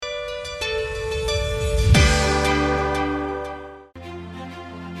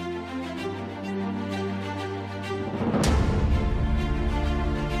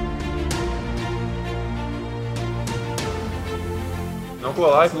Nu, ko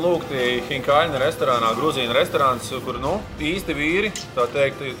laipni lūgti Hinkaļņa restorānā, Gruzīna restorāns, kur, nu, īsti vīri, tā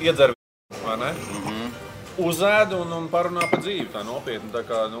teikt, iedzer, vai ne? Uzēd un parunā par dzīvi, tā nopietni, tā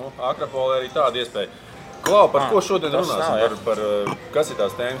kā, nu, Akropolē arī tāda iespēja. Klau, par ko šodien runāsim? Kas ir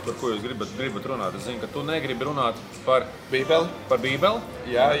tās tēmas, par ko jūs gribat runāt? Es zinu, ka tu negribi runāt par Bībeli. Par Bībeli?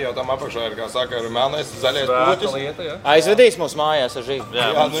 Jā, jo tam apakšā ir, kā saka, ir melnais, zaļais puķis. Lieta, jā. Aizvedīs mūs mājās ar Žigu.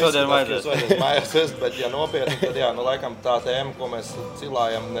 Jā, mums šodien vajadzēs. Mājās es, bet ja nopietni, tad jā, nu laikam tā tēma, ko mēs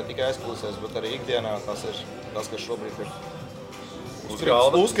cilājam ne tikai aizklausēs, bet arī ikdienā, tas ir tas, kas šobrīd ir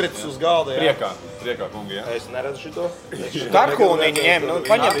uzkritis uz galda. Priekā, kungi, jā. Es neredzu šito. Tarkūniņu ņem, nu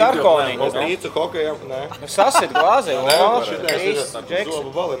paņem tarkūniņu. Uz rīcu hokejam, nē. Nu sasit glāzi, Šitais ir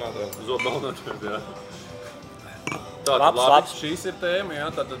zobu balinātājs. Zobu balinātājs, jā. Labs, labs. Šīs ir tēma, jā,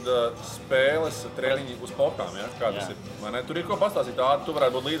 tātad spēles treniņi uz pokam, jā, kā tas ir. Vai ne? Tur ir ko pastāstīt, tu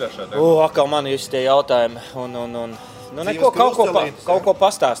varētu būt līderis šajā tēmā. Atkal man visi tie jautājumi un nu neko, kaut ko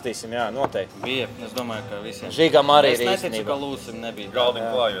pastāstīsim, jā, noteikti. Bija, es domāju, ka visiem. Žigam arī ir Es neticu, īstenībā. ka Lūsim nebija. Galdiņu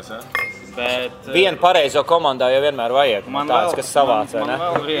klājos, jā. Bet Vienu pareizo komandā jau vienmēr vajag, tāds, kas savāc, vai ne?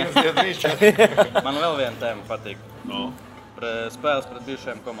 Man vēl viena tēma patīk. No. Spēles pret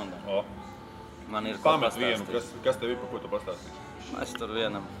bijušajām komandām. O. Man ir ko Pamet vienu, pastāstīt. kas tev ir, par ko tu pastāstīsi? Es tur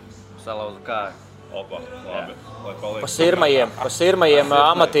vienam salauzu kāju. Opa, labi, lai paliek. Pa sirmajiem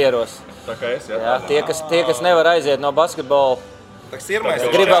amatieros. Tā kā es, jā. Jā, tie, kas nevar aiziet no basketbola, Tak sirmais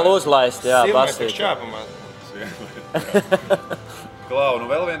grib vēl uzlaist, jā, Sirmais ir basīt. šķēpamā. Klau, nu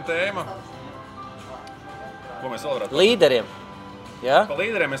vēl viena tēma. Ko mēs vēl varētu? Līderiem, jā? Pa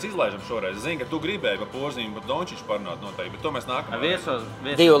līderiem mēs izlaižam šoreiz. Es zinu, ka tu gribēji par Porziņu, par Dončiču parunāt noteikti, bet to mēs nākamā. Viesos.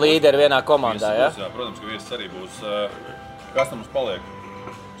 Divi līderi vienā komandā, jā? Jā, protams, ka viesis arī būs. Kas tam mums paliek?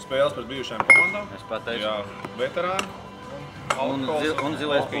 Spēles pret bijušajām komandām. Es pateicu. Jā, veterāni. Un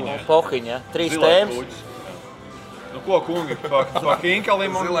zilais puķis. Pohiņa, jā? 3 Zilais tēmas. puķis. Nu ko, kungi, pa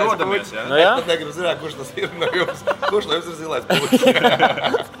Hinkalim un dodamies, jā? Nu jā? Es pat negribu zināt, kurš tas ir no jums. Kurš no jums ir zilais puķis?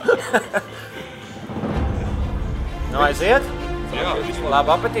 Nu aiziet? Jā,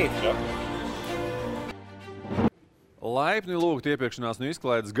 Labu apetīti! jā. Laipni lūgt iepirkšanās no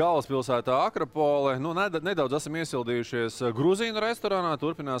izklaides galvaspilsētā Akropole. Nu, nedaudz esam iesildījušies Gruzīnu restorānā.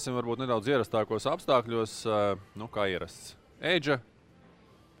 Turpināsim varbūt nedaudz ierastākos apstākļos, nu kā ierasts. Eģa,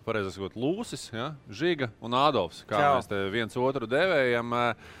 pareizāk sakot, Lūsis, ja? Žiga un Ādolfs, kā Čau. mēs te viens otru devējam.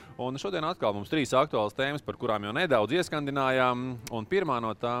 Un šodien atkal mums 3 aktuālas tēmas, par kurām jau nedaudz ieskandinājām. Un pirmā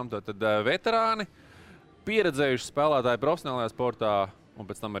no tām tad veterāni, pieredzējuši spēlētāji profesionālajā sportā un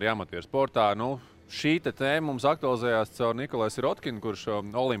pēc tam arī amatieru sportā. Nu, šī tēma mums aktualizējās caur Nikolai Sirotkinu, kurš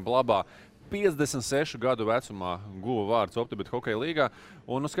Olimpa labā 56 gadu vecumā guva vārds OptiBet hokeja līgā.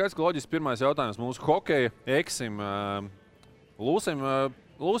 Un skaidrs, ka loģiski pirmais jautājums mūsu hokeja eksim Lūsim.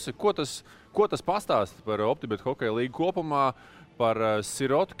 Lūsi, ko tas pastāsta par OptiBet hokeja līgu kopumā, par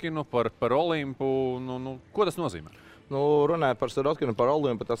Sirotkinu, par Olimpu? Nu, ko tas nozīmē? Nu, runājot par Sirotkinu, par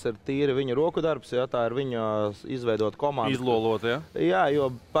Olimpu, tas ir tīri viņa roku darbs, ja? Tā ir viņa izveidota komanda. Izlolot, ja? Jā, jo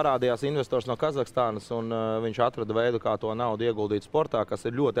parādījās investors no Kazahstānas, un viņš atrada veidu, kā to naudu ieguldīt sportā, kas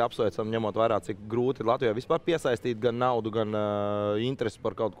ir ļoti apsveicami, ņemot vērā, cik grūti ir Latvijā vispār piesaistīt gan naudu, gan interesi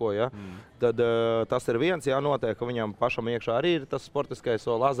par kaut ko. Ja? Tad tas ir viens, jā, notiek, ka viņam pašam iekšā arī ir tas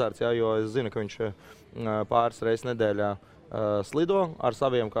sportiskais azarts, jā, jo es zinu, ka viņš pāris reizes nedēļā slido ar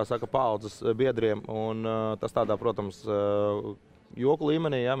saviem, kā saka, paaudzes biedriem, un tas tādā, protams, joku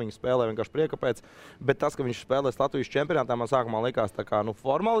līmenī, ja, viņi spēlē vienkārši prieka pēc, bet tas, ka viņš spēlēs Latvijas čempionātā, man sākumā likās tā kā, nu,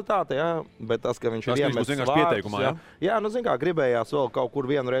 formalitāte, ja, bet tas, ka viņš ir iemetis vārdus, ja. Jā, nu, zin kā, gribējās vēl kaut kur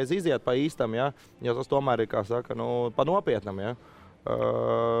vienu reizi iziet pa īstam, ja, jo tas tomēr ir, kā saka, nu, pa nopietnam, ja.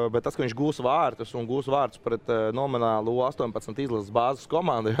 Bet tas, ka viņš gūs vārtus pret nominālu 18 izlases bāzes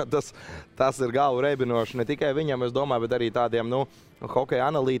komandu, ja, tas ir galvu reibinoši ne tikai viņam, es domāju, bet arī tādiem, nu, hokeja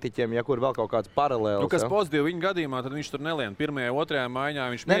analītiķiem, ja kur vēl kaut kāds paralēls. Nu, kas ja. pozitīvi viņa gadījumā, tad viņš tur nelien. Pirmajā, otrajā maiņā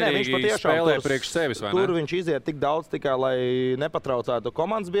viņš Viņš mierīgi spēlē priekš sevis, vai ne? Tur viņš iziet tik daudz tikai, lai nepatraucētu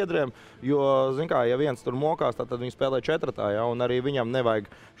komandas biedriem, jo, zin kā, ja viens tur mokās, tad viņš spēlē četratā, ja, un arī viņam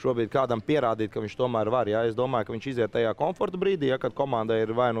nevajag šobrīd kādam pierādīt, ka viņš tomēr var, ja. Es domāju, ka viņš iziet tajā komforta brīdī, ja, kad komandai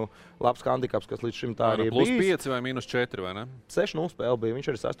ir vai nu labs handikaps, kas līdz šim tā arī plus bijis. 5 vai minus 4, vai ne? 6-0 spēle bija, viņš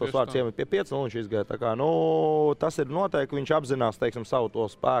arī 6 vārds iemet pie 5-0 viņš izgāja. Tā kā, nu, tas ir noteikti, viņš apzinās, teiksim, savu to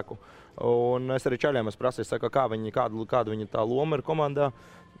spēku. Un es arī čaļiem prasīju, saka, kāda viņa tā loma ir komandā.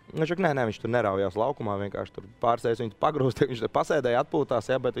 Viņš saka, nē, viņš tur neraujās laukumā, vienkārši tur pārsēs viņu pagrūst, viņš tur pasēdēja, atpūtās,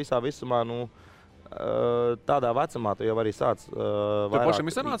 ja, bet visā visumā, nu, tādā vecumā tu jau arī sāc vairāk. Tev pašam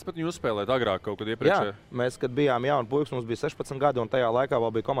ir sanācis pat jūs spēlēt agrāk kaut kad iepriekšē? Jā, mēs, kad bijām jauni puikas, mums bija 16 gadi, un tajā laikā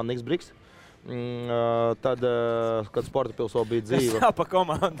vēl bija komanda Niks Briks. Tad, kad Sporta pils vēl bija dzīva. Sāpa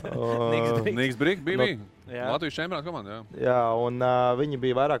komanda. Niks Brīk bija Jā. Latvijas čempionāta komanda. Jā, un viņi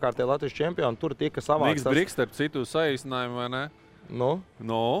bija vairāk kārtīgi Latvijas čempioni. Tur tika savāks. Niks Brīks, starp citu, saīsinājumu, vai ne? Nu,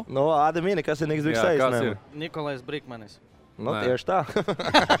 Ādamīni, kas ir Niks Brīks saīsinājumi? Nikolais Brīkmanis. Nu, tieši tā.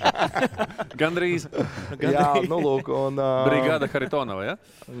 Gandrīz. Jā, nu lūk. Un, Brigāda Haritonova, ja?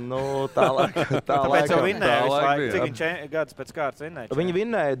 Nu, tālāk. Tāpēc jau vinnēja visu laiku. Cik viņi gadus pēc kārtas vinnēja? Viņi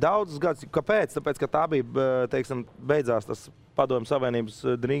vinnēja daudzus gadus. Kāpēc? Tāpēc, ka tā bija, teiksim, beidzās tas Padomju Savienības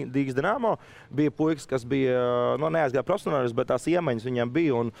Dīgas Dinamo. Bija puikas, kas bija, neaizgāja profesionālis, bet tās iemaņas viņiem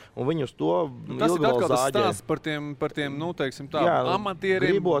bija, un viņi uz to tas ilgi vēl zāģēja. Tas ir stāsts par tiem, teiksim tā,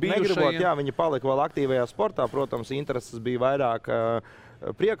 amatieriem, gribot, bijušajiem. negribot, jā, viņi palika vēl aktīvajā sportā. Protams, intereses bija vairāk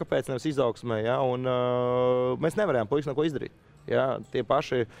prieka pēc, nevis izaugsmē, jā, un mēs nevarējām puikas neko izdarīt. Jā, tie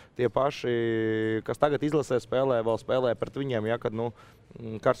paši, kas tagad izlasē spēlē, vēl spēlē pret viņiem, jā, kad,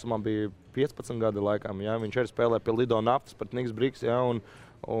 Karsumam bija 15 gadi laikam, jā, viņš arī spēlē pie Lido Naftas pret Niks Briks, jā, un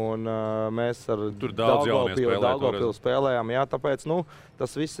mēs ar Daugavpilu spēlējām, jā, tāpēc,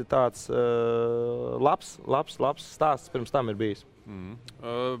 tas viss ir tāds labs stāsts pirms tam ir bijis.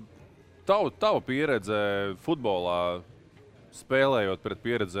 Tava pieredze futbolā, spēlējot pret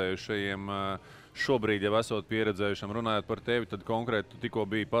pieredzējušajiem, šobrīd jau esot pieredzējušam, runājot par tevi, tad konkrēti tu tikko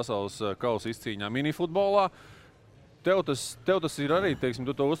biji pasaules kausa izcīņā minifutbolā. Tev tas ir arī, teiksim,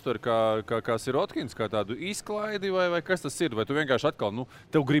 tu to uztver kā Sirotkins, kā tādu izklaidi, vai kas tas ir? Vai tu vienkārši atkal,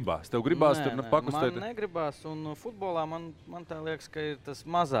 tev gribās tur pakustēt? Man negribās, un futbolā man tā liekas, ka ir tas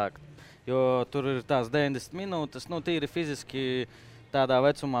mazāk, jo tur ir tās 90 minūtes, tīri fiziski tādā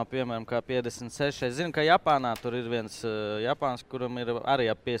vecumā, piemēram, kā 56. Es zinu, ka Japānā tur ir viens Japāns, kuram ir arī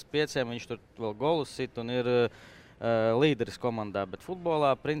ap 55, viņš tur vēl golus sit un ir līderis komandā, bet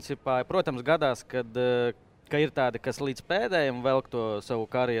futbolā, principā, protams, gadās, ka ir tādi, kas līdz pēdējiem velk to savu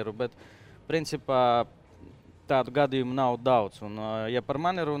karjeru, bet principā tādu gadījumu nav daudz. Un, ja par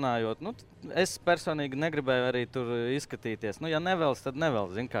mani runājot, es personīgi negribēju arī tur izskatīties. Ja nevēlas, tad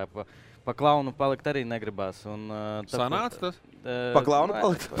nevēlas. Zin kā, pa klaunu palikt arī negribās. Sanāca tas? Pa klaunu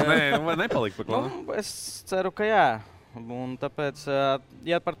palikt? Nē, nepalikt pa klaunu. Es ceru, ka jā. Un tāpēc,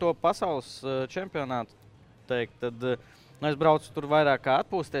 ja par to pasaules čempionātu teikt, tad es braucu tur vairāk kā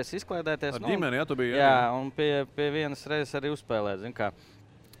atpūsties, izklaidēties. Ar ģimeni, ja tu biji? Jā, un pie vienas reizes arī uzspēlēt, zin kā.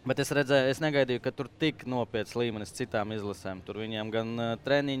 Bet es negaidīju, ka tur tik nopietns līmenis citām izlasēm. Tur viņiem gan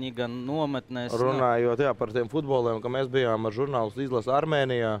treniņi, gan nometnēs. Runājot par tiem futboliem, ka mēs bijām ar žurnālistu izlasi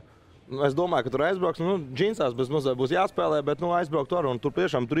Armēnijā. Es domāju, ka tur aizbrauks, džinsās bez mazliet būs jāspēlē, bet aizbraukt var. Un tur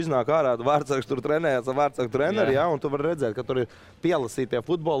tiešām tur iznāk ārā, vārdsargs tur trenējas ar vārdsargu treneri, un tu vari redzēt, ka tur ir pielasītie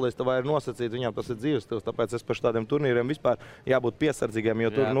futbolisti, vai ir nosacīti, viņām tas ir dzīves stils. Tāpēc es par tādiem turnīriem vispār jābūt piesardzīgiem,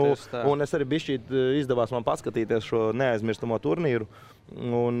 jo tur, un es arī bišķīt izdevās man paskatīties šo neaizmirstamo turnīru.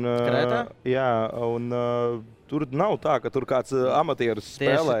 Krētā? Jā, un tur nav tā, ka tur kāds amatieris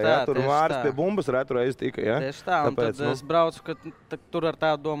spēlē. Tur Māris pie bumbas retu reizi tika. Ja? Tieši tā, un tad es braucu, ka tur ar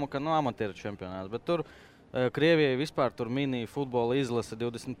tādu domu, ka amatieru čempionāts. Bet tur Krievijai vispār tur mini futbola izlase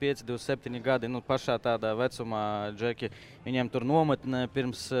 25, 27 gadi. Pašā tādā vecumā džeki, viņiem tur nometnē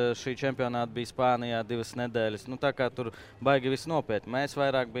pirms šī čempionāta bija Spānijā 2 nedēļas. Tā kā tur baigi viss nopietni. Mēs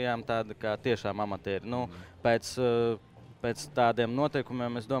vairāk bijām tādi kā tiešām amatieri. Pēc tādiem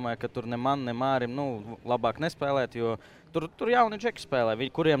noteikumiem es domāju, ka tur ne man, ne Mārim labāk nespēlēt, jo tur jauni džeki spēlē,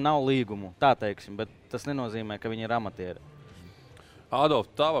 kuriem nav līgumu, tā teiksim, bet tas nenozīmē, ka viņi ir amatieri. Adolf,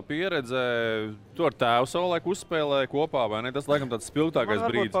 tava pieredze, tu ar tēvu savulaik uzspēlēji kopā, vai ne? Tas laikam tāds spilgtākais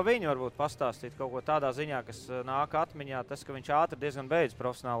brīdis. Man pa viņu varbūt pastāstīt kaut ko tādā ziņā, kas nāk atmiņā, tas, ka viņš ātri diezgan beidz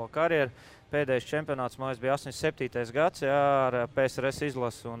profesionālo karjeru. Pēdējais čempionāts mums bija 87. gads, ar PSRS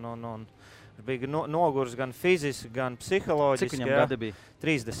izlasu un bija nogurs gan fiziski, gan psiholoģiski. Cik viņam gadi bija?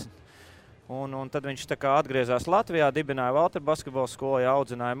 30. Un tad viņš tā kā atgriezās Latvijā, dibināja Valtera basketbola skolu,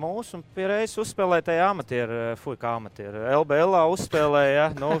 audzināja mūs un pie reizes uzspēlēja tajā LBLā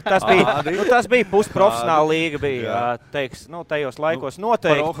uzspēlēja. Tas bija pusprofesionāla līga, bija, teiks, tajos laikos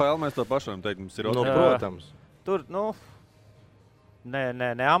noteikti. Par OHL mēs to pašam teikt, mums ir protams. Tur,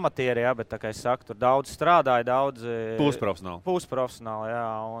 ne amatieri, bet tā kā es saku, tur daudz strādāja, daudz pusprofesionāli, jā,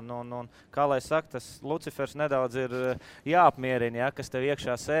 un kā lai saka, tas Lucifers nedaudz ir jāapmierina, kas tev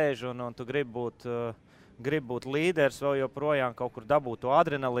iekšā sēž, un tu gribi grib būt līderis, vēl joprojām kaut kur dabūt to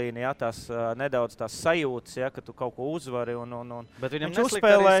adrenalīnu, ja, nedaudz tās sajūtas, ja, ka tu kaut ko uzvari. Bet viņš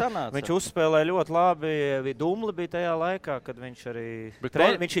uzspēlē ļoti labi. Dumli bija tajā laikā, kad viņš arī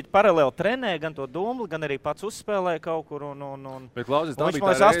viņš paralēli trenē gan to Dumli, gan arī pats uzspēlēja kaut kur. Bet, Klauzis, viņš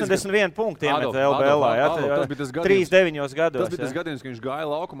man 81 punkti iemet LBL-ā, ja, 3-9 gados. Tas bija tas gadījums, ka viņš gāja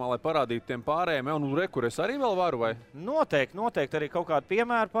laukumā, lai parādītu tiem pārējiem, un rekur es arī vēl varu, vai? Noteikti arī kaut kādu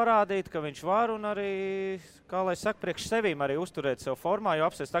piemēru parādīt, ka viņš var un arī, kā lai saka, priekš sevīm arī uzturēt sev formā, jo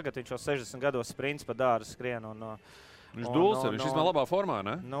apsies tagad viņš jau 60 gados sprints pa dārzu skrien. Viņš dulse, viņš izmēr labā formā,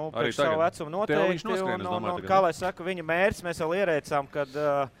 ne? Priekš savu vecumu noteikti. Un kā lai saka, viņa mērķis mēs vēl ierēcām, kad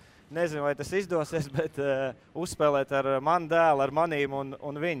nezinu, vai tas izdosies, bet uzspēlēt ar manu dēlu, ar manīm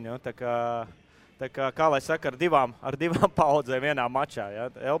un viņu. Tā kā lai saka, ar divām paudzēm vienā mačā. Ja.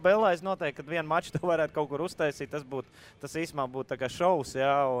 LBL es noteikti, kad vienu maču tu varētu kaut kur uztaisīt, tas īsumā būtu tā kā šovs,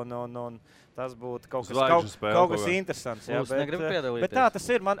 ja, un tas būtu kaut kas interesants. Ja, bet tā tas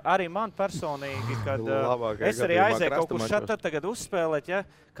ir arī man personīgi, kad es arī aizēju kaut kur šeit tagad uzspēlēt, ja,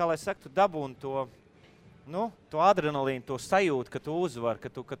 kā lai saka, tu dabūni to adrenalīnu, to sajūtu, ka tu uzvari, ka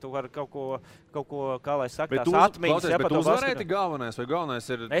tu vari kaut ko, kā lai saka, tās atmiņas. Bet uzvarēti galvenais vai galvenais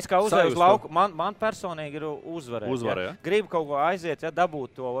ir es kā uzvarēju uz lauku, man personīgi ir uzvarēt. Uzvarē, ja? Gribu kaut ko aiziet, ja,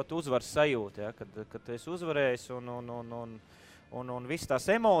 dabūt to uzvaras sajūtu, ja, kad tu esi uzvarējis un viss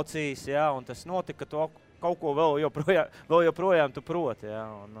tās emocijas, ja, un tas notika, ka tu kaut ko vēl joprojām tu proti. Ja,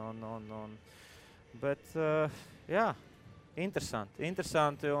 bet, jā.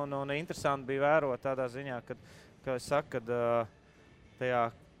 Interesanti un interesanti bija vērot tādā ziņā, ka es saku, kad tajā,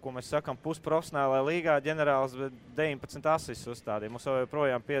 ko mēs sakam, pusprofesionālajā līgā ģenerālis 19 asists uzstādīja. Mums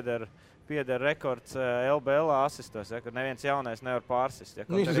joprojām pieder rekords LBL asistos, ja, kad neviens jaunais nevar pārsist. Ja,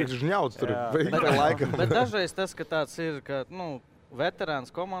 viņš ņauc tur. Bet dažreiz tas, ka tāds ir, ka,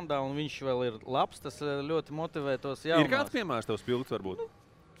 veterāns komandā un viņš vēl ir labs, tas ļoti motivē tos jaunās. Ir kāds piemērs tev spilgts varbūt?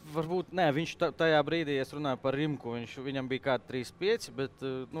 Varbūt, nē, viņš tajā brīdī, es runāju par Rimku, viņam bija kādi 3-5, bet...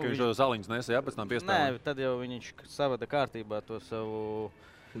 viņš jau zaliņus nesēja, pēc tam piestāvā? Nē, tad jau viņš savada kārtībā to savu...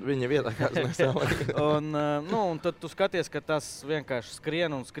 Viņa vietā kāds nesēja. Un tad tu skaties, ka tas vienkārši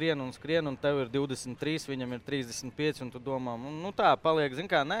skrien, un tev ir 23, viņam ir 35, un tu domā, tā paliek, zin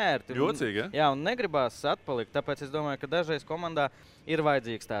kā, nērti. Jocīgi, ja? Jā, un negribās atpalikt, tāpēc es domāju, ka dažreiz komandā ir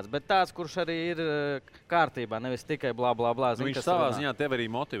vajadzīgs tāds, bet tāds, kurš arī ir kārtībā, nevis tikai blā, blā, blā. Viņš savā ziņā tev arī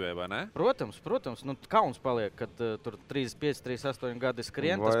motivē, vai ne? Protams, kauns paliek, kad tur 35, 38 gadi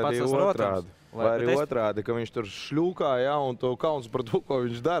skrien, tas pats protams. Vai arī otrādi, ka viņš tur šļūkā, ja, un tu kauns par to, ko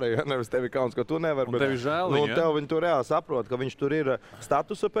viņš dara, ja, nevis tevi kauns, ka tu nevar, bet tevi žēl viņu, tev viņi tur reāli saprot, ka viņš tur ir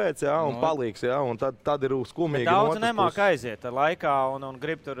statusa pēc, ja, un palīgs, ja, un tad ir skumīgi. Daudz nemāk aiziet ar laikā un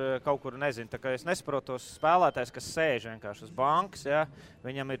grib tur kaut kur, nezinu, tā kā es nesaprotu tos spēlētājs, kas sēž vienkārši uz bankas, ja,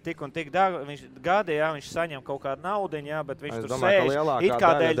 viņam ir tik un tik gadi, ja, viņš saņem kaut kādu naudiņu, ja, bet viņš tur sēž, it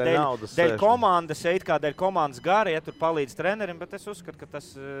kā dēļ komandas, ja, it kā dēļ komandas gari, ja, tur palīdz trenerim, bet es uzskatu, ka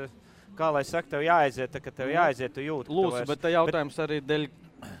tas... Kā lai saka, tev jāaiziet, kad tev jāaiziet, tu jūti. Lūdzu, bet tā jautājums arī dēļ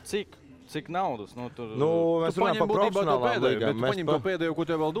cik naudas? Mēs runājam par profesionālām līgām. Tu paņem to pēdējo, ko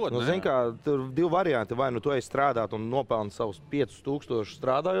tev vēl dod, ne? Zin kā, tur divi varianti. Vai tu ej strādāt un nopelni savus 5000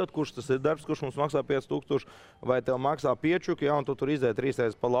 strādājot, kurš tas ir darbs, kurš mums maksā 5000, vai tev maksā piečuki, ja, un tu tur izdēji 3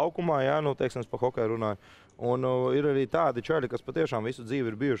 reizes pa laukumā, ja, teiksim, pa hokeju runāju. Un ir arī tādi čaļi, kas patiešām visu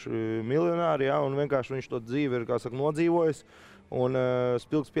dzīvi ir bijuši miljonāri, ja, un vienkārši viņš to dzīvi ir, kā saka, nodzīvojis. Un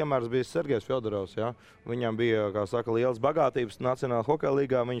spilgts piemērs bija Sergejs Fjodorovs. Ja? Viņam bija, kā saka, liels bagātības Nacionālajā hokeja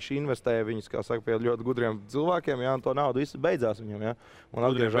līgā. Viņš investēja viņus, kā saka, pie ļoti gudriem cilvēkiem, ja? Un to naudu visu beidzās viņam. Ja? Un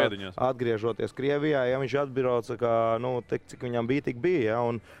atgriežoties Krievijā, ja? Viņš atbrauca, ka, cik viņam bija, tik bija. Ja?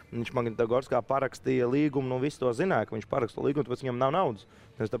 Un viņš Magnitogorskā parakstīja līgumu, visi to zināja, ka viņš paraksta līgumu, tāpēc viņam nav naudas.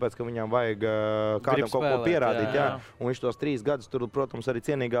 Tāpēc, ka viņam vajag kādam kaut ko pierādīt. Jā. Un viņš tos 3 gadus tur, protams, arī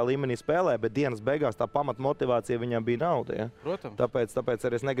cienīgā līmenī spēlē, bet dienas beigās tā pamatmotivācija viņam bija nauda. Ja? Tāpēc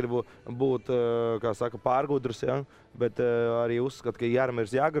arī es negribu būt, kā saka, pārgudrs, ja? Bet arī uzskatu, ka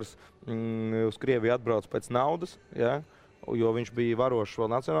Jarmirs Jagrs uz Krieviju atbrauc pēc naudas. Ja? Jo viņš bija varošs vēl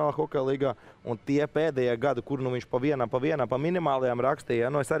Nacionālajā hokeja līgā, un tie pēdējie gadi, kur viņš pa minimālajām rakstīja,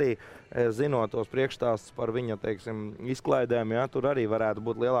 ja, es arī zinot tos priekšstāstus par viņa, teiksim, izklaidēm, ja, tur arī varētu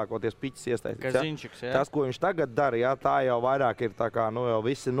būt lielākoties piķis iesaistīts. Kaziņčiks, ja. Tas, ko viņš tagad dara, ja, tā jau vairāk ir tā kā, jau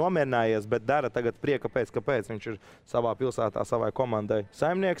visi nomierinājies, bet dara tagad prieka kāpēc viņš ir savā pilsētā, savai komandai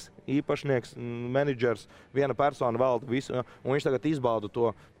saimnieks, īpašnieks, menedžers, viena persona valda visu, ja, un viņš tagad izbauda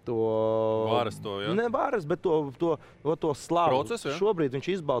to Varas to, ja? Ne varas, bet to slavu. Procesu, ja? Šobrīd viņš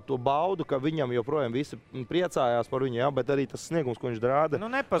izbauda to baudu, ka viņam joprojām visi priecājās par viņu, ja? Bet arī tas sniegums, ko viņš rāda.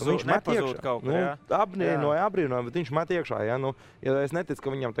 Nepazūd kaut kā, jā. Apbrīnoja, bet viņš met iekšā, ja? Ja es neticu,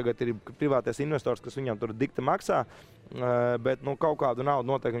 ka viņam tagad ir privātais investors, kas viņam tur dikti maksā, bet kaut kādu naudu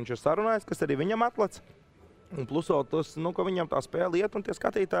noteikti viņš ir sarunājis, kas arī viņam atlec. Un plus vēl tas, ka viņam tā spēle iet un tie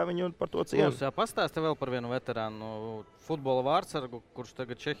skatītāji viņu par to cienu. Jūs pastāstāt vēl par vienu veterānu futbola vārdsargu, kurš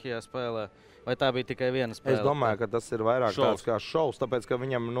tagad Čehijā spēlē. Vai tā bija tikai viena spēle? Es domāju, ka tas ir vairāk tāds kā šovs, tāpēc, ka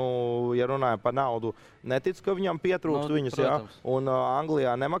viņam, ja runājam par naudu, neticu, ka viņam pietrūkst viņas, jā. Un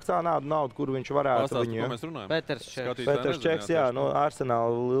Anglijā nemaksā naudu, kur viņš varētu viņu. Ko mēs runājam? Pēters Čeks, jā,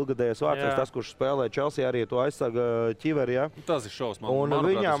 Arsenāla ilgadējais vārdsargs, tas, kurš spēlē Chelsea, arī to aizsarga ķiveri, jā. Tas ir šovs, un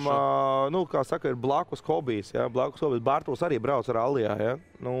viņam, kā saka, ir blakus hobijs, jā, blakus hobijs. Bārtūs arī brauc ar Allijā, jā.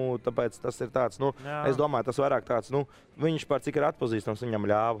 Tāpēc tas ir tāds, es domāju, tas vairāk tāds, viņš par cik ir atpazīstams,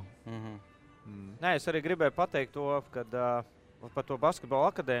 viņam ļāva. Nē, es arī gribēju pateikt to, kad par to basketbola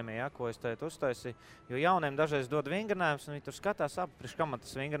akadēmiju, ja, ko es teicu uztaisīju, jo jauniem dažreiz dod vingrinājumus, un viņi tur skatās priekš kam man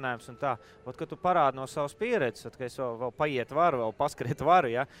tas vingrinājums un tā. Kad tu parādi no savas pieredzes, ka es vēl paiet varu, vēl paskriet varu,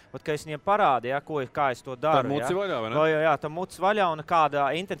 ja, ka es viņiem parādu, ja, kā es to daru. Tā muci vaļā, vai ne? Jā, tā muci vaļā un kādā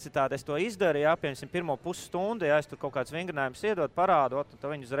intensitāte es to izdaru, ja, piemēram, pirmo pusstundu, ja es tur kaut kāds vingrinājumus iedod, parādu, tad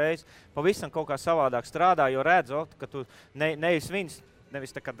viņi uzreiz pavisam kaut kā savādāk strādā, jo redzu, ka tu nevis viņus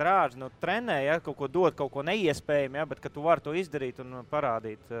nevis tā kā drāži, trenē, ja, kaut ko dod, kaut ko neiespējami, ja, bet ka tu vari to izdarīt un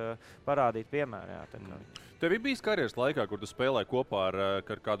parādīt piemēru. Ja, Tev ir bijis karjeras laikā, kur tu spēlēji kopā ar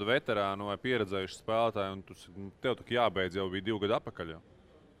kādu veterānu vai pieredzējušu spēlētāju, un tev tā jābeidz jau bija 2 gadu atpakaļ. Jau.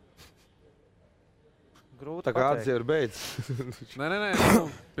 Grūti tā kā atzīja ir beidzis. Nē,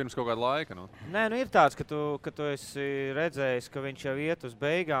 pirms kaut kāda laika. Nē, ir tāds, ka tu esi redzējis, ka viņš jau iet uz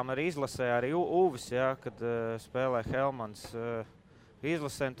beigām, arī izlasē arī Uvis, ja, kad spēlē Helmans.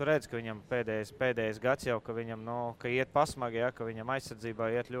 Izlasēm tu redz, ka viņam pēdējais gads jau, ka viņam ka iet pasmagi, ja, ka viņam aizsardzībā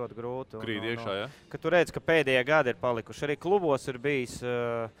iet ļoti grūti. Krīt iekšā, ja? Ka tu redz, ka pēdējie gadi ir palikuši. Arī klubos ir bijis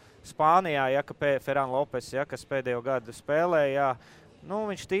Spānijā, ja, ka Ferran Lopes, ja, kas pēdējo gadu spēlēja,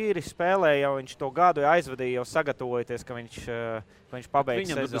 viņš tīri spēlēja, jau viņš to gadu aizvadīja, jau sagatavojoties, ka viņš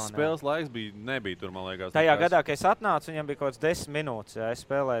pabeigts sezonu. Viņam tas spēles laiks nebija tur, man liekas. Tajā gadā, kad es atnācu, viņam bija kaut kāds 10 minūtes, ja, es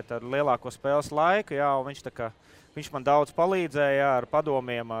spēlēju ar lielāko spēles laiku, jā, un viņš man daudz palīdzēja ar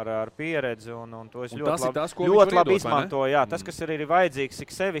padomiem, ar pieredzi, un to es ļoti labi izmantoju. Jā, tas, kas ir vajadzīgs,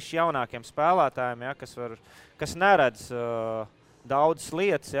 ik sevišķi jaunākiem spēlētājiem, ja, kas neredz daudzas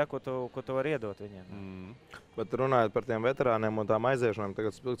lietas, ja, ko tu vari iedot viņiem. Bet runājot par tiem veterāniem un tām aiziešanām,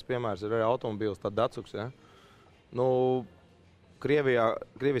 tagad spilgts piemērs ir arī automobīls, tā Datsuks. Ja?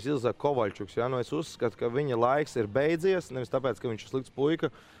 Krievijas izlasē Kovaļčuks. Ja? Es uzskatu, ka viņa laiks ir beidzies, nevis tāpēc, ka viņš ir slikts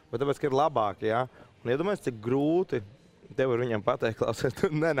puika, bet tāpēc, ka ir labāk. Ja? Un iedomājies, cik grūti tev ir viņam pateikt, klausies, tu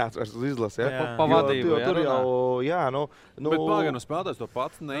nenāc vairs uz izlasi. Ja? Pa vadību, tur jau, jā, Bet pagaidām spēlētājs to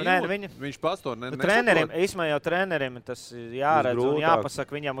pats nejūt. Viņš pats to nesaprot. Īsmā jau trenerim tas jāredz un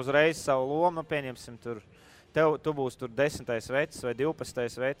jāpasaka viņam uzreiz savu lomu, pieņemsim tur. Tu būsi tur 10. vecs vai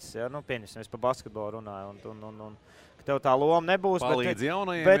 12. vecs, ja? Pieņemsim, es par basketbolu runāju. Tev tā loma nebūs, palīdz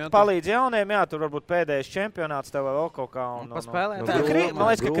jaunajiem, bet palīdz jaunajiem, jā, tur varbūt pēdējais čempionāts tev vēl kaut kā. Man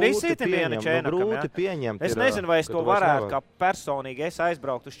liekas, ka Krisītim viena čēnakam, grūti pieņemt. Es nezinu, vai es to varētu, kā personīgi es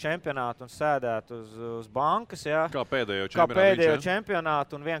aizbraukt uz čempionātu un sēdētu uz bankas, jā. Kā pēdējo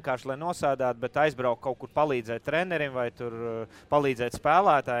čempionātu un vienkārši, lai nosēdētu, bet aizbraukt kaut kur palīdzēt trenerim vai tur palīdzēt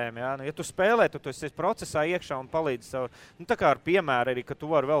spēlētājiem, jā. Ja tu spēlē, tu esi procesā iekšā un palīdzi savu, tā kā ar piemēru arī, ka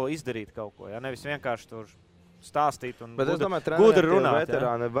tu vari vēl izdarīt kaut ko, jā, nevis vienkārši tur stāstīt un bet gudri runāt. Bet es domāju, treneriem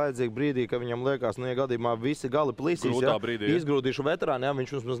veterāni ir vajadzīgi brīdī, ka viņam liekas, ja gadījumā visi gali plisīs, ja, izgrūdīšu veterāni, ja,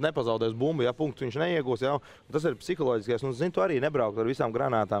 viņš mums nepazaudēs bumbu, ja punktu viņš neiegūs, ja, tas ir psiholoģiskais. Zini, tu arī nebraukt ar visām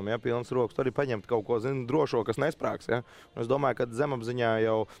granātām, ja, pilnas rokas, tu arī paņemt kaut ko, drošo, kas nesprāks, ja. Un es domāju, ka zemapziņā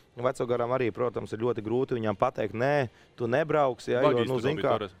jau vecogaram arī, protams, ir ļoti grūti viņam pateikt, nē, tu nebrauks, ja, jo, zini,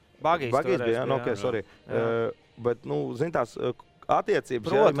 kā... Bagīs bija, ok, sorry. Bet, zini, tās... Attiecības,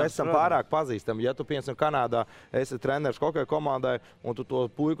 protams, ja mēs esam pārāk pazīstami. Ja tu, piemēram, Kanādā esi treneris hokeja komandai un tu to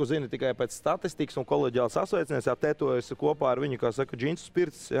puiku zini tikai pēc statistikas un koleģiāli sasveicinies, ja te tu esi kopā ar viņu, kā saka, džinsu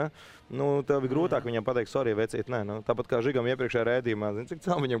spirts, ja, tev ir grūtāk viņam pateikt, sorry, vecīt, nē. Tāpat kā Žigam iepriekšējā rēdījumā, zini, cik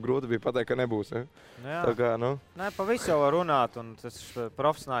cēl viņam grūti bija pateikt, ka nebūs. Ja? Jā. Tā kā, Nē, pa visu jau var runāt, un tas ir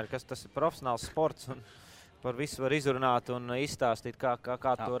profesionāls sports. Par visu var izrunāt un izstāstīt, kā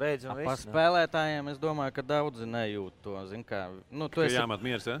to redz. Par spēlētājiem es domāju, ka daudzi nejūt to. Tu esi jāmat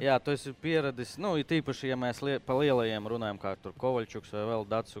miers, ja? Jā, tu esi pieradis. Tīpaši, ja mēs pa lielajiem runājam, kā tur Kovaļčuks vai vēl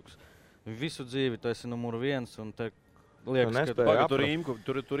Datsuks. Visu dzīvi tu esi numur 1 un te liekas, ka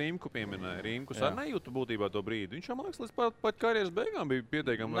tur Rīmku pieminēja. Rīmkus arī nejūtu būtībā to brīdi. Viņš jau, man liekas, līdz pat karjeras beigām bija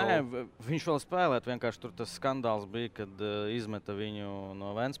pietiekami. Nē, viņš vēl spēlēt. Vienkārši tur tas skandāls bija, kad izmeta viņu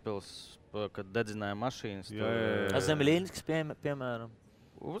no Ventspils, kad dedzināja mašīnas. Zemļīnskis, piemēram.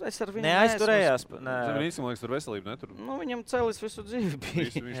 Es ar viņu neaizturējās. Zemļīnskis, man liekas, tur veselība netur. Nu, viņam celis visu dzīvi bija.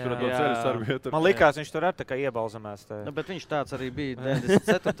 Viņš tur to ceļu sargu ietur. Man likās, viņš tur ar tā kā iebalzamēs. Nu, bet viņš tāds arī bija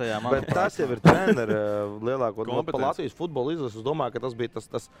 94. Bet tas jau ir treneri lielāko pa Latvijas futbola izlases. Es domāju, ka tas bija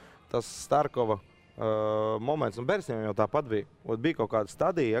tas Starkova moments, un Bersiem jau tāpat bija. Bija kaut kāda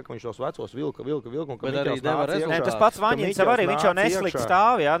stadija, ka viņš tos vecos vilka, un ka Miķels nāca iekšā. Tas pats Vaņins jau arī, viņš jau neslikti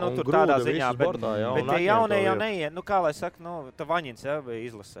stāv, jā, nu tur tādā ziņā, bet tie jaunie jau neiet, nu kā lai saka, nu, tā Vaņins jau bija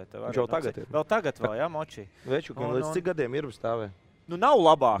izlasē. Viņš jau tagad ir. Vēl tagad, jā, Moči. Večuk, līdz cik gadiem ir stāvē? Nu, nav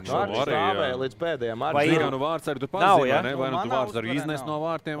labāk. Viņš stāvēja līdz pēdējām. Vai ir nu vārds arī tu pazīmē, ne? Vai nu tu vārds arī iznes no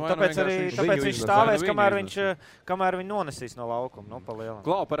vārtiem, vai tāpēc viņš stāvēs, kamēr viņi nonesīs no laukuma, nu, pa lielam.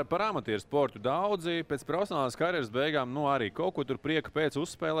 Klau, par amatieru sportu daudzi pēc profesionālas karjeras beigām, nu, arī kaut ko tur prieka pēc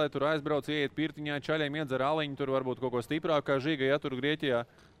uzspēlē, tur aizbrauc, ieiet pirtiņā, čaļiem iedzer aliņu, tur varbūt kaut ko stiprāk kā Žiga, ja tur Grieķijā.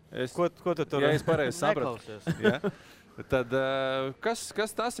 Ko tu tur? Ja es pareizi sapratu. Tad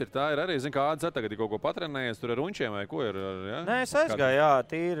kas tas ir? Tā ir arī, zin, kā Ādze tagad ir kaut ko patrenējies, tur ar runčiem vai ko ir? Ja? Nē, es aizgāju, jā,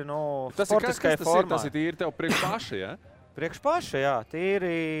 tīri, nu, sportiskai formā. Tas ir tīri tev priekš paši, jā? Priekš paši, jā,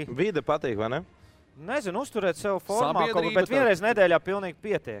 tīri. Vide patīk, vai ne? Nezinu, uzturēt sev formā, bet vienreiz nedēļā pilnīgi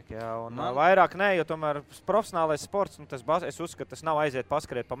pietiek, jā, un vairāk nē, jo tomēr profesionālais sports, nu, es uzskatu, tas nav aiziet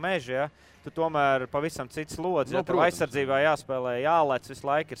paskriet pa mežu, ja, tu tomēr pavisam cits lodzi, ja tev aizsardzībā jāspēlē, jālec, visu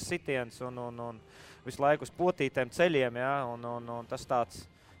laiku ir sitiens un visu laiku uz potītiem ceļiem, ja, un tas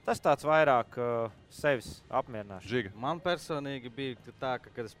tāds vairāk sevis apmierināšana. Žiga. Man personīgi bija tā, ka,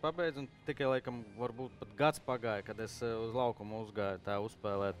 kad es pabeidzu, un tikai, laikam, varbūt pat gads pagāja, kad es uz laukumu uzgāju tā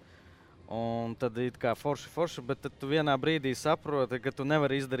uzspēlēt. Un tad ir kā forši, bet tad tu vienā brīdī saproti, ka tu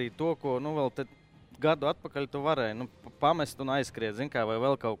nevari izdarīt to, ko, nu, vēl gadu atpakaļ tu varēji, nu, pamest un aizskriet, zin kā, vai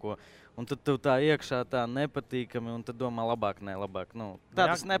vēl kaut ko. Un tad tu tā iekšā tā nepatīkami, un tad domā labāk, nu,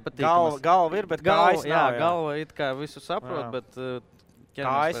 tādas nepatīkamas. Galva ir, bet kājas nav, jā. Galva it kā visu saprot, bet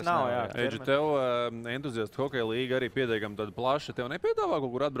kājas nav, jā. Eģi, tev entuziastu hokeja līga arī pietiekami tāda plaša. Tev nepiedāvā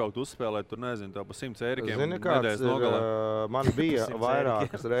kaut kur atbraukt uzspēlēt, tur nezinu, tev pa 100 eirikiem. Zini, kāds ir, man bija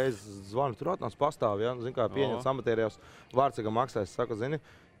vairākas reizes zvanu, tur atnāc pastāv, ja? Zini, kā pieņemts amatierijos vārdsargam maksājas. Saka, zini,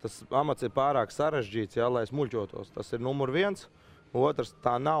 tas amats ir pārāk sarežģīts, jā, lai es muļķotos. Tas ir numur 1. Otrs,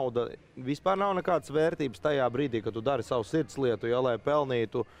 tā nauda vispār nav nekādas vērtības tajā brīdī, kad tu dari savu sirds lietu, ja, lai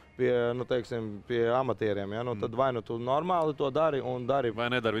pelnītu pie, nu, teiksim, pie amatieriem. Ja, nu, tad vai nu tu normāli to dari un dari, vai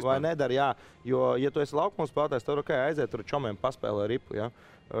nedari vispār. Vai nedari, jā. Jo, ja tu esi laukuma spēlētājs, tad ok, aiziet tur čomiem paspēlē ripu. Ja.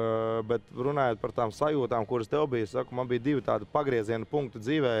 Bet runājot par tām sajūtām, kuras tev bija, saku, man bija 2 tādi pagrieziena punkti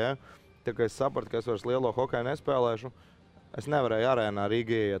dzīvē. Ja. Tā kā es sapratu, ka es vairs lielo hokeju nespēlēšu. Es nevarēju arēnā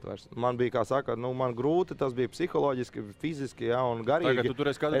Rīgā iet vairs. Man bija, kā saka, nu, man grūti, tas bija psiholoģiski, fiziski, ja, un garīgi. Tagad tu tur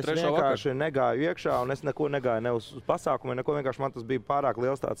esi kādu trešo vakaru? Es vienkārši negāju iekšā, un es neko negāju ne uz pasākumiem, neko vienkārši man tas bija pārāk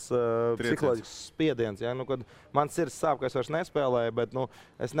liels tāds psiholoģisks spiediens. Ja, nu, kad man sirds sāp, ka es vairs nespēlēju, bet nu,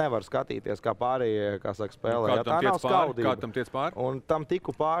 es nevaru skatīties, kā pārējie, kā saka, spēlē. Ja, tā nav skaudība. Kā tam tiec pāri? Un tam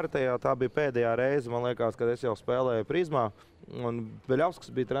tiku pāri, tā bija pēdējā reize, man liekas, kad es jau spēlēju Prizmā, un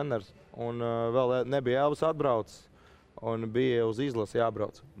Beļavskis bija treneris, un vēl nebija Elvis atbraucis. Un bija uz izlasi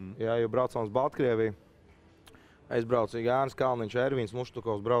jābrauc. Jā, jo braucām uz Baltkrieviju. Es braucu Jānis Kalniņš, Ervīns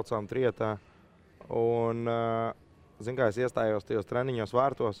Muštukovs, braucām trietā. Un, zin kā, es iestājos tajos treniņos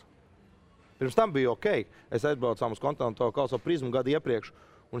vārtos. Pirms tam bija ok. Es aizbraucām uz kontinentālo kausu Prizmu gadu iepriekš.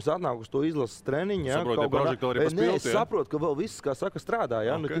 Un es atnāku uz to izlases treniņu. Ja, es saprotu, ka vēl viss, kā saka, strādā.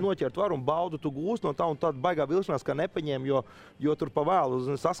 Ja? Okay. Nu, tu noķert varu un baudu, tu gūst no tā un tāda baigā vilšanās, ka nepaņēma, jo tur pa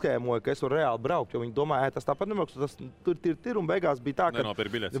vēlu saskēmoja, ka es varu reāli braukt. Jo viņi domāja, tas tāpat nemaks, tas tur un beigās bija tā, ka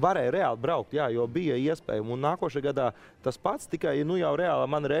varēja reāli braukt, jā, jo bija iespēja. Un nākošajā gadā tas pats tikai, nu jau reāli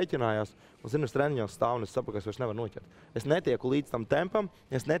man rēķinājās. Un, zinu, es treniņos stāvu un es saprotu, ka es vairs nevaru noķert. Es netieku līdz tam tempam,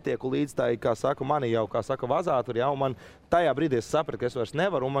 es netieku līdz tā, kā saka, mani jau, kā saka, vazāturi, ja, un man tajā brīdī es sapratu, ka es vairs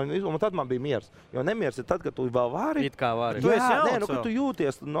nevaru, un tad man bija miers. Jo nemiers ir tad, kad tu vēl vari. It kā vari. Jā, nē, nu, kad tu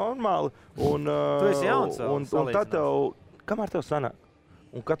jūties normāli. Tu esi jauns un tad tev, kamēr tev sanāk?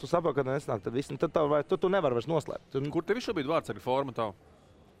 Un kad tu saproti, ka nesanāk, tad viss, tad tu nevari vairs noslēpt. Kur tev šobrīd vārds arī forma tavu?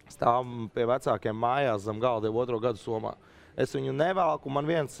 Stāvam pie vecākiem mājās zem galda jau 2. gadu Somā. es viņu nevelku, man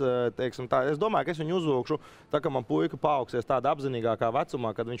viens, teiksim tā, es domāju, ka es viņu uzvilkšu, tā kā man puika paaugsies tāda apzinīgākā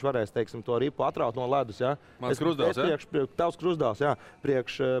vecumā, kad viņš varēs, teiksim, to ripu atraut no ledus, ja? Mans Kruzdāls, ja? Tavs Kruzdāls, jā,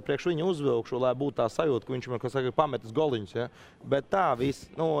 priekš viņu uzvilkšu, lai būtu tā sajūta, ka viņš man, kas saka, pametas goliņus, ja? Bet tā viss,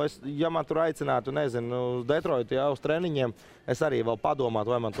 ja man tur aicinātu, nezinu, uz Detroitu, ja, uz treniņiem, es arī vēl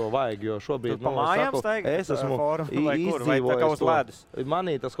padomātu, vai man to vajag, jo šobrīd, pa mājām es esmu izdzīvojis to.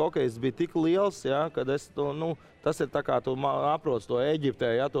 Manī tas hokejs bija tik liels, ja, kad es to, tas ir tā kā tu aproc to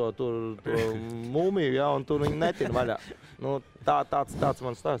Eģiptē, ja, to mūmiju, ja, un tur viņi netina vaļā. Tāds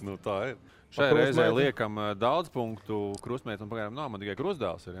man stāsts. Tā ir. Šai reizē liekam daudz punktu Krustmeitam, pagaidām nav, man tikai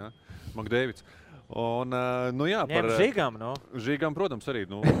Krustdāls ir, ja? Makdēvids. Un, jā, par Žigam, Žigam, protams, arī.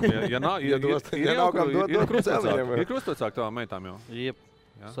 Ja nav, ir krustvecāki tavām meitām jau. Jep.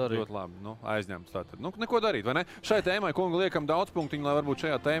 Ja, ļoti labi. Aizņemts tātad. Neko darīt, vai ne? Šai tēmai, kungi, liekam daudz punktiņu, lai varbūt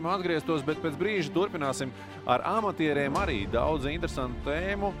šajā tēmā atgrieztos, bet pēc brīža turpināsim ar amatieriem arī daudz interesantu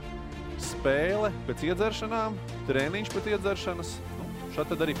tēmu. Spēle pēc iedzeršanām, treniņš pēc iedzeršanas.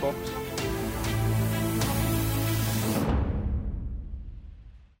 Šādi tad arī fokus.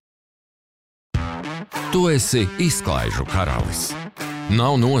 Tu esi izklaižu karalis.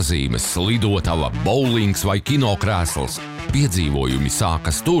 Nav nozīmes lidotava, bowlings vai kinokrēsls. Piedzīvojumi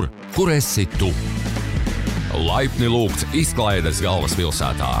sākas tur, kur esi tu. Laipni lūgts izklaides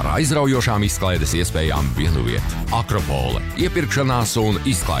galvaspilsētā ar aizraujošām izklaides iespējām vienuviet. Akropole, iepirkšanās un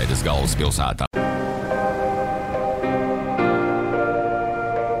izklaides galvaspilsētā.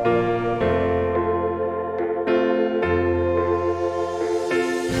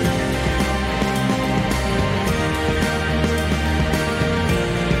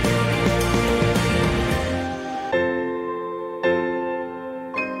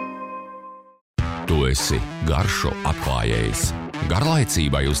 Esi garšo atklājējs.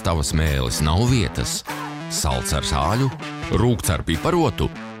 Garlaicībai uz tavas mēles nav vietas. Salds ar sāļu, rūkts ar piparotu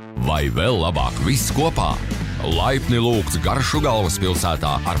vai vēl labāk viss kopā. Laipni lūgts garšu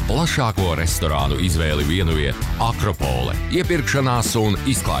galvaspilsētā ar plašāko restorānu izvēli vienuviet Akropole, iepirkšanās un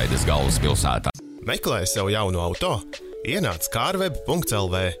izklaides galvaspilsētā. Meklē sev jaunu auto? Ienāc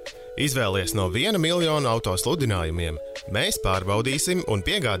kārweb.lv. Izvēlies no 1 miljonu auto sludinājumiem. Mēs pārbaudīsim un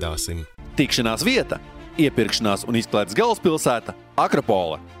piegādāsim. Tikšanās vieta, iepirkšanās un izklaides galvaspilsēta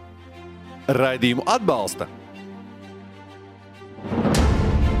Akropole. Raidījumu atbalsta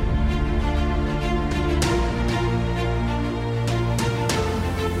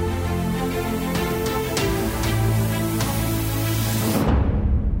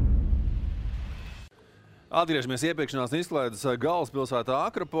Atgriežamies iepirkšanās un izklaides galvaspilsētā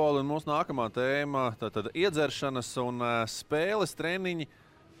Akropole, un mūsu nākamā tēma tātad iedzeršanas un spēles treniņi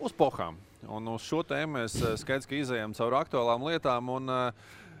uz pohām. Un uz šo tēmu mēs skaidrs, ka izējām caur aktuālām lietām, un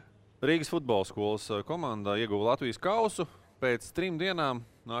Rīgas futbola skolas komanda ieguva Latvijas kausu. Pēc 3 dienām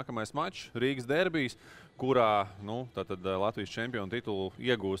nākamais mačs, Rīgas derbijs, kurā tātad Latvijas čempionu titulu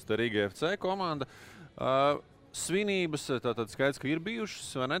iegūst Rīga FC komanda. Svinības, tātad skaidrs, ka ir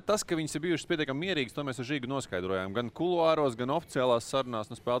bijušas, vai ne? Tas, ka viņas ir bijušas pietiekami mierīgas, to mēs ar Žigu noskaidrojām. Gan kuluāros, gan oficiālās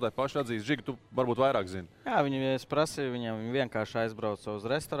sarunās, spēlētāji paši atzīst. Žiga, tu varbūt vairāk zini. Jā, es prasīju viņam, viņi vienkārši aizbrauca uz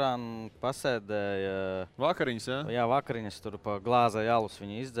restorānu, pasēdēja. Vakariņas, jā? Jā, vakariņas tur pa glāzai alus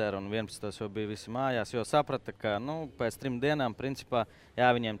viņi izdzēra, un 11. jau bija visi mājās, jo saprata, ka, pēc 3 dienām, principā, jā,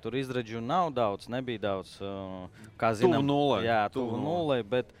 viņiem tur izredžu nav daudz, nebija daudz, kā zinām. Tuvu nulai. Jā, tuvu nulai,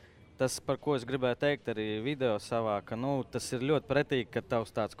 bet tas, par ko es gribēju teikt arī video savā, ka tas ir ļoti pretīgi, ka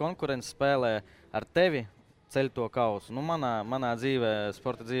tavs tāds konkurences spēlē ar tevi ceļ to kausu. Manā dzīvē,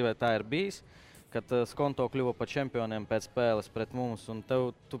 sporta dzīvē tā ir bijis, kad Skonto kļuva par čempioniem pēc spēles pret mums, un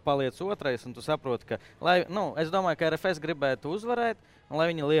tu paliec otrais, un tu saproti, ka, es domāju, ka RFS gribētu uzvarēt, un lai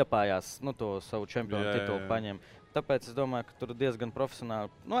viņi Liepājās, to savu čempionu titulu paņem. Tāpēc es domāju, ka tur diezgan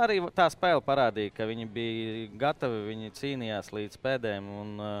profesionāli. Arī tā spēle parādīja, ka viņi bija gatavi, viņi cīnījās līdz pēdējiem.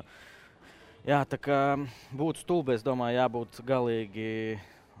 Un, jā, tā kā būtu stulbi, es domāju, jābūt galīgi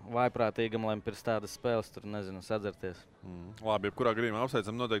vaiprātīgam, lai pirms tādas spēles tur, sadzerties. Labi, jebkurā gadījumā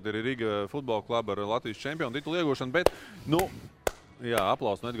apsveicam noteikti arī Rīga futbola kluba ar Latvijas čempionu titulu iegūšanu, bet, jā,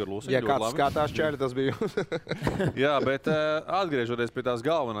 aplausu no Edgara Lūsiņa. Ja kāds skatās čeri, tas bija. Jā, bet atgriežoties pie tās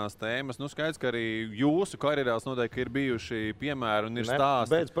galvenās tēmas, skaidrs, ka arī jūsu karjerās noteikti ir bijuši piemēri un ir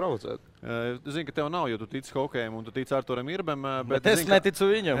stāsti. Beidz provocēt. Es zinu, ka tev nav, jo tu tici hokejam un tu tici Arturam Irbem. Bet es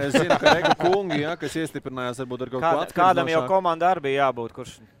neticu viņam. Es zinu, ka Rega kungi, kas iestiprinājās varbūt ar kaut ko atkarību. Kādam jau komanda arī bija jābūt,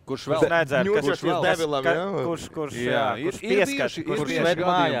 kurš vēl nedzēr, kurš pieskatš,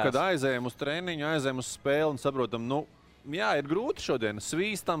 kad aizējam uz treniņu, aizējam uz spēli un saprotam, jā, ir grūti šodien.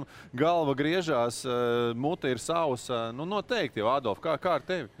 Svīstam, galva griežās, muta ir sausa. Nu, noteikti jau, Adolf, kā ar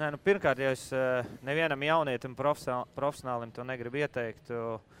tevi? Nē, pirmkārt, ja es nevienam jaunietim profesionālim to negribu ieteikt,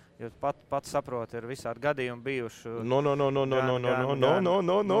 jo pats saproti, ir visādi gadījumi bijuši.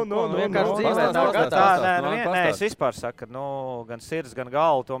 Vienkārši dzīvē nav gatavs. Nē, es vispār saku, ka gan sirds, gan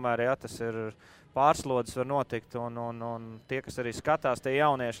galva tomēr, jā, tas ir pārslodzes var notikt. Un tie, kas arī skatās, tie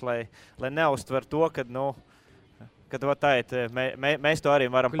jaunieši, lai neuztver to, kad mēs to arī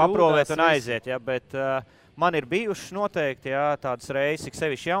varam paprovēt un aiziet. Jā, bet man ir bijušas noteikti tādas reizes, cik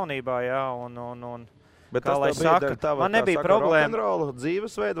sevišķi jaunībā, jā, un bet kā lai saka, man nebija problēma. Rokenrola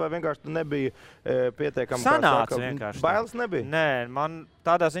dzīvesveidu vai vienkārši tu nebija pietiekami? Sanāca vienkārši. Bailes nebija? Nē, man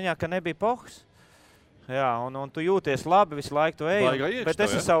tādā ziņā, ka nebija pohs. Jā, un tu jūties labi visu laiku to eju. Bet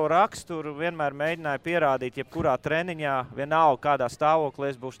es ar savu raksturu vienmēr mēģināju pierādīt, jebkurā treniņā, vienalga kādā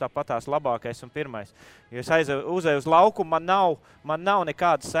stāvoklī, es būšu tāpatās labākais un pirmais. Jo es uzēju uz laukumu, man nav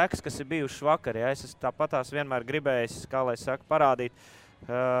nekādas sekas, kas ir bijušas vakar. Ja? Es tāpatās vienmēr gribējis, kā lai saka, parādīt,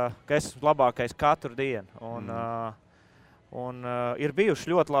 ka es esmu labākais katru dienu. Un ir bijušas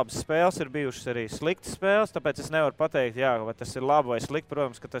ļoti labas spēles, ir bijušas arī sliktas spēles, tāpēc es nevaru pateikt, jā, vai tas ir labi vai slikti.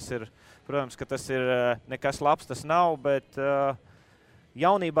 Protams, ka tas ir nekas labs, tas nav, bet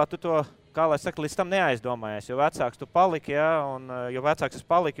jaunībā tu to, kā lai saka, līdz tam neaizdomājies. Jo vecāks tu paliki, jā, un jo vecāks es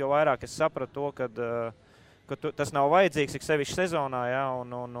paliku, jo vairāk es sapratu to, ka tas nav vajadzīgs, ik sevišķi sezonā, jā,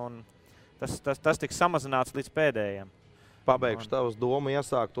 un tas tiks samazināts līdz pēdējiem. Pabeigšu tavas domu,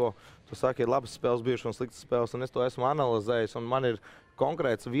 iesāk to. Tu saki, ir labas spēles bijušas un sliktas spēles, un es to esmu analizējis, un man ir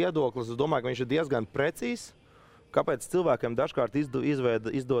konkrēts viedoklis. Es domāju, ka viņš ir diezgan precīzs. Kāpēc cilvēkiem dažkārt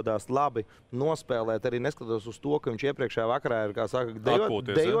izdodās labi nospēlēt, arī neskatoties uz to, ka viņš iepriekšējā vakarā ir, kā saka,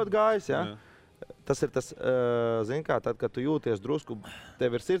 dejot gājis, ja? Tas ir tas, zini kā, tad, kad tu jūties drusku,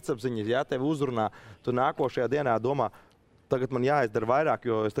 tev ir sirdsapziņa, ja tevi uzrunā, tu nākošajā dienā domā, tagad man jāizdara vairāk,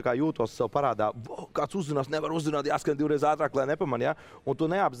 jo es tā kā jūtos sev parādā, kāds uzzinās, nevar uzzināt, jāskan divreiz ātrāk, lai nepaman, ja? Un tu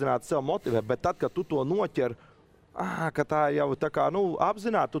neapzināti sev motivē, bet tad, kad tu to noķer, ka tā jau tā kā,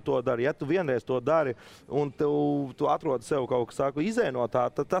 apzināti tu to dari, ja tu vienreiz to dari un tu atrodi sev kaut kas, saku, izēj no tā,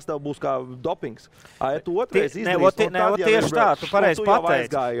 tad tas tev būs kā dopings. Ja tu otrais izdarīs, tieši tā, tu pareizi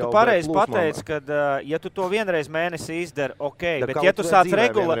pateici, kad, ja tu to vienreiz mēnesī izdari, ok, bet ja tu sāc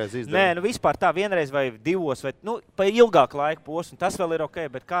regulāri, vispār tā vienreiz vai divos, vai, pa ilgāku laiku posmu, tas vēl ir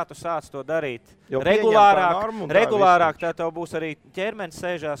ok, bet kā tu sāc to darīt regulārāk, tā tev būs arī ķermenis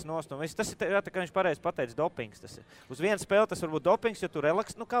sēžās nost, un viss, tas ir tā, kā viņš pareizi pateica, dopings tas ir. Uz vienu spēli tas var būt dopings, ja tu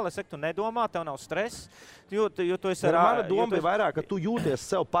relaks, kā lai saka, tu nedomā, tev nav stress, jo tu esi mana doma bija vairāk, ka tu jūties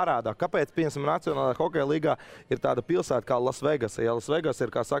sev parādā. Kāpēc, piemēram, Nacionālajā hokeja līgā ir tāda pilsēta kā Las Vegas? Ja Las Vegas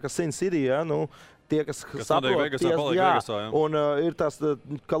ir, kā saka, Sin City, ja, tie, kas saprot, un ir tas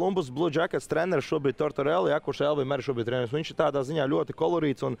Columbus Blue Jackets treneris šobrīd Tortorelli, kurš Elvim arī šobrīd treneris. Viņš ir tādā ziņā ļoti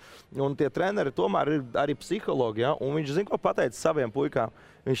kolorīts, un tie treneri tomēr ir arī psihologi, ja, un viņš zina, ko pateica saviem puikām.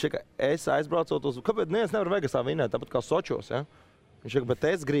 Viņš saka, es aizbraucot uz... Kāpēc neviens nevar Vegasā vinēt, tāpat kā Sočos, ja? Viņš saka, bet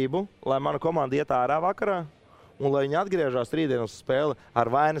es gribu, lai mana komanda iet ārā vakarā, un lai viņi atgriežās rītdien uz spēli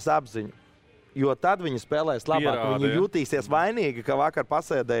ar vainas apziņu. Jo tad viņi spēlēs labāk, viņi jutīsies vainīgi, ka vakar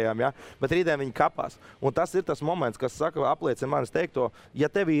pasēdējām, ja? Bet rītdien viņi kapās. Un tas ir tas moments, kas saka, apliecina manis teikto, ja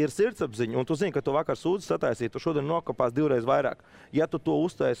tevī ir sirdsapziņa, un tu zini, ka tu vakar sūdzes sataisīji, tu šodien nokapās divreiz vairāk. Ja tu to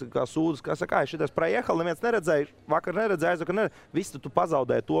uztaisi kā sūdzes, kā saka, šitais prajehal, neviens neredzēja, vakar neredzēja, aizvakar neredzēja, visu tu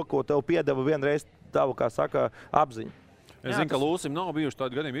pazaudēji to, ko tev piedeva vienreiz tavu, kā saka, apziņu. Es zinu, ka Lūsim nav bijuši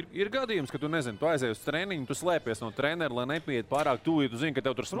tādi gadījumi. Ir gadījums, ka tu nezini, tu aizies uz treniņu, tu slēpies no trenera, lai nepieiet pārāk tuvu, ja tu zini, ka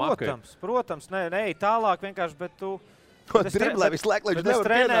tev tur smakai. Protams, ne tālāk vienkārši, bet tu... Driblē visu laiku, lai viņš nevar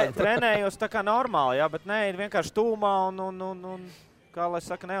piedāt. Trenējos tā kā normāli, jā, bet ne, ir vienkārši tūmā un kā lai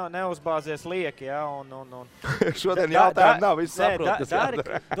saka, neuzbāzies lieki, jā, un... Šodien jautājumu nav, viss saprot, kas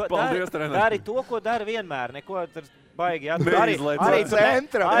jādara. Paldies, treneri. Dari to, ko dara vienmēr, neko baigi, jā.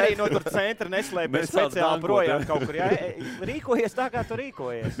 Arī no tur centra neslēpies speciāli projām kaut kur, jā. Rīkojies tā, kā tu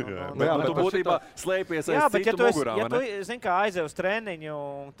rīkojies. Bet tu būtībā slēpies aiz citu mugurā, vai ne? Ja tu, zini, kā aizies uz treniņu,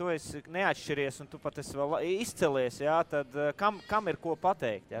 un tu esi neatšķiries, un tu pat esi vēl izcelies, jā, tad kam ir ko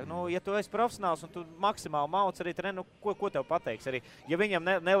pateikt, jā? Ja tu esi profesionāls un tu maksimāli mauc arī trenu, ko tev pateiks arī? Ja viņam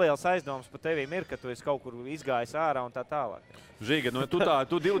neliels aizdoms par tevīm ir, ka tu esi kaut kur izgājis ārā un tā tālāk. Žiga,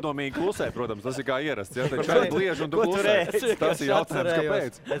 tu divdomīgi klusē, protams, tas ir kā ierasts, jā, taču gliež un tu klusē. Tas ir jautājums,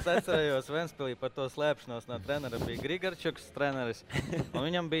 kāpēc? Es atcerējos Ventspilī par to slēpšanos no trenera, bija Grigarčuks treneris, un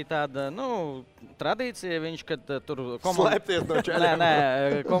viņam bija tāda, tradīcija, viņš, kad tur slēpties no čeļiem.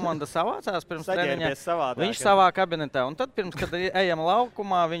 Nē, komanda savācās pirms treniņa, viņš savā kabinetā, un tad pirms, kad ejam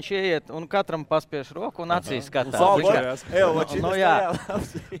laukumā, viņš ieiet un katram paspiež roku un acīs skatās.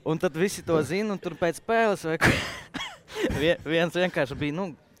 Un tad visi to zina, un tur pēc spēles vai Viens vienkārši bija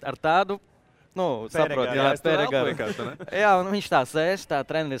ar tādu, saprot, Peregāri. Jā, un viņš tā sēž, tā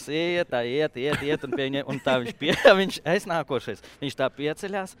treneris iet, un tā viņš es nākošais. Viņš tā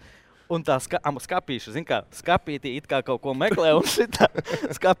pieceļās. Un tā skapīša, skapītī it kā kaut ko meklē, un šitā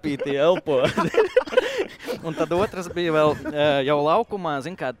skapītī elpo. Un tad otrs bija vēl jau laukumā,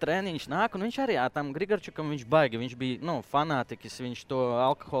 treniņš nāk, un viņš arī tam Grigorčukam viņš baigi. Viņš bija, fanātiķis, viņš to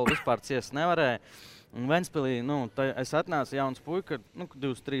alkoholu vispār ciest nevarēja. Un Ventspilī, es atnācu jauns puika,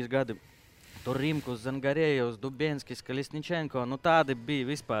 23 gadi. Tur Rimkus, Zangarējevs, Dubienskis, Kalisničenko, tādi bija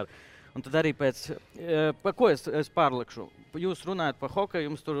vispār. Un tad arī pa ko es pārlikšu? Jūs runājat par hokeju,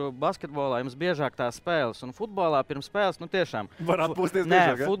 jums tur basketbolā, jums biežāk tās spēles. Un futbolā pirms spēles, tiešām... Var atpūsties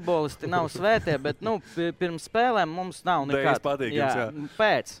biežāk, Nē, futbolisti nav svētie, bet, pirms spēlēm mums nav nekāds. Dēļas patīkams, jā.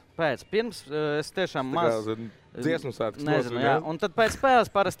 Pēc. Pirms es tiešām maz... Dziesmu sāks nezinu, jā. Un tad pēc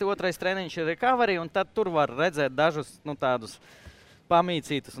spēles parasti otrais treniņš ir recovery, un tad tur var redzēt dažus, tādus...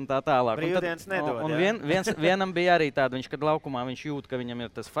 pamīcītas un tā tālāk. Brīvdienas nedod, un vienam bija arī tāda, kad laukumā viņš jūt, ka viņam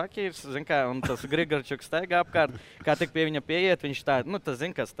ir tas fakīrs, un tas Grigorčuks staigā apkārt, kā tik pie viņa pieiet, viņš tā, tas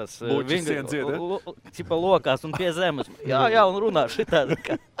zin, kas tas cipa lokās un pie zemes. Jā, un runā šitā.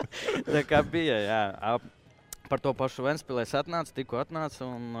 Tā kā bija, jā. Par to pašu Ventspilī es tikko atnācu,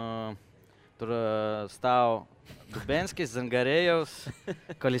 un tur stāv Dubenskis, Zangarējevs,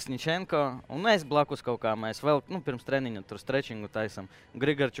 Kalisničenko, un mēs blakus kaut kā, mēs vēl, pirms treniņa tur strečingu taisam.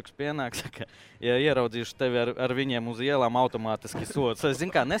 Grigorčuks pienāk, saka, ja ieraudzīšu tevi ar viņiem uz ielām automātiski sots. Es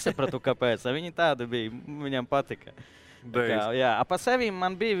nesapratu, kāpēc, viņi tādi bija, viņam patika. Jā, pa sevi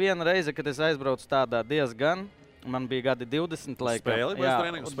man bija viena reize, kad es aizbraucu tādā diezgan, man bija gadi 20 laikā. Spēli vai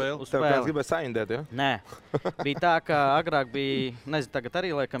treniņu spēli? Tev kāds gribēja saindēt, ja? Nē. Bija tā, ka agrāk bija, nezinu, tagad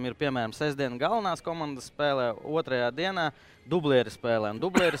arī laikam ir, piemēram, sestdiena galvenās komandas spēlē, otrajā dienā dublieri spēlē. Un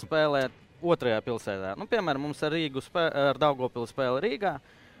dublieri spēlē otrajā pilsētā. Piemēram, mums ar Daugavpili spēle Rīgā,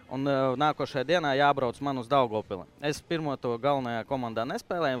 un nākošajā dienā jābrauc man uz Daugavpili. Es pirmo to galvenajā komandā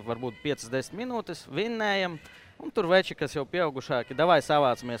nespēlēju, varbūt 5-10 minūtes, vinnējam. Un tur veči, kas jau pieaugušāki, davai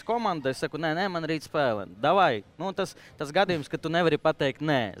savācamies komandu, es saku, nē, man rīt spēlē. Davai. Tas gadījums, ka tu nevari pateikt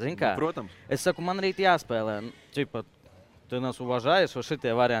nē, zini kā? Protams. Es saku, man rīt jāspēlē. Čipa, tu нас уважаешь,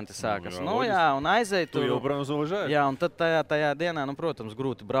 šitie varianti sākas. Jā, un aizēj tur. Tu jau, protams, уважаешь. Jā, un tad tajā dienā, protams,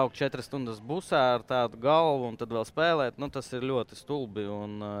 grūti braukt 4 stundas busā ar tādu galvu un tad vēl spēlēt. Tas ir ļoti stulbi.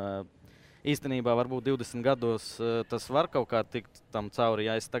 Un, īstenībā varbūt 20 gados tas var kaut kā tikt tam cauri.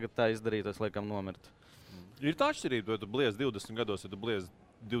 Ja es tagad tā izdarītu, es laikam nomirtu. Ir tā atšķirība, vai tu bliez 20 gados, vai tu bliez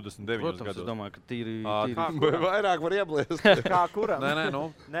 29 gados? Protams, es domāju, ka tīri... Vairāk var iebliest. Kā kuram?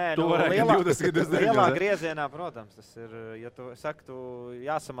 Nē, tu varēji 20 gados. Lielā griezienā, protams, tas ir, ja tu saki, tu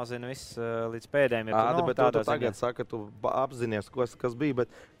jāsamazina viss līdz pēdējiem. Ja bet tu tagad saka, tu apzinies, kas bija,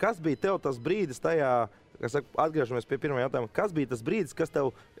 bet kas bija tev tas brīdis tajā, atgriežamies pie pirmā jautājuma, kas bija tas brīdis, kas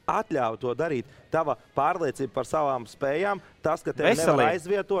tev atļauj to darīt? Tava pārliecība par savām spējām, tas, ka tev nevar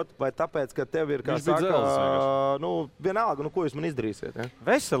aizvietot, vai tāpēc, ka tev ir, kā saka, vienalga, ko jūs man izdarīsiet? Ja?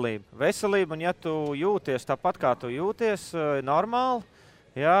 Veselība, un ja tu jūties tāpat, kā tu jūties, normāli,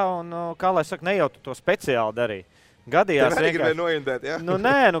 jā, un, kā lai saka, ne jau tu to speciāli darīji. Gadījās vienkārši noindēt, ja?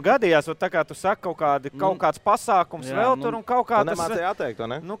 Gadījās, tā kā tu saki kaut kāds pasākums jā, vēl tur un kaut kā tas... Tu nemācēji atteikt, vai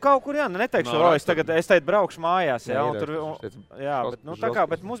ne? Kaut kur, jā, neteikšu, es tagad braukšu mājās, jā,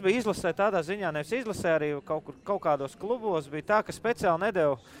 bet mums bija izlasē tādā ziņā, nevis izlasē arī kaut kādos klubos bija tā, ka speciāli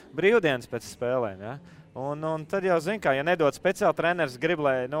nedeva brīvdienas pēc spēlēm, jā. Un tad jau zin kā, ja nedod speciāli treneris grib,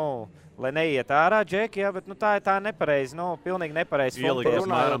 lai neiet ārā džeki, jā, bet tā ir nepareizi, pilnīgi nepareizi funkcijas.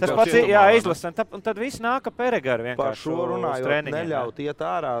 Tas pats, jā, izlasam, un tad viss nāk Peregāri vienkārši. Par šo runājot, neļaut iet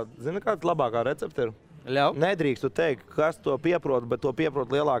ārā. Zini, kāda labākā recepte ir? Ļauj. Nedrīkst tu teikt, kas to pieprot, bet to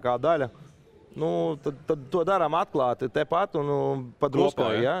pieprot lielākā daļa. Tad to darām atklāti tepat un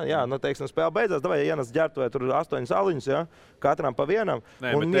padruskoju, jā, teiksim, spēle beidzās, davai, ja ienes ģertuvē tur 8 aliņus, jā, katram pa vienam.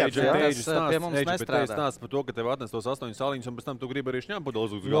 Nē, un bet Eģi stāsts par to, ka tev atnes tos 8 aliņus un pēc tam tu gribi arī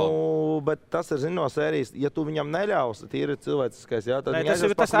šņāpudeles uz galvu. Bet tas ir, no sērijas, ja tu viņam neļaus, tīri cilvēciskais, jā, tad viņi aizies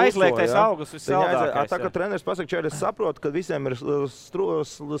pa kluso, tas aizliegtais augus vissaldākais. Tā, ka treneris pasaka, čēri, es saprotu, ka visiem ir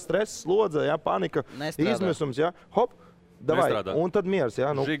stress, slodze, jā, panika, izmisums, jā, hop. Davai, un tad miers, jā?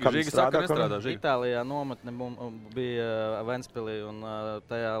 Žigi saka, nestrādā. Itālijā nometne bija Ventspilī, un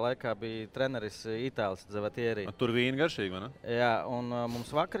tajā laikā bija treneris Itālis Zavatieri. Tur vīni garšīgi, vai ne? Jā, un mums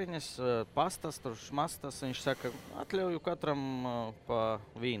vakariņas, pastas, tur šmastas, viņš saka, atļauju katram pa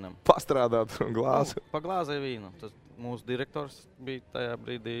vīnam. Pastrādāt glāzi. Pa glāzei vīnu. Tas mūsu direktors bija tajā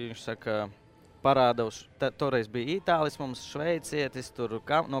brīdī, viņš saka, parāda, toreiz bija Itālis, mums šveicietis, tur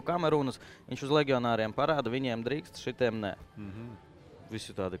no Kamerūnas, viņš uz legionāriem parāda, viņiem drīkst, šitiem nē.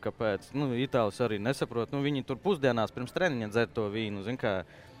 visi tādi, kāpēc. Itālis arī nesaprot. Viņi tur pusdienās pirms treniņa dzer to vīnu. Zin kā,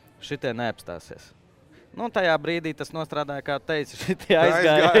 šitie neapstāsies. Tajā brīdī tas nostrādāja, kā teica, šitie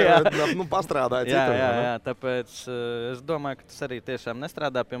aizgāja. Pastrādāja citur. Jā, tāpēc es domāju, ka tas arī tiešām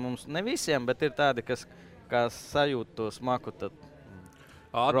nestrādā pie mums. Ne visiem, bet ir tādi, kas sajūt to smaku. Tu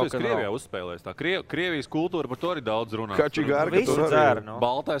esi Krievijā uzspēlējis. Tā Krievijas kultūra par to arī daudz runā. Visi dzer.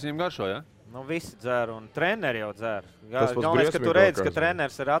 Baltais viņam garšo, ja? Visi dzer, un treneri jau dzer. Galvenais, ka tu redzi, ka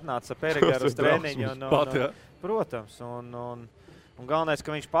treneris ir atnācis ar Perigaru uz treniņu. Protams, un galvenais,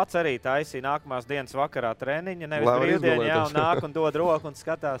 ka viņš pats arī taisīja nākamās dienas vakarā treniņu, nevis brīvdienu, un nāk un dod roku un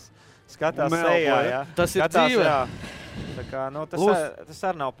skatās sejā. Jā. Tas ir dzīve. Tā kā, tas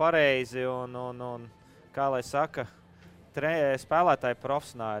arī nav pareizi, un kā lai saka, spēlētāji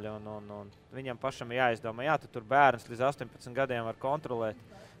profesionāļi, un viņam pašam jāizdomā, tu tur bērns līdz 18 gadiem var kontrolēt.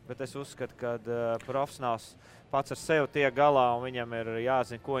 Bet es uzskatu, ka profesionāls pats ar sevi tiek galā, un viņam ir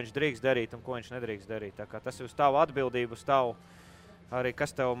jāzina, ko viņš drīkst darīt un ko viņš nedrīkst darīt. Tā kā tas ir uz tavu atbildību, uz tavu arī,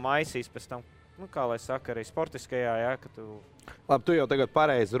 kas tev maisīs pēc tam, kā lai saka, arī sportiskajā, ka tu... Labi, tu jau tagad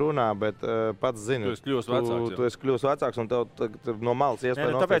pareizi runā, bet pats zini. Tu esi kļūst vecāks. Tu esi kļūst vecāks, un tev no malas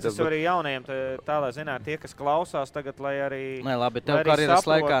iespēja tāpēc es arī jaunajiem tā, lai zinātu, tie, kas klausās tagad, lai arī... Labi, tev karjeras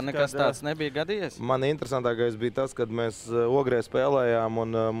laikā nekas tāds nebija gadījies? Man interesantākais bija tas, kad mēs Ogrē spēlējām,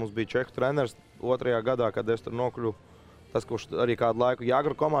 un mums bija čehu treneris 2. gadā, kad es tur nokļuvu. Tas, kurš arī kādu laiku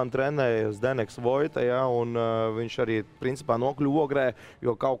Jāgru komandu trenēja, Zdeneks Vojta, un viņš arī principā nokļuva Ogrē,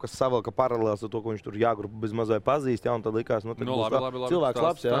 jo kaut kas savilka paralēls ar to, ko viņš tur Jāgru bezmazai pazīst, un tad likās, labi, cilvēks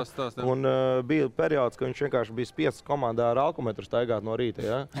labs, un bija periods, ka viņš vienkārši bija spiests komandā ar alkometru staigāt no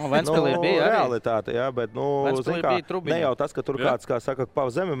rīta, Ventspilī bija arī. Realitāte, bet, ne jau tas, ka tur kāds, kā saka, pa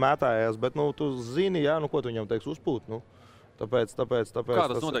zemi mētājās, bet, tu zini, ko tu viņam teiks uzpūt, Tāpēc, kā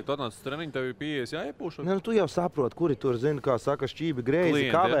tas notiek? Tu atnāc uz treniņu, tev ir pieejas jāiepūš? Tu jau saproti, kuri tur zini, kā saka, šķībi greizi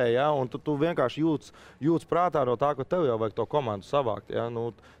kavē, un tu vienkārši jūtas prātā no tā, ka tev jau vajag to komandu savākt.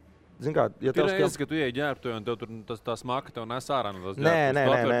 Zini kā, ja tev reizes, ka tu ieej ģērbtuvi un tev tur tā smaka tev nes ārā no tās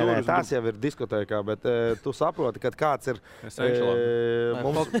ģērbtuves. Nē, tās jau ir diskotēkā, bet tu saproti, kad kāds ir...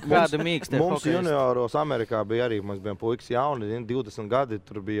 Mums junioros Amerikā bija arī, mēs bijām puikas jauni, 20 gadi,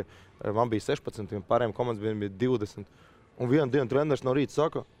 tur bija, man bija 16, un pārējiem komandas bija 20. Un vienu dienu treneris no rīta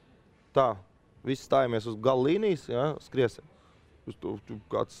saka, visi stājamies uz gala līnijas, skriesim.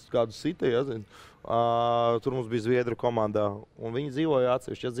 Kādu sita, tur mums bija Zviedru komandā, un viņi dzīvoja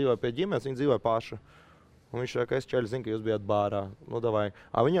atsevišķi. Es dzīvoju pie ģimenes, viņi dzīvoja paši. Un viņš saka, es čeļi zinu, ka jūs bijāt bārā.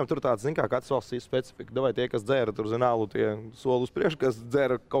 Viņam tur tāds, zin kā, katrs valsts specifika. Davai tie, kas dzēra tur zinālu, tie soli uz priekšu, kas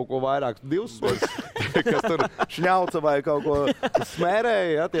dzēra kaut ko vairāk 2 soļus, kas tur šņauca vai kaut ko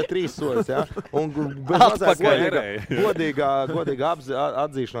smērēja, tie 3 soļus. Un bez mazāk godīga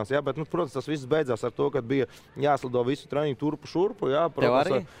atzīšanās. Bet, protams, tas viss beidzās ar to, kad bija jāslido visu treniņu turpu šurpu. Tev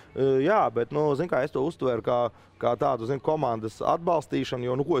arī? Jā, bet, zin kā, es to uztveru kā tādu, komandas atbalstīšanu,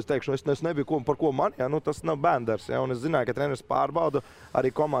 jo, ko es teikšu, es nebiju par ko man, tas nav benders, un es zināju, ka treneris pārbauda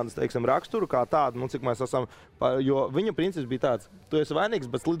arī komandas, teiksim, raksturu kā tādu, cik mēs esam, jo viņa princips bija tāds, tu esi vainīgs,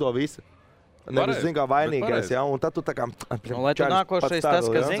 bet slido visi. Nevis, zin kā, vainīgais, un tad tu tā kā... Lai tu nākošais tas,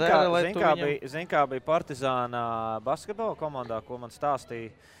 kas dzēra, lai tu viņam... Zin kā bija Partizāna basketbola komandā, ko man stāstīja,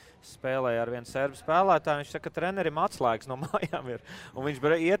 spēlēja ar vienu serbu spēlētāju, viņš saka, ka trenerim atslēgas no mājām ir. Un viņš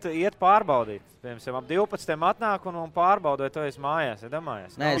iet pārbaudīt. Piemēram, ap 12 atnāk un pārbauda, vai tu esi mājās, ja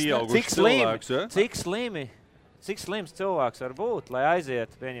domājies. Cik slims cilvēks var būt, lai aiziet,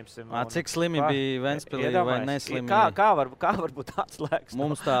 pieņemsim. Cik slimi bija Ventspilī vai neslimi? Kā var būt atslēgas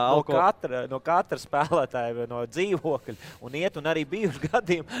no katra spēlētāja, no dzīvokļa, un iet un arī bijuši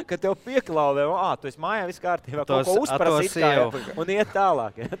gadījumi, ka tev pieklauvē, tu esi mājā viss kārtībā, kaut ko uzprasīt un iet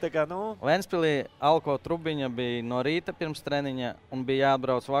tālāk. Ventspilī Alko Trubiņa bija no rīta pirms treniņa un bija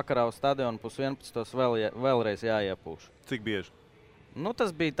jāatbrauc vakarā uz stadionu, 11:00 vēlreiz jāiepūš. Cik bieži?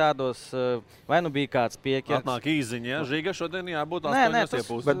 Tas bija tādos, vai bija kāds pieķers. Atnāk īziņa, Žiga šodien jābūt 8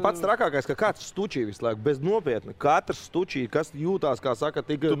 iepūst. Bet pats trakākais, ka kāds stučī visu laiku, bez nopietni. Katrs stučī, kas jūtās, kā saka,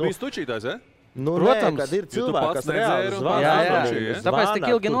 tik... Tu biji stučītājs, Protams, kad ir cilvēki, kas reāli zvana. Tāpēc tik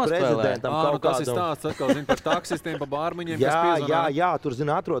ilgi nospēlē. Tas ir stāsts atkal, par taksistiem, pa bārmiņiem, kas piezvanā. Jā, tur,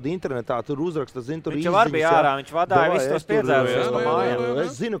 atrod internetā, tur uzraksta, tur viņš jau var bija ārā, viņš vadāja visus tos piedzērumus no mājām.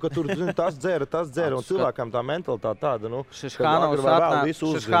 Es zinu, ka tur tas dzēra, un cilvēkam tā mentalitāte tāda,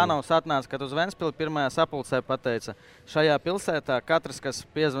 Šiškānovs atnāca, kad uz Ventspili pirmajā sapulcē pateica, šajā pilsētā katrs, kas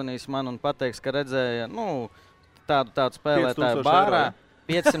piezvanīs man un pateiks, ka redzēja, tādu spēlētāju bārā,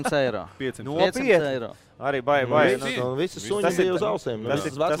 500 eiro. 500 eiro. Arī vai. Visi suņi bija uz ausēm. Tas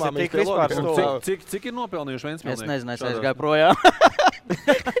ir tik vispār Cik ir nopelnījuši Ventspilnieki? Es nezinu, es aizgāju projām.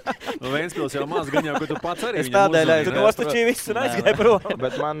 Nu, Ventspils jau maz, gan jau, ka tu pats arī Es tādēļ Tu nostačīji visu un aizgāji prom.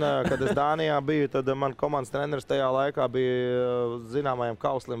 Bet man, kad es Dānijā biju, tad man komandas treneris tajā laikā bija zināmajam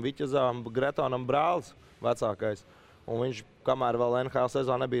Kauslim Viķezām, Gretonam brālis vecākais. Un viņš, kamēr vēl NHL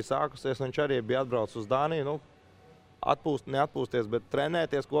sezona nebija sākusies, viņš arī bija atbraucis uz Dāniju, nu, neatpūsties, bet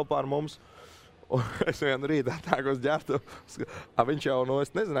trenēties kopā ar mums. Un es vienu rītu atnāku uz ģērtu. Viņš jau, nu,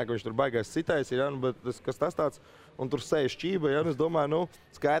 es nezināju, ka viņš tur baigais citais ir, ja, nu, bet kas tas tāds? Un tur sēž šķība, ja, un es domāju, nu,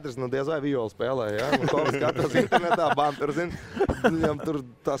 skaidrs, nu, diez vai violi spēlē, ja. Un Toms skatās internetā, bam, tur, zin, viņam tur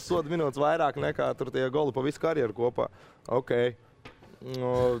tās soda minūtes vairāk nekā tur tie goli pa visu karjeru kopā. Okay.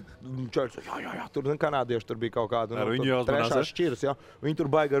 Čārts, jā, tur kanādieši tur bija kaut kāda, nu, trešās šķiras, jā. Viņi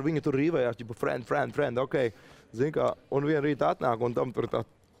tur baigi ar viņu tur rīvējās, ģipa friend, okay. Zin kā, un vienu rītu atnāk, un tam tur tā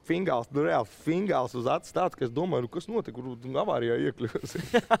fingāls, nu reāli fingāls uz acis tāds, ka es domāju, nu kas notika, kur avārijā iekļūs.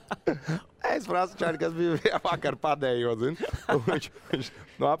 Es prasu Čārti, kas bija vakar padējot, zin. Un viņš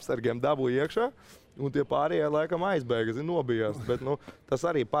no apsargiem dabūja iekšā. Un tie pārējie laikam aizbēga, zin, nobijās. Bet, nu, tas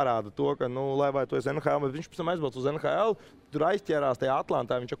arī parāda to, ka, nu, lai vai tu esi NHL, bet viņš pēc tam aizbrauc uz NHL, tur aizķērās tajā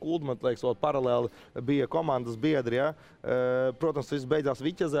Atlantā, viņš ar Kuldmanu, liekas, vēl paralēli bija komandas biedri, ja. Protams, viss beidzās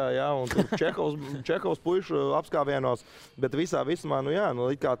Viķezē, ja, un tur Čekovs puišu apskāvienos, bet vismā, nu jā, nu,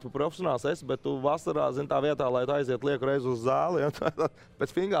 it kā tu profesionāls esi, bet tu vasarā, zin, tā vietā, lai tu aiziet lieku reizi uz zāli, ja,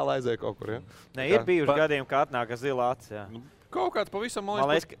 pēc fingāla aizēja kaut kur, ja. Ne, ir bijuši gadījumi, ka atnāk zila acis, jā. Kaut kāds pavisam, man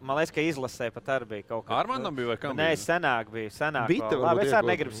liekas, ka izlasē pat arī bija kaut kāds. Armandam bija vai kam bija? Nē, senāk bija. Labi, es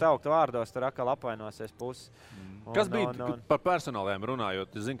arī negribu saukt vārdos, tur atkal apvainosies pusi. Kas bija par personāliem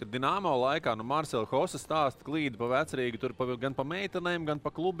runājot? Es zinu, ka Dinamo laikā Marcela Hosa stāsta klīdi pa vecrīgi, tur gan pa meitenēm, gan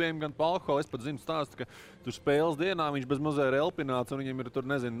pa klubiem, gan pa alkoholu. Es pat zinu stāstu, ka tur spēles dienā viņš bez mazai ir elpināts un viņam ir tur,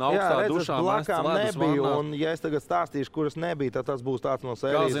 nezinu, augstā dušā mests ledus vannā. Un ja es tagad stāstīšu, kuras nebija, tad tas būs tāds no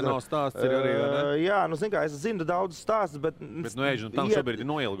sērijas. Kazino stāsts ir arī, vai ne? Jā, nu zinu kā, es zinu daudz stāstus, bet nu ēģi, tam šobrīd ir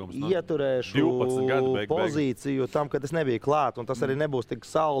noilgums. Ieturēšu pozīciju tam, kad es nebiju klāt, un tas arī nebūs tik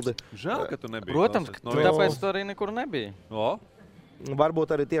saldi. Žēl, ka tu nebija. Protams, tāpēc tu arī nekur nebija. O?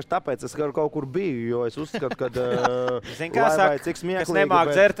 Varbūt arī tieši tāpēc es kaut kur biju, jo es uzskatu, ka zin kā saka, kas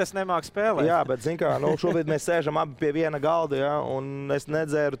nemāk dzert, tas nemāk spēlēt. Jā, bet zin kā, nu, šobrīd mēs sēžam abi pie viena galda, ja, un es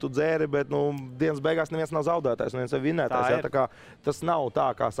nedzēru, tu dzēri, bet nu, dienas beigās neviens nav zaudētājs, neviens ir vinētājs. Ja, tā kā, tas nav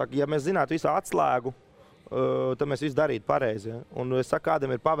tā, kā saka, ja mēs zinātu visu atslēgu, tad mēs visu darītu pareizi. Ja? Un es saku,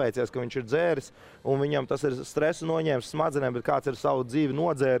 kādam ir paveicies, ka viņš ir dzēris, un viņam tas ir stresu noņēmis smadzenēm, bet kāds ir savu dzīvi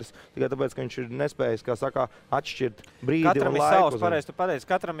nodzēris, tikai tāpēc, ka viņš ir nespējis, kā saka, atšķirt brīdi katram un laiku. Katram ir savs, pareizi tu pateici,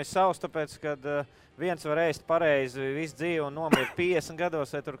 katram ir savs, tāpēc, kad viens var ēst pareizi visu dzīvi un nomirt 50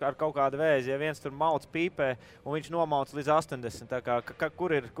 gados, vai tur ar kaut kādu vēzi, ja viens tur mauc pīpē, un viņš nomauc līdz 80. Tā kā,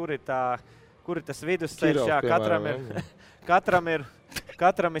 kur ir tas vidusceļš, jā,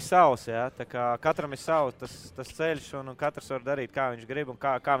 katram ir savs, jā, tā kā katram ir savs tas ceļš, un katrs var darīt, kā viņš grib un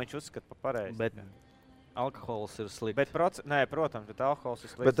kā viņš uzskata pa pareizi. Bet alkohols ir slikts. Bet protams, bet alkohols ir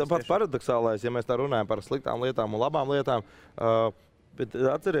slikts. Bet pats paradoxālais, ja mēs tā runājam par sliktām lietām un labām lietām, bet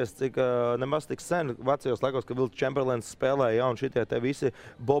atceries, cik nemaz tik sen vecajos laikos, kad Vilts Čemberlens spēlēja, un šitie te visi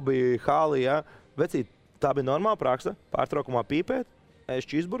Bobby Hāli, jā, vecīt, tā bija normāla praksa, pārtraukumā pīpēt, ēst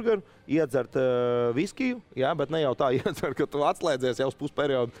cheeseburgeru, iedzert viskiju, jā, bet ne jau tā iedzert, ka tu atslēdzies jau uz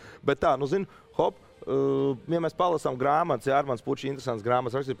pusperiodu, bet tā, nu zinu, hop, ja mēs palasām grāmatas, jā, Armands Pučs interesants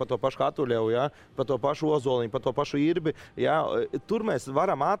grāmatas rakstīt par to pašu Hatuļevu, jā, par to pašu Ozoliņu, par to pašu Irbi, jā, tur mēs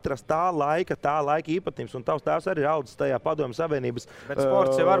varam atrast tā laika īpatnības, un tavs tēvs arī audzis tajā Padomju Savienības. Bet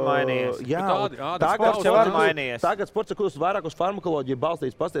sports jau var mainījies. Jā, sports jau var mainījies. Tagad sports ir kļūst vairāk uz farmakoloģiju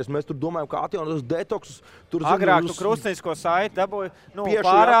balstīts, pasties, mēs tur domājam, kā atjaunot detoksus. Agrāk tu krustnisko saiti dabūji, nu,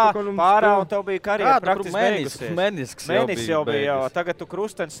 pārā, un tev bija karjera praktiski beigusies. Mēnesis jau bija, tagad tu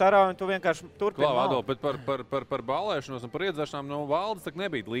krusteni sarauj, un tu vienkārši turpini. Bet par ballēšanos un par iedzeršanām no Valdes tak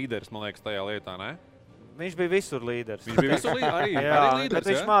nebija līderis, man liekas, tajā lietā, ne? Viņš bija visur līderis. Viņš bija visur arī līderis, bet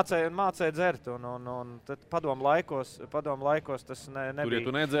viņš mācēja dzert, un tad padomu laikos tas nebija. Tur, ja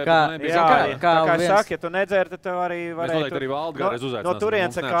tu nedzēri, tad nebija. Kā es saku, ja tu nedzēri, tad tev arī varēja... Mēs noteikti arī Valdi gāreiz uzaicinās. No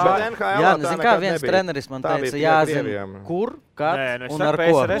turienes Jā, nezinu, kā viens treneris man teica, jāzina, kur, kad un ar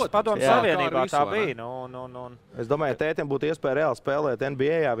ko. Padomu Savienībā tā bija. Es domāju, tētim būtu iespēja reāli spēlēt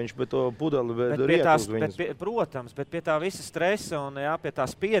NBA, viņš bet to pudeli riet uz viņas. Protams, bet pie tā visa stresa un pie tā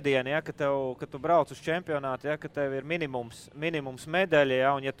spiediena, ka tu brauc uz čempionātu, ka tev ir minimums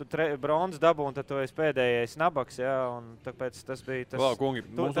medaļa, un ja tu bronzas dabūni, tad tu esi pēdējais nabaks, un tāpēc tas bija tas. Labi, kungi,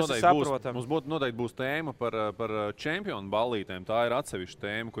 mums noteikti būs tēma par čempionu ballītēm. Tā ir atsevišķa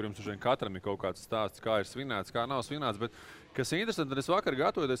tēma, kur jums katram ir kaut kāds stāsts, kā ir svinēts, kā nav svinēts, bet kas ir interesanti, tad es vakar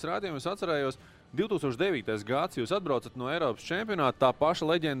gatavoties rādījumu, es atcerējos 2009. Gads, jūs atbraucat no Eiropas čempionāta, tā paša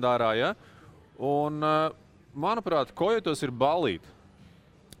leģendārā, ja? Un, manuprāt, Kojotos ir ballīte.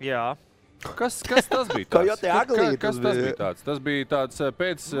 Jā. Kas tas bija tāds? Kas tas bija tāds? Tas bija tāds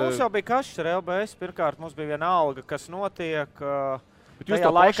pēc... Mums jau bija kašs ar LBS. Pirmkārt, mums bija viena alga, kas notiek. Tajā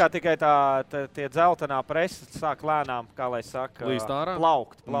laikā tikai tie dzeltenā presa sāk lēnām, kā lai saka,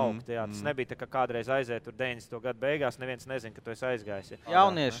 plaukt. Jā, tas nebija tā, ka kādreiz aiziet tur 90. gadu beigās, neviens nezin, ka tu esi aizgājis.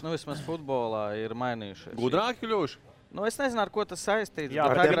 Jaunieši, vismaz futbolā ir mainījušies. Gudrāki kļuvuši? Es nezinu, ar ko tas saistīts. Jā,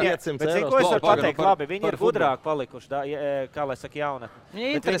 bet zinu, ko es varu pateikt, labi, viņi ir gudrāk palikuši, kā lai saka,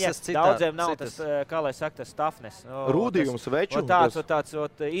 jaunatni. Daudziem nav tas, kā lai saka, tas toughness. Rūdījums, veču. Tāds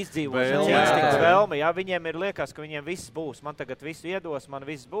izdzīvošanas instinkts vēlme, jā, viņiem ir liekas, ka viņiem viss būs. Man tagad visu iedos, man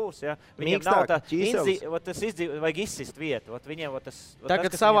viss būs, jā. Viņiem nav tas vajag izsist vietu.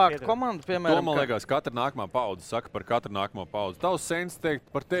 Tagad savākt komandu, piemēram. To, man liekas, katra nākamā paudze saka par katru nākamo paudzi. Tavs sens teikt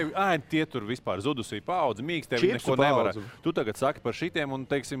par tevi, tie tur vispār zudusī paudze, mīkst tevi neko nevar. Tu tagad saki par šitiem un,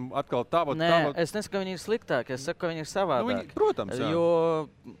 teiksim, atkal tava... Nē, es nesaku, ka viņi ir sliktāki, es saku, ka viņi ir savādāki. Protams, jā. Jo,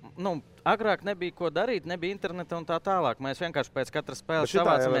 agrāk nebija ko darīt, nebija interneta un tā tālāk. Mēs vienkārši pēc katras spēles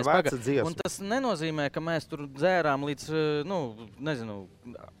savācamies. Un tas nenozīmē, ka mēs tur dzērām līdz,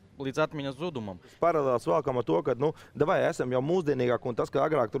 līdz atmiņas zudumam. Paralēls vēlkam ar to, ka, davai esam jau mūsdienīgāk, un tas, ka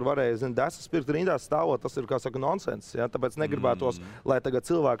agrāk tur varēja, desas pirkt rindās stāvot, tas ir, kā saka, nonsens, ja? Tāpēc negribētos, lai tagad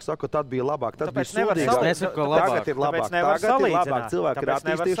cilvēki saka, ka tad bija labāk, tad bija sūdīgāk. Tagad ir labāk, cilvēki ir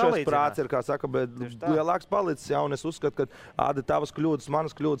attīstījušies, prāts ir, kā saka, bet lielāks palicis, ja, un es uzskatu, ka tavas kļūdas,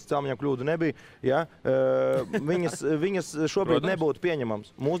 manas kļūdas, Celmiņam kļūdu nebija, ja? Viņas šobrīd nebūtu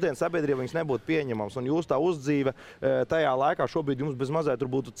pieņemams. Mūsdienu sabiedrība viņas nebūtu pieņemams, un jūs tā uzdzīve tajā laikā šobrīd jums bez mazai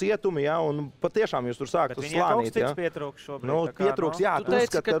tur būtu cietumi, ja, un patiešām jūs tur sākat slānīt. Bet viņiem kaut cits pietrūks šobrīd. Pietrūks, jā, tu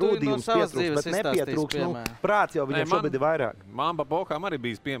uzskat, ka rūdījums pietrūks, bet nepietrūks, prāts jau viņiem šobrīd ir vairāk. Man pa pokam arī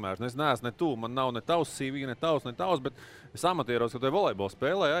bijis piemērs. Es neesmu ne tu, man nav ne tavs CV, ne tavs, bet es amatieros, ka te volejbolu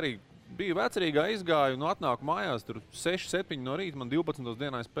spēlēju arī. Biju vecerīgā, izgāju, atnāku mājās, tur 6-7 no rīta, man 12.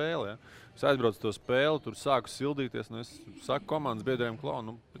 dienā spēlē. Ja. Es aizbraucu to spēli, tur sāku sildīties, es saku komandas biedriem,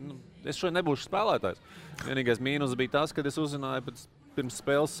 es šodien nebūšu spēlētājs. Vienīgais mīnus bija tas, kad es uzzināju pirms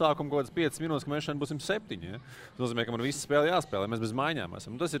spēles sākuma kaut kādas 5 minūtes, ka mēs šodien būsim 7. Ja? Tas nozīmē, ka man visi spēle jāspēlē, mēs bez maiņām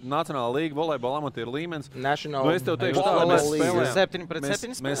esam. Tas ir Nacionāla līga, volejbola amatieru līmenis. Es tev teikšu tā, mēs spēlējam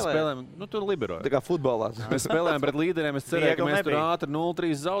 7-7 mēs spēlējam, tur liberoja. Tā kā futbolā. Mēs spēlējam pret līderiem, es cerēju, ka mēs tur ātri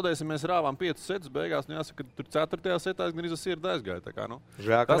 0-3 zaudēsim, mēs rāvām 5 setus, beigās, jāsaka, ka tur 4. setā es gan sirdi aizgāju. Tā kā,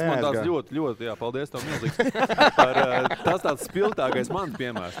 tas man tāds ļoti, jā, paldies tev milzīgs. Tas tāds spilgtākais mans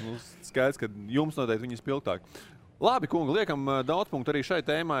piemērs. Skaidrs, ka jums noteikti viņi spilgtāk. Labi, kungi, liekam daudz punktu arī šai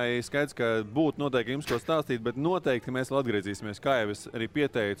tēmai. Skaidrs, ka būtu noteikti jums ko stāstīt, bet noteikti, ka mēs vēl atgriezīsimies, kā jau es arī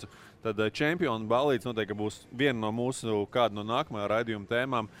pieteicu. Tad čempionu ballītes noteikti būs viena no mūsu kāda no nākamajā raidījuma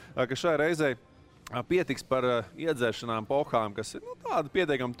tēmām, ka šai reizei pietiks par iedzēšanām pohām, kas ir tāda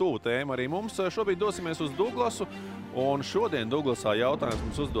pietiekami tuvu tēma arī mums. Šobrīd dosimies uz Douglasu, un šodien Douglasā jautājums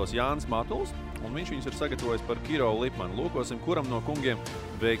mums uzdos Jānis Matuls, un viņš viņus ir sagatavojis par Kiro Lipmanu. Lūkosim, kuram no kungiem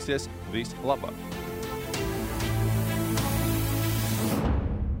veiksies vislabāk.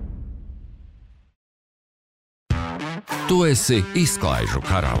 Tu esi izklaižu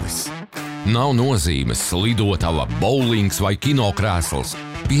karalis. Nav nozīmes lidotava, bowlings vai kinokrēsls.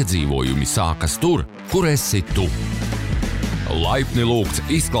 Piedzīvojumi sākas tur, kur esi tu. Laipni lūgts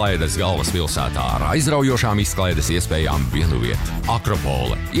izklaides galvaspilsētā ar aizraujošām izklaides iespējām vienu vietu.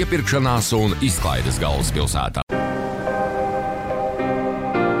 Akropole, iepirkšanās un izklaides galvaspilsētā.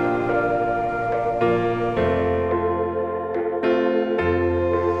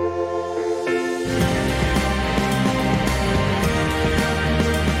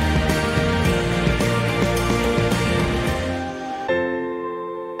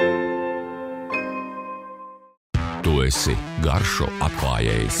 Esi garšu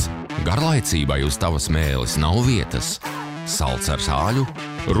atklājējs. Garlaicībai uz tavas mēles nav vietas. Salds ar sāļu,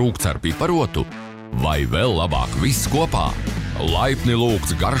 rūgts ar piparotu vai vēl labāk viss kopā. Laipni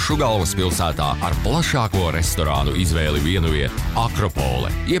lūgts garšu galvaspilsētā ar plašāko restorānu izvēli vienu vietu.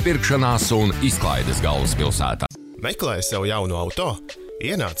 Akropole, iepirkšanās un izklaides galvaspilsētā. Meklē sev jaunu auto?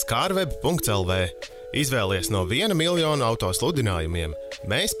 Ienāc carweb.lv. Izvēlies no 1 miljonu auto sludinājumiem.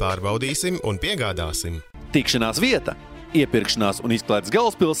 Mēs pārbaudīsim un piegādāsim. Tikšanās vieta, iepirkšanās un izklaides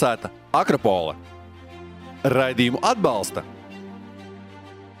galvaspilsēta Akropole. Raidījumu atbalsta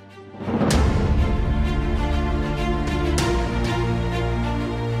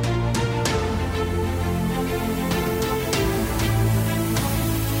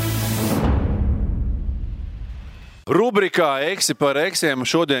Rubrikā Eksi par eksiem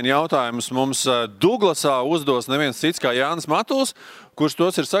šodien jautājumus mums Duglasā uzdos neviens cits kā Jānis Matuls, kurš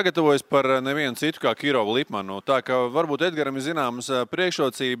tos ir sagatavojis par nevienu citu kā Kirovu Lipmanu. Tā kā varbūt Edgaram ir zināmas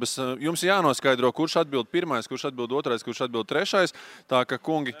priekšrocības. Jums jānoskaidro, kurš atbild pirmais, kurš atbild otrais, kurš atbild trešais. Tā kā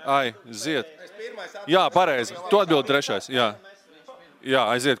kungi, aiziet. Jā, pareizi. Tu atbild trešais. Jā,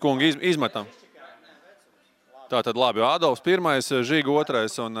 aiziet, kungi, izmetam. Tātad labi, Ādolfs pirmais, Žiga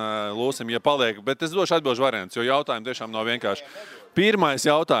otrais un Lūsim, ja paliek. Bet es došu atbilžu variants, jo jautājumi tiešām nav vienkārši. Pirmais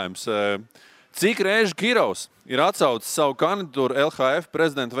jautājums. Cik reižu Kirovs ir atsaucis savu kandidatūru LHF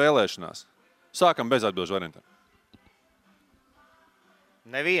prezidenta vēlēšanās? Sākam bez atbilžu variantiem.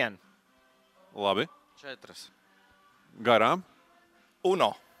 Nevienu. Labi. 4. Garām.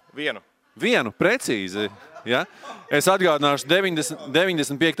 Uno. Vienu, precīzi. Ja? Es atgādināšu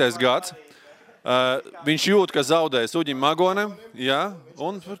 95. gads. Viņš jūt, ka zaudēs Uģim Magonem, ja,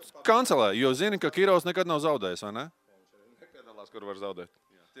 un kancelē, jo zina, ka Kirovs nekad nav zaudējis, vai ne? Nepiedalās, kur var zaudēt.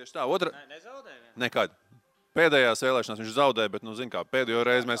 Tieši tā, otra... Nezaudēja? Nekad. Pēdējās vēlēšanās viņš zaudēja, bet, nu, zina kā, pēdējo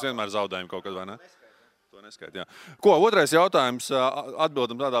reizi mēs vienmēr zaudējam kaut kad, vai ne? To neskait, jā. Ko, otrais jautājums,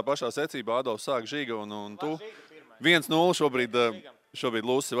 atbildam tādā pašā secībā, Ādolfs sāk, Žiga un tu. 1-0 šobrīd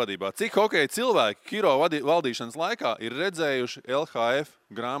Lūsis vadībā. Cik hokeja cilvēki Kirova valdīšanas laikā ir redzējuši LHF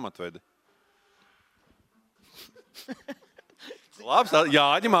grāmatvedi? Labs,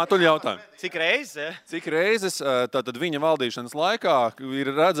 Jāņa Mātuļa jautājumu. Cik reizes tātad viņa valdīšanas laikā ir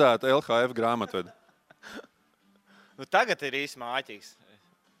redzēta LHF grāmatvedi? Nu, tagad ir īsti māķīgs.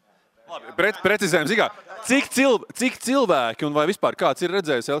 Labi, precizējam, zikā, cik cilvēki un vai vispār kāds ir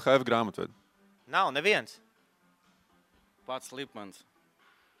redzējis LHF grāmatvedi? Nav, neviens. Pats Lipmans.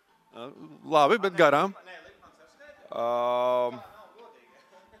 Labi, bet garām.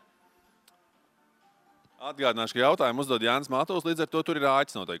 Atgādināšu, ka jautājumu uzdod Jānis Matuls, līdz ar to tur ir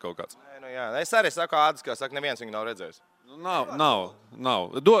āķis noteikti kaut kāds. Es arī saku Ādis, kā saka, neviens viņu nav redzējis. Nav.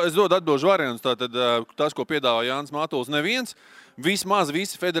 Es dodu atbilžu variantus, tātad tas, ko piedāvā Jānis Matuls, neviens, vismaz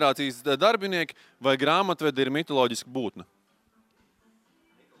visi federācijas darbinieki vai grāmatvedi ir mitoloģiska būtne.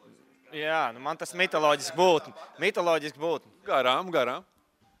 Jā, nu man tas mitoloģiski būtne. Garām.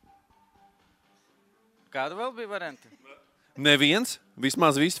 Kāda vēl bija varianti? Neviens,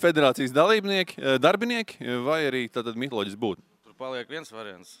 vismaz visi federācijas darbinieki vai arī tātad mitoloģiski būtne. Tur paliek viens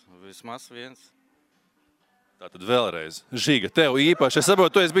variants, vismaz viens. Tātad vēlreiz. Žiga, tev īpaši. Es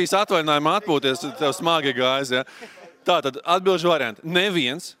saprotu, tu esi bijis atvaļinājumā atpūties, tev smagi gājis. Ja? Tātad atbilžu varianti.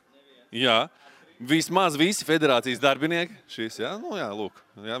 Neviens, jā, vismaz visi federācijas darbinieki. Šis, jā, nu jā, lūk.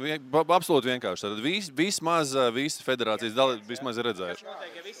 Jā, absolūti vienkārši. Tātad vismaz visi federācijas dalībnieki vismaz ir redzējuši.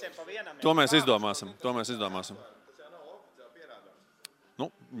 To mēs izdomāsim. Nu,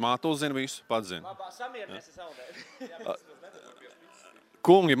 Mātuls zina visu, pats zina.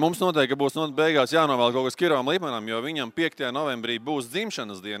 Kungi, mums noteikti būs beigās jānovēl kaut kas Kirovam Lipmanam, jo viņam 5. novembrī būs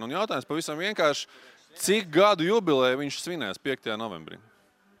dzimšanas diena. Un jautājums pavisam vienkārši, cik gadu jubilēju viņš svinēs 5. novembrī?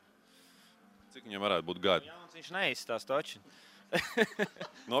 Cik viņam varētu būt gadi? Jauns viņš neizstās toči.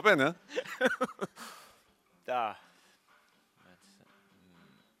 Nopietni, ja? Tā.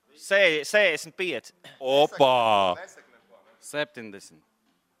 65. Opā! 70.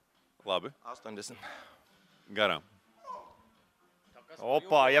 Labi. 80. Garām.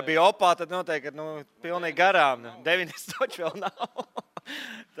 Opā, ja bija opā, tad noteikti, pilnīgi garām. 90 toči vēl nav.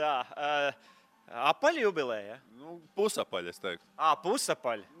 Tā, apaļa jubilēja? Nu, pusapaļa, es teiktu.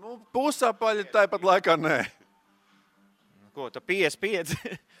 Pusapaļa? Nu, pusapaļa tāpat laikā nē. Ko, tu 55?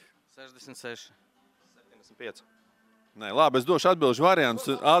 66. 75. Nē, labi, es došu atbilžu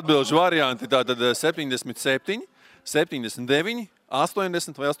varianti. Tātad 77, 79,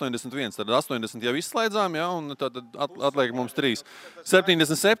 80 vai 81. Tad 80 jau izslēdzām, ja, un tad atliek mums 3.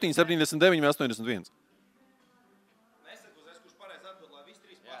 77, 79 vai 81. Nesaku uzreiz, kurš pareizi atbild, lai visi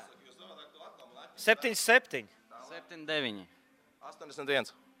 3 pasaka, jo savādāk to atkal lēk. 77. 79.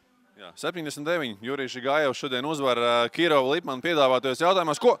 81. Jā, 79. Jurijs Žigājevs šodien uzvar Kirova Lipmanu piedāvātajos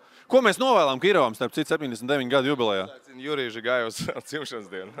jautājumos. Ko mēs novēlam Kirovam starp citu 79 gadu jubilejā? Jurijs Žigājevs dzimšanas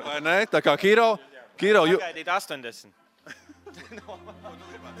dienu. Vai ne? Tā kā Kirova... Pagaidīt 80.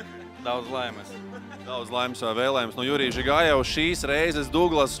 Daudz laimes. Daudz laimes vēlējums no Jurija Žigājeva. Šīs reizes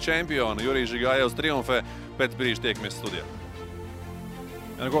Douglas čempiona. Jurija Žigājevs triumfē. Pēc brīža tiekamies studijā.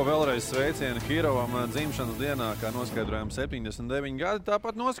 Ko vēlreiz sveicieni Kirovam dzimšanas dienā, kā noskaidrojām 79 gadi.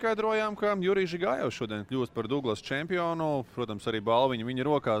 Tāpat noskaidrojām, ka Jurija Žigājevs šodien kļūst par Douglas čempionu. Protams, arī balviņa viņa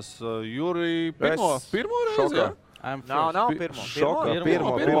rokās. Jurija pirmo reizi, jā? Nav pirmo.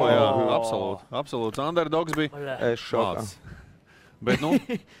 Pirmo, jā. Absolūti. Underdogs bija. Es šokā. Bet,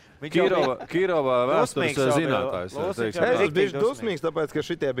 Kirova vēstures zinātājs. Es biju dusmīgs, tāpēc, ka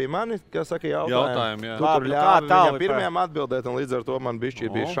šitie bija mani, kā saka, jautājumi. Jā. Tu tur ļāvi viņam pirmajam atbildēt, un līdz ar to man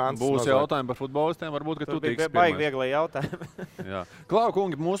bišķi bija šāns. Būs jautājumi par futbolistiem, varbūt, ka tu tiksi pirmais. Baigi viegli jautājumi. Klau,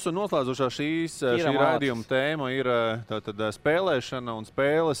 kungi, mūsu noslēdzošā šī raidījuma tēma ir tātad spēlēšana un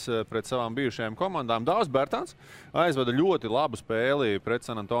spēles pret savām bijušajām komandām. Dāvs Bērtāns aizveda ļoti labu spēli pret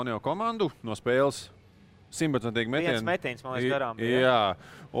San Antonio komandu no spēles 100% metienu. Viens metiens, man liekas, garām. Jā.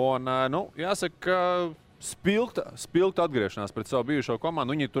 Un, jāsaka, spilgta atgriešanās pret savu bijušo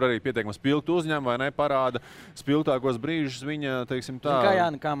komandu. Viņi tur arī pietiekami spilgti uzņem vai neparāda spilgtākos brīžus viņa, teiksim tā. Kā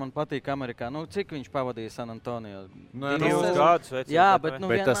Jāni, kā man patīk Amerikā. Cik viņš pavadīja San Antonio? 2 gadus. Jā, bet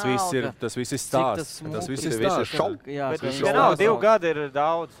tas viss ir stāsts. Tas viss ir stāsts. Bet 2 gadi ir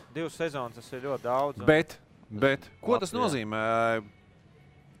daudz. 2 sezonas tas ir ļoti daudz. Bet ko tas nozīmē?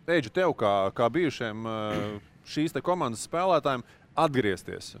 Eidži, tev kā bijušiem šīs te komandas spēlētājiem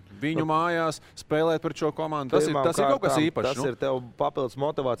atgriezties viņu mājās, spēlēt par šo komandu. Tas ir kaut kas īpašs. Tas ir tev papildus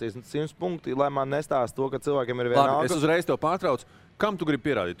motivācijas 100 punkti, lai man nestāst to, ka cilvēkiem ir vienalga. Es uzreiz tev pārtraucu. Kam tu gribi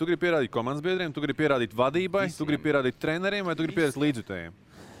pierādīt? Tu gribi pierādīt komandas biedriem, tu gribi pierādīt vadībai, tu gribi pierādīt treneriem vai tu gribi pierādīt līdzjutējiem?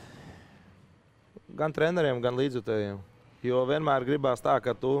 Gan treneriem, gan līdzjutējiem. Jo vienmēr gribās tā,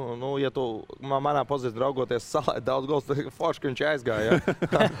 ka tu, ja tu manā pozīcijā raugoties salēt daudz gols, tad forši, ka viņš aizgāja.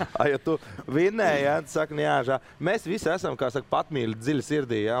 Ja tu vinnēji, tad saka, jā, mēs visi esam, kā saka, patmīļi dziļi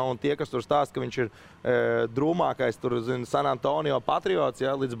sirdī, un tie, kas tur stāsta, ka viņš ir drūmākais tur, San Antonio patriots,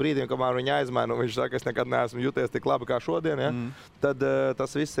 līdz brīdim, kamēr viņa aizmaina, viņš saka, es nekad neesmu jūties tik labi kā šodien, tad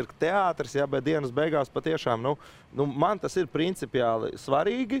tas viss ir teātris, bet dienas beigās patiešām, man tas ir principiāli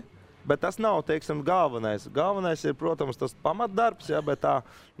svarīgi. Bet tas nav, teiksim, galvenais. Galvenais ir, protams, tas pamatdarbs, bet tā,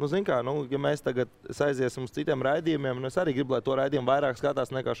 zin kā, ja mēs tagad aiziesim uz citiem raidījumiem, es arī gribu, lai to raidījumu vairāk skatās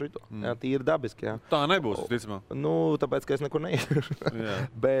nekā šito. Tīri dabiski, Tā nebūs, ticamā. Tāpēc, ka es nekur neiešu.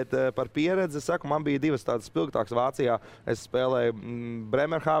 Bet par pieredzi, saku, man bija 2 tādas spilgtākas Vācijā. Es spēlēju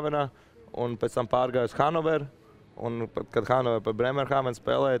Bremerhavenā un pēc tam pārgāju uz Hanoveru. Un, kad Hanover par Bremerhaven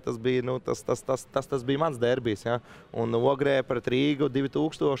spēlēja, tas bija, tas bija mans derbijs. Un Ogrē pret Rīgu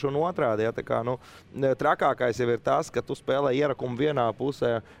 2000 un otrādi. Tā kā, trakākais jau ir tas, ka tu spēlē ierakumu vienā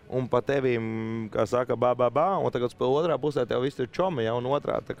pusē un pa tevīm, kā saka, un tagad spēlē otrā pusē, tev viss ir čomi, un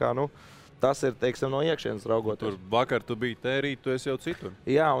otrādi. Tā kā, tas ir, teiksim, no iekšienes raugoties. Tur vakar tu biji tērīt, tu esi jau citur.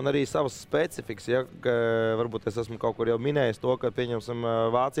 Jā, un arī savas specifikas. Varbūt es esmu kaut kur jau minējis to, ka, pieņemsim,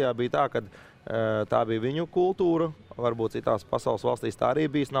 Vācijā bija tā, ka tā bija viņu kultūra. Varbūt citās pasaules valstīs tā arī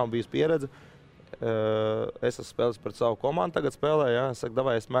bijis, nav bijis pieredze. Es esmu spēlējis pret savu komandu, tagad spēlēju. Es saku,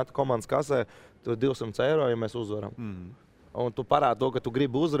 davai, es metu komandas kasē, tur 200 eiro, ja mēs uzvaram. Un tu parādi to, ka tu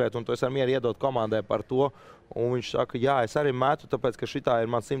gribi uzvarēt, un tu esi ar mieru iedot komandai par to. Un viņš saka, jā, es arī metu, tāpēc, ka šitā ir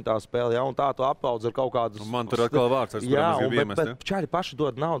man 100. spēle, un tā tu appaudz ar kaut kādus... Man tur atkal vārds, es gribu iemest, bet čāri paši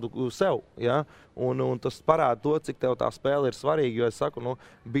dod naudu sev, un tas parāda to, cik tev tā spēle ir svarīga, jo es saku,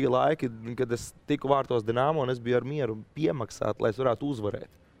 bija laiki, kad es tiku vārtos Dinamo, un es biju ar mieru piemaksāt, lai es varētu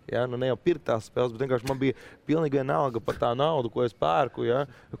uzvarēt. Ne jau pirkt tās spēles, bet vienkārši man bija pilnīgi vienalga par tā naudu, ko es pērku,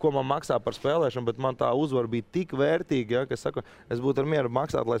 ko man maksā par spēlēšanu, bet man tā uzvara bija tik vērtīga, ka es saku, es būtu ar mieru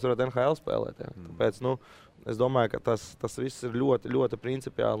maksāt, lai es varētu NHL spēlēt. Tāpēc, es domāju, ka tas viss ir ļoti, ļoti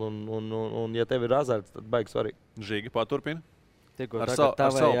principiāli, un ja tev ir azarts, tad baigi svarīgi. Žīgi, paturpini. Tikko tagad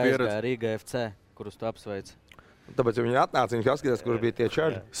tavai aizgāja Rīga FC, kurus tu apsveic. Tāpēc, ja viņi atnāca, viņi paskatās, kur bija tie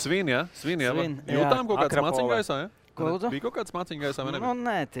čaļi. Svin, jā? Jūtām kaut kāds maciņu gaisā, jā? Lūdzu? Bija kaut kāds maciņu gaisā, vai nebija?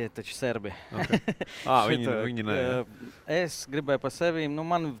 Nē, tie taču serbi. Viņi ne. Es gribēju pa sevīm,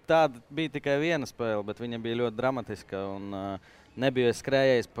 man tāda bija tikai viena spēle, bet viņa bija ļoti dramatiska. Un nebiju es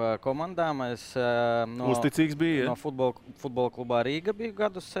skrējējis pa komandām. Uzticīgs bija, no futbola klubā Rīga biju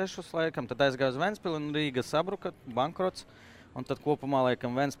gadus 6 laikam. Tad aizgāju uz Ventspili un Rīga sabruka, bankrots. Un tad kopumā,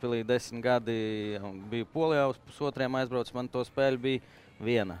 laikam, Ventspilī 10 gadi biju Polijā uz pusotriem aizbraucis. Man to spēļu bija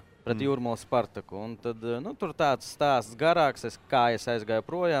viena. Pret Jūrmalas Spartaku. Un tad, tur tāds stāsts garāks, kā es aizgāju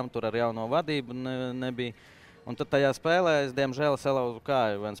projām, tur ar jauno vadību nebija. Un tad tajā spēlē es, diemžēl, salauzu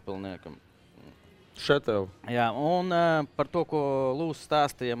kāju Ventspilniekam. Šeit tev. Jā, un par to, ko Lūs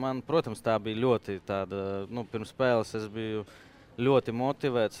stāstīja, man, protams, tā bija ļoti tāda, pirms spēles es biju ļoti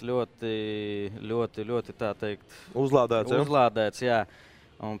motivēts, ļoti tā teikt. Uzlādēts, jā.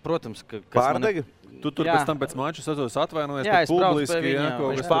 Un, protams, ka... Pārdega? Tu tur pēc tam pēc mača atvainojies par publiski.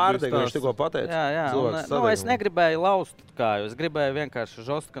 Viņš pārdega, viņš tikko pateica. Jā, es negribēju laust kāju, es gribēju vienkārši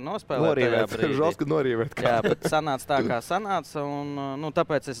žostka nospēlēt tajā brīdī. Žostka norīvēt kāju. Jā, bet sanāca tā, kā sanāca, un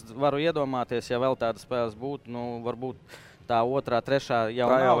tāpēc es varu iedomāties, ja vēl tādas spēles būtu, varbūt tā otrā, trešā jau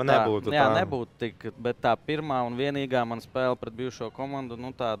nav tā. Nebūtu tik, bet tā pirmā un vienīgā man spēle pret bijušo komandu,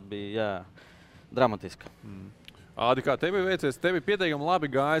 tāda bija, dramatiska. Ādi, kā tev veicies? Tev pietiekami labi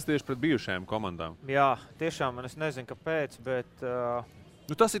gājis tieši pret bijušajām komandām. Jā, tiešām, es nezinu, kāpēc, bet...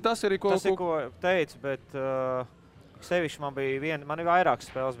 Tas ir arī, ko teicu, bet sevišķi man ir vairākas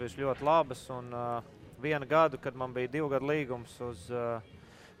spēles bijušas ļoti labas, un vienu gadu, kad man bija 2 gadu līgums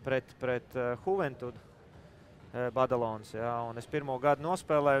pret Juventudu Badalonas, jā, un es 1. gadu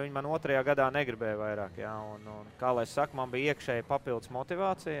nospēlēju, viņi man 2. gadā negribēja vairāk, jā, un kā lai es saku, man bija iekšēji papildus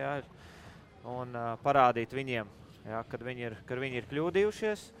motivācija, jā, un parādīt viņiem, jā, kad viņi ir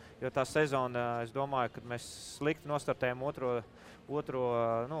kļūdījušies, jo tā sezona, es domāju, kad mēs slikti nostartējam otro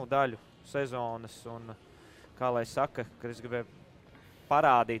daļu sezonas, un kā lai saka, kad es gribēju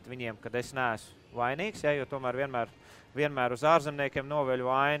parādīt viņiem, kad es neesmu vainīgs, jā, jo tomēr vienmēr uz ārzemniekiem noveļu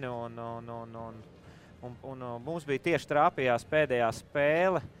vaini, un mums bija tieši trāpījās pēdējā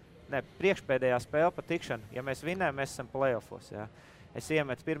spēle, priekšpēdējā spēle pa tikšanu. Ja mēs vinējam, mēs esam playoffos. Jā. Es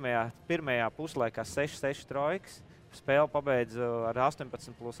iemetu pirmajā puslaikā 6-6 trojkas, spēle pabeidzu ar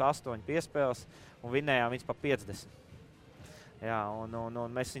 18+8 piespēles un vinējām viņus pa 50. Jā,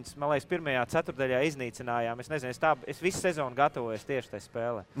 un mēs viņus, man liekas, pirmajā ceturdaļā iznīcinājām. Es nezinu, es visu sezonu gatavojos tieši tai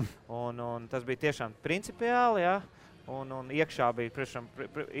spēlē. Un tas bija tiešām principiāli, jā. Un iekšā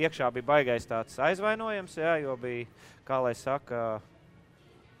bija baigais tāds aizvainojums, jā, jo bija, kā lai saka,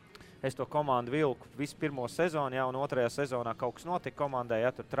 es to komandu vilku visu 1. sezonu, jā, un 2. sezonā kaut kas notika komandai, jā,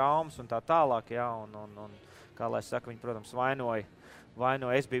 tur traumas un tā tālāk, jā, un kā lai saka, viņi, protams, vainoja.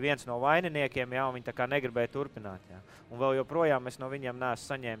 Es biju viens no vaininiekiem, jā, un viņi tā kā negribēja turpināt, jā. Un vēl joprojām es no viņiem neesmu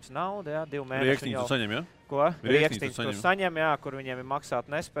saņēmis naudu, jā, 2 mēneši. Riekstiņus tu saņem, jā? Ko? Riekstiņus tu saņem, jā, kur viņiem ir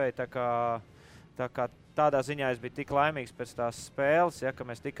maksāt nespēja, tā kā tādā ziņā es biju tik laimīgs pēc tās spēles, ja, ka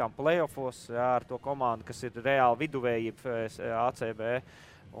mēs tikām playoffos, jā, ar to komandu, kas ir reāli viduvējība ACB,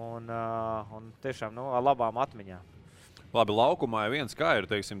 un tiešām ar labām atmiņām. Labi, laukumā ir viens, kā ir,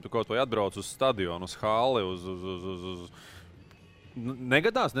 teiksim, tu kaut vai atbrauc uz stadionu, uz halli,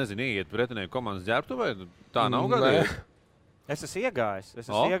 negadās, nezinu, ieiet pretinieku komandas ģērbtuvē? Tā nav gadījis? Es esmu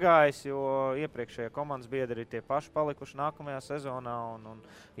iegājis, jo iepriekšējie komandas biedri ir tie paši palikuši nākamajā sezonā, un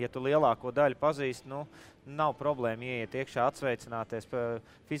ja tu lielāko daļu pazīst, nav problēma ieiet iekšā, atsveicināties,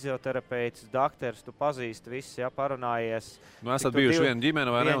 fizioterapeits, dakters, tu pazīst viss, jā, parunājies. Esat bijuši viena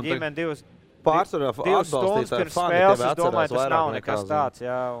ģimene vai ne? Viena ģimene, 2 stundas pirms spēles, es domāju, tas nav nekas tāds,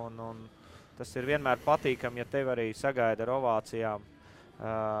 jā, un tas ir vienmēr patīkam, ja tev arī sagaida ar ovācijām.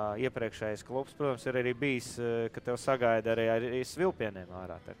 Iepriekšējais klubs, protams, ir arī bijis, ka tev sagaida arī ar svilpieniem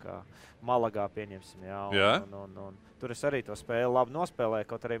ārā, tā kā Malagā pieņemsim, jā. Un tur es arī to spēli labi nospēlēju,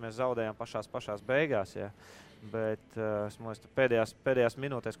 kaut arī mēs zaudējām pašās beigās, jā. Bet pēdējās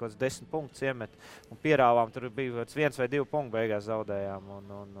minūtēs kaut kāds 10 punktus iemet un pierāvām, tur bija 1 vai 2 punktu beigās zaudējām.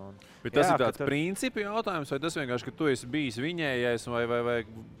 Bet tas ir tāds principi jautājums, vai tas vienkārši, ka tu esi bijis viņējais vai...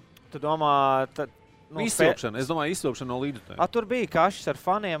 Tu domā... Izsvilpšana. Es domāju, izsvilpšana no līdzutēm. Tur bija kašs ar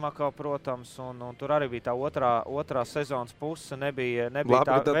faniem, protams, un tur arī bija tā otrā sezonas puse. Nebija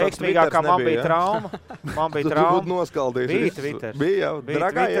tā veiksmīgākā, man bija trauma. Tu būtu noskaldījis. Bija Twitter. Bija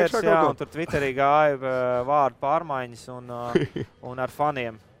dragā iekšā kaut ko. Un tur Twitterī gāja vārdu pārmaiņas un ar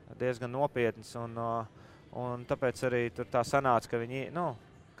faniem diezgan nopietnas. Un tāpēc arī tur tā sanāca, ka viņi,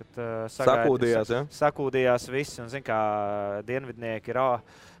 sakūdījās visi. Un, zin kā, dienvidnieki ir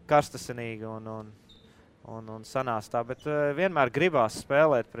karstasinīgi un sanās tā, bet vienmēr gribās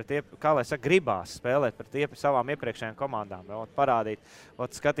spēlēt pret savām iepriekšējām komandām, parādīt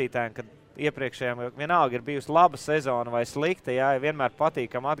skatītājiem, ka iepriekšējām vienalga ir bijusi laba sezona vai slikta, jā, vienmēr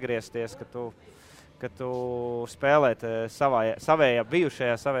patīkam atgriezties, ka tu spēlēt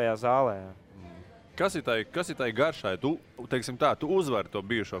savējā zālē. Jā. Kas ir tai garšai? Tu uzvari to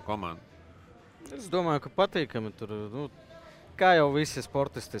bijušo komandu. Es domāju, ka patīkami tur, kā jau visi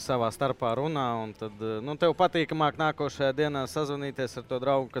sportisti savā starpā runā, un tad tev patīkamāk nākošajā dienā sazvanīties ar to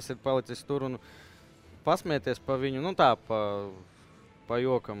draugu, kas ir palicis tur un pasmieties pa viņu, pa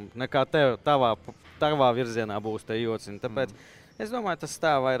jokam, nekā tavā virzienā būs te jociņi. Tāpēc es domāju, tas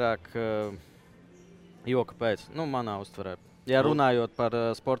stāv vairāk joka pēc, manā uztverē. Ja runājot par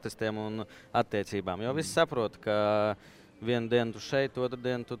sportistiem un attiecībām, jo visi saprot, ka vienu dienu tu šeit, otru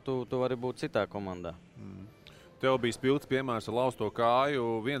dienu tu vari būt citā komandā. Tev bija spilgts piemērs ar lausto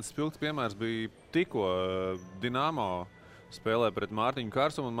kāju. Viens spilgts piemērs bija tikko Dinamo spēlē pret Mārtiņu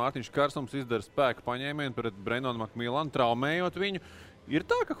Karsumu, un Mārtiņš Karsums izdara spēka paņēmienu pret Brendonu Makmīlanu, traumējot viņu. Ir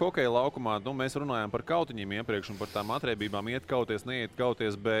tā, ka hokeja laukumā, mēs runājām par kautiņiem iepriekš un par tām atriebībām iet kauties, neiet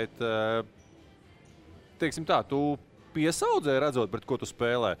kauties, bet, teiksim tā, tu piesaudzē, redzot, pret ko tu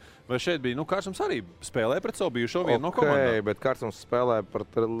spēlē? Vai šeit bija, Karstums arī spēlē pret savu bijušo vienu no komandām? Bet Karstums spēlē pret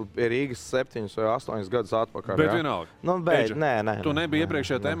Rīgas 7 vai 8 gadus atpakaļ. Bet vienalga. Nē. Tu nebija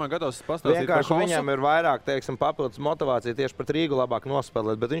iepriekšējā tēmā gatavs pastāstīt par Kosu? Viņam ir vairāk, papildus motivācija tieši pret Rīgu labāk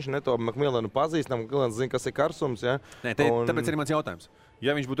nospēlēt, bet viņš ne to Makmilanu pazīstam, Makmilans zina, kas ir Karstums, ja? Nē, tāpēc ir mans jautājums.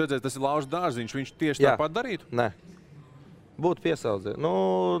 Ja viņš būtu redzējis, tas ir Lauža dārziņš, viņš tieši tāpat darītu? Nē. Būtu piesaudzē.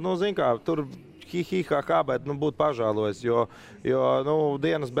 Zin kā, tur bet būtu pažālojis, jo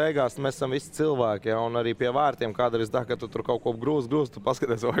dienas beigās mēs esam visi cilvēki, ja, un arī pie vārtiem kādreiz tā, ka tu tur kaut ko grūz, tu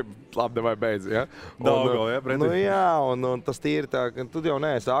paskaties, vai labi, vai beidz, ja. Un tas tīri tā, ka tu jau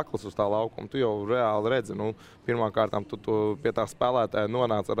neesi akls uz tā laukuma, tu jau reāli redzi, pirmā kārtām tu pie tā spēlētāja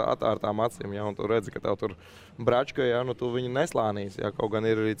nonāc ar atvērtām acīm, ja, un tu redzi, ka tev tur bračka, ja, tu viņu neslānīs, ja, kaut gan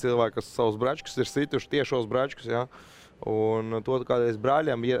ir arī cilvēki, kas savus bračkus ir situši tiešos bračkus, ja. Un to kādreiz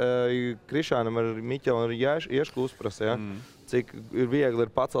brāļiem, Krišānam ar Miķelu un Iešku uzprasa, ja? Cik ir viegli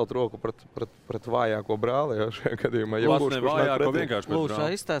pacelt roku pret vājāko brāli, ja, šajā gadījumā. Vājāko vienkārši pret brāli. Lūdzu,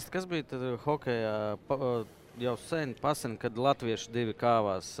 izstāst, kas bija tad hokejā jau pasen, kad latvieši divi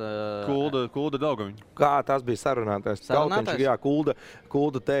kāvās? Kulda Daugaviņa. Kā tas bija sarunātais? Jā,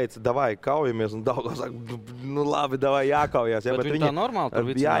 Kulda teica, davai kaujamies, un Daugavs saka, labi, davai jākaujās. Ja, bet viņi tā normāli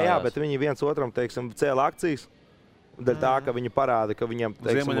tur vicinājās? Jā, bet viņi viens otram, teiksim, cēla akcijas. Dēļ tā, ka viņi parāda, ka viņiem,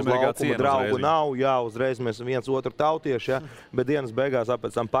 teiksim, uz laukuma draugu nav, jā, uzreiz mēs viens otru tautieši, ja, bet dienas beigās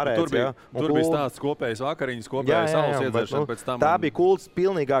pēc tam pareiz, ja. Tur bija stāsts kopējas vakariņas, kopējas saules iedzeršana pēc tam. Tā bija Kuldas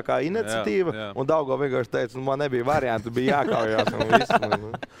pilnīgākā iniciatīva, un Daugava vienkārši teica, man nebija variantu, bija jākaujās.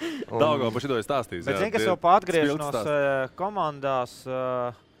 Daugava pa šito ir stāstījis. Bet zin, kas jau paatgriešanos komandās,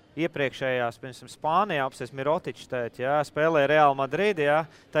 iepriekšējās, piemēram, Spānijā, apsies Mirotičs tēt, jā, spēlēja Real Madrid, jā,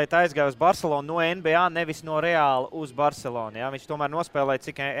 tā aizgāja uz Barcelonu no NBA, nevis no Real uz Barcelonu, jā, viņš tomēr nospēlēja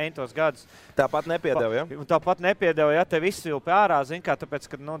cik entos gadus. Tāpat nepiedeva, jā? Tāpat nepiedeva, jā, te visi vilpi ārā, zin kā, tāpēc,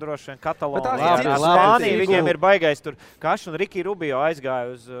 kad nodrošina Katalonu. Spānija, viņiem ir baigais tur, Kaš un Riki Rubio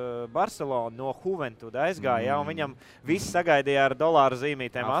aizgāja uz Barcelonu no Juventuda aizgāja, jā, un viņam visi sagaidīja ar dolāru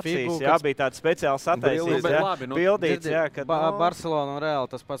zīmītēm acīs, jā, bija tāds speciāls sataisīs, jā, bildīts, jā, kad, Barcelona un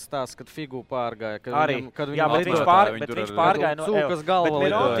Real, tas pats stāsts, kad Figu pārgāja. Bet viņš pārgāja no Cūkas galva. Bet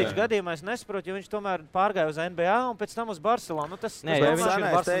Mirotičs gadījumā es nesaprotu, jo viņš tomēr pārgāja uz NBA un pēc tam uz Barcelonu.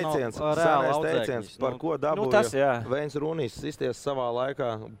 Sanais teiciens, par ko dabūja Veins Runijs izties savā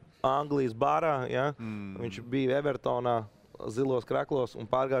laikā Anglijas barā. Ja? Viņš bija Evertonā zilos kraklos un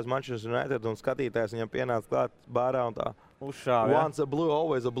pārgāja uz Manchester United un skatītājs viņam pienāca klāt barā un tā. Once a blue,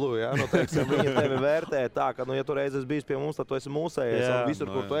 always a blue, ja? Teiksim, viņi tevi vērtē tā, ka, ja tu reiz esi bijis pie mums, tad tu esi mūsējies, un visur,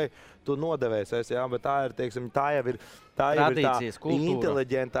 kur tu ej, tu nodevēsies, ja? Bet tā ir, teiksim, tā jau ir tā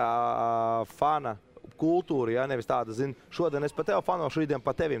inteliģentā fana kultūra, ja, nevis tāda, zin, šodien es pa tevi fanošu, rītdien pa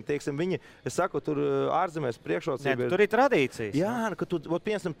tevim, teiksim, viņi, es saku, tur ārzemēs priekšrocība ir. Tur ir tradīcijas. Jā, ka tu,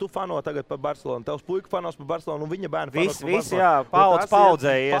 piemēram, tu fano tagad par Barcelonu, tavs puika fanos par Barcelonu, un viņa bērni fanos par Barcelonu. Jā,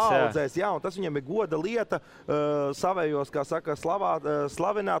 paudzējies, jā, un tas viņam ir goda lieta savējos, kā saka,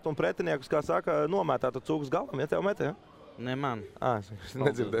 slavināt un pretiniekus, kā saka, nomētāt ar cūkas galam, ja tev metē, ja? Ne man. Es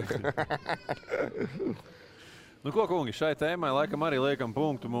nedzirdēju. Ko, kungi, šai tēmai laikam arī liekam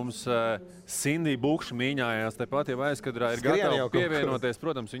punktu. Mums Sindija Bukša mīņājās tepat jau aizkadrā ir gatava pievienoties.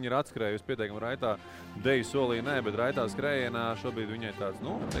 Protams, viņa ir atskrējusi pietiekami raitā. Deju solī nē, bet raitā skrējienā šobrīd viņai tāds,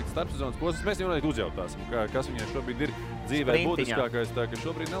 starpsezonas posms. Mēs jau noteikti uzjautāsim, kas viņai šobrīd ir dzīvē būtiskākais. Tā, ka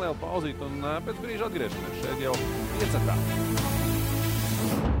šobrīd neliela pauzīt un pēc brīža atgriežamies šeit jau iecetā.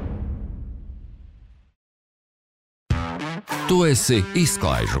 Tu esi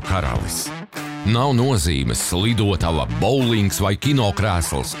izklaižu karalis. Nav nozīmes lidotava, bowlings vai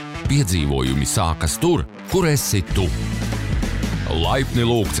kinokrēsls. Piedzīvojumi sākas tur, kur esi tu. Laipni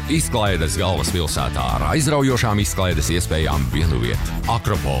lūgts izklaides galvaspilsētā ar aizraujošām izklaides iespējām vienuviet.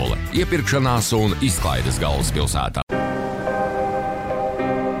 Akropole, iepirkšanās un izklaides galvaspilsētā.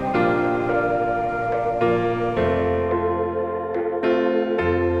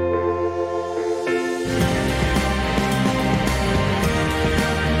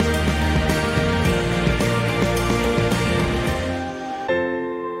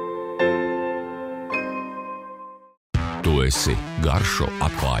 Esi garšu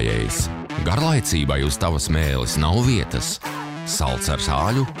atklājējs. Garlaicībai uz tavas mēles nav vietas. Salds ar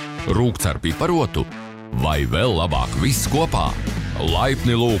sāļu, rūgts ar piparotu vai vēl labāk viss kopā.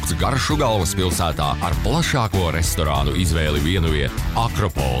 Laipni lūgts garšu galvaspilsētā ar plašāko restorānu izvēli vienuviet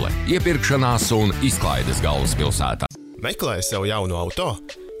Akropole, iepirkšanās un izklaides galvaspilsētā. Meklē sev jaunu auto?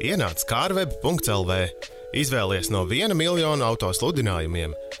 Ienāc carweb.lv. Izvēlies no 1 miljonu auto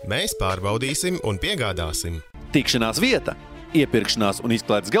sludinājumiem. Mēs pārbaudīsim un piegādāsim. Tikšanās vieta, iepirkšanās un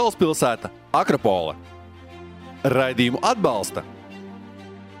izklaides galvaspilsēta Akropole. Raidījumu atbalsta Nu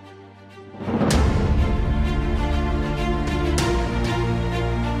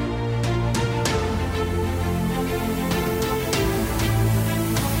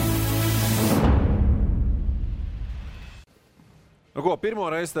ko, pirmo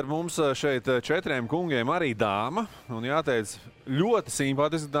reizi ar mums šeit 4 kungiem arī dāma. Un jāteic, ļoti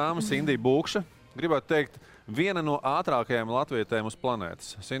simpātiska dāma, Sindija Būkša. Gribētu teikt, viena no ātrākajām latvietēm uz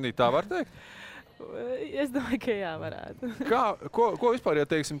planētas. Sindija, tā var teikt? Es domāju, ka jā, varētu. Ko vispār, ja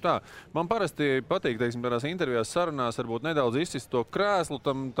teiksim tā? Man parasti patīk, teiksim, tādās intervijās sarunās varbūt nedaudz izsist to krēslu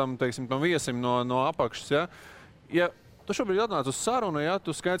tam viesim no apakšas, ja? Ja tu šobrīd atnāc uz sarunu, ja,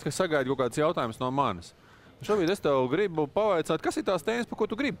 tu skaidrs, ka sagaidi kaut kāds jautājums no manis. Šobrīd es tev gribu pavaicāt, kas ir tās tēmas, par ko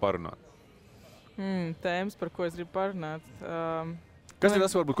tu gribi parunāt? Tēmas, par ko es gribu parunāt. Kas ir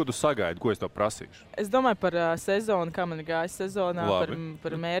tas, varbūt, ko tu sagaidi, ko es tev prasīšu? Es domāju par sezonu, kā man ir gājis sezonā,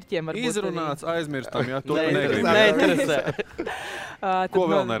 par mērķiem. Izrunāts, aizmirstam, ja to negribu. Neinteresē. Ko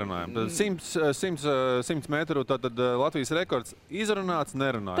vēl nerunājam? 100 metru, tad Latvijas rekords izrunāts,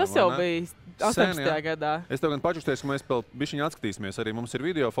 nerunājam. Tas jau bija 18. gadā. Es tev gan pačukstēšu, ka mēs bišķiņi atskatīsimies. Arī mums ir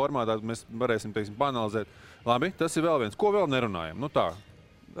video formātā, mēs varēsim, teiksim, paanalizēt. Labi, tas ir vēl viens. Ko vēl nerunājam? Nu tā.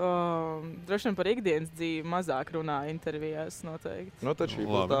 Droši vien par ikdienas dzīvi mazāk runāja intervijās noteikti. Nu, tad šī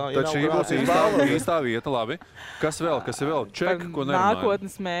būs īstā vieta, labi. Kas vēl? Ček, ko nerunājam?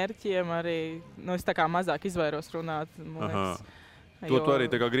 Nākotnes mērķiem arī, es tā kā mazāk izvairos runāt. To tu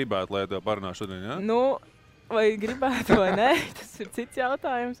arī tā kā gribētu, lai tev parunā šodien, ja? Nu, vai gribētu vai nē, tas ir cits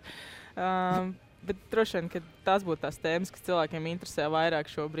jautājums. Bet droši vien, ka tās būtu tās tēmas, kas cilvēkiem interesē vairāk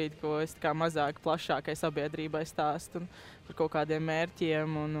šobrīd, ko es tā kā mazāk plašākai sabiedrībai stāstu par kaut kādiem mērķiem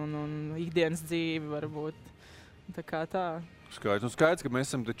un ikdienas dzīvi varbūt. Tā kā tā. Skaidrs, ka mēs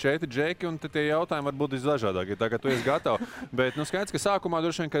esam te 4 džeki un tie jautājumi var būt visdažādākie, tā kā tu esi gatavs. Bet skaidrs, ka sākumā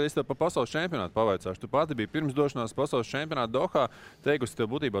droši vien, kad es tev par pasaules čempionātu pavaicāšu, tu pati biji pirms došanās pasaules čempionātu Dohā, teikusi, tev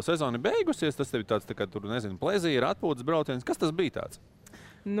būtībā sezona beigusies, tas tev tāds, tā kā tur, nezinu, plezīra, atpūtas brauciens. Kas tas bija tāds?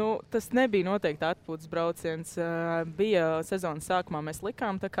 Nu, tas nebija noteikti atpūtas brauciens. Bija sezonas sākumā, mēs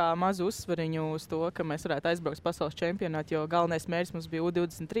likām tā kā mazu uzsvariņu uz to, ka mēs varētu aizbraukt pasaules čempionātu, jo galvenais mērķis mums bija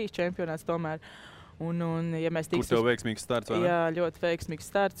U23 čempionāts tomēr. Un, ja mēs tiksim, kur tev veiksmīgs starts, vai ne? Jā, ļoti veiksmīgs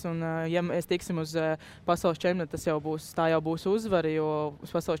starts. Un, ja mēs tiksim uz pasaules čempionātu, tā jau būs uzvara, jo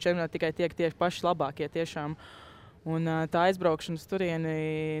uz pasaules čempionātu tikai tiek tieši paši labākie tiešām. Un tā aizbraukšana uz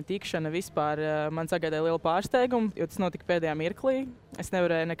turieni, tikšana vispār man sagādāja lielu pārsteigumu, jo tas notika pēdējā mirklī. Es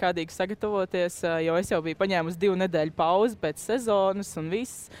nevarēju nekādīgi sagatavoties, jo es jau biju paņēmusi 2 nedēļu pauzi pēc sezonas un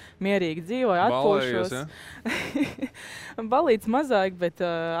viss mierīgi dzīvoju, atpūšos. Ja? Balīts mazāk, bet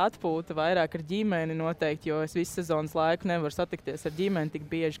atpūta vairāk ar ģimeni noteikti, jo es visu sezonas laiku nevaru satikties ar ģimeni tik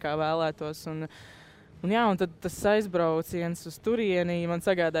bieži, kā vēlētos. Un tad tas aizbrauciens uz turieni man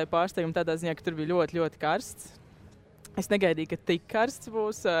sagādāja pārsteigumu tādā ziņā, ka tur bija ļoti, ļoti karsts. Es negaidīju, ka tik karsts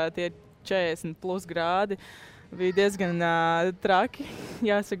būs, tie 40+ grādi. Bija diezgan traki,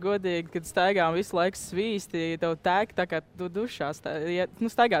 jāsaka godīgi, kad staigām visu laiku svīsti, tev tēk tā kā tu dušā,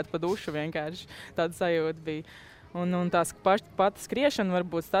 staigāt pa dušu vienkārši, tāda sajūta bija. Un tās pati skriešana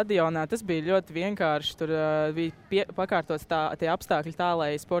varbūt stadionā, tas bija ļoti vienkārši, tur bija pakārtots tie apstākļi tā,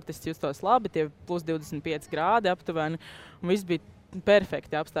 lai sportisti justos labi, tie +25 grādi aptuveni, un viss bija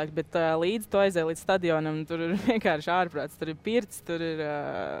perfekti apstākļi, bet līdz to aizēja līdz stadionam, tur ir vienkārši ārprāts, tur ir pirts, tur ir...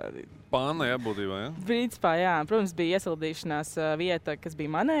 Pāna, jā, būtībā, jā? Principā, jā. Protams, bija iesildīšanās vieta, kas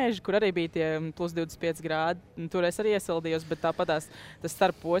bija manēži, kur arī bija tie +25 grādi. Tur es arī iesildījos, bet tāpat tas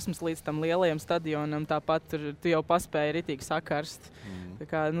starp posms līdz tam lielajam stadionam, tāpat tur tu jau paspēji ritīgi sakarst. Tā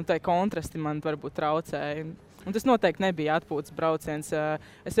kā, tai kontrasti man varbūt traucēja. Un tas noteikti nebija atpūtas brauciens.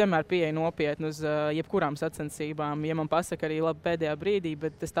 Es vienmēr pieeju nopietni uz jebkurām sacensībām. Ja man pasaka arī labi pēdējā brīdī,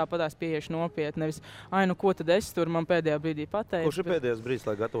 bet es tāpatās pieešu nopietni. Nevis, ko tad es tur man pēdējā brīdī pateicu. Kurš ir pēdējais brīdis,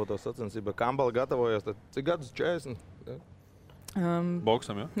 lai gatavotos sacensībā? Kambala gatavojās, tad cik gadus? 40? Ja?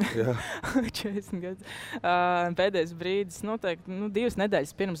 Boksam, jā? Jā. 40 gadus. Pēdējais brīdis noteikti 2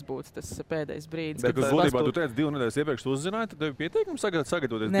 nedēļas pirms būtu tas pēdējais brīdis. Bet būtībā tu teici 2 nedēļas iepriekš, tu uzzināji, tad tev pieteikums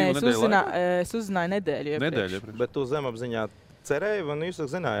sagatavoties 2 nedēļu laiku? Es uzzināju nedēļu iepriekš. Bet tu zemapziņā cerēji, vai jūs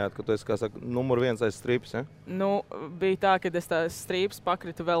zinājāt, ka tu esi, kā saka, numur 1 aiz strīpas, ja? Bija tā, ka es tās strīpas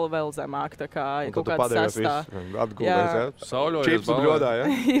pakritu vēl zemāk, tā kā kaut kāds sastā. Atgulēs, ja? Sauļojies čips un bļodā, ja?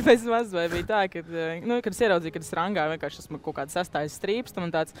 Bez maz vai bija tā, kad es ieraudzīju, kad es rangāju, vienkārši esmu kaut kāds sastājas strīpas,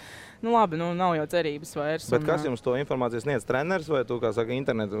 un tāds, labi, nav jau cerības vairs. Bet kas jums to informācijas sniedz, treneris vai tu, kā saka,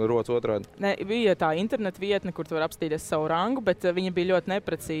 internetu roc otrādi? Ne, bija tā internetu vietne, kur tu var apstīties savu rangu, bet viņa bija ļoti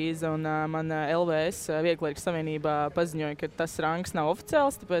neprecīza, un man LVS Vieglieku savienībā paziņoja, ka tas rangs nav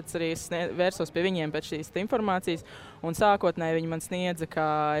oficiāls, tāpēc arī es vērsos pie viņiem pēc šīs informācijas. Un sākotnēji viņi man sniedza, ka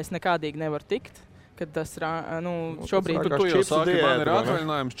es nekādīgi nevaru tikt, kad tas, šobrīd... Tu jau sāki, man ir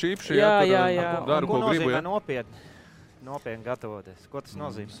atvaļinājums čipši, jā. Daru, ko gribu, ja? Nopietni gatavoties. Ko tas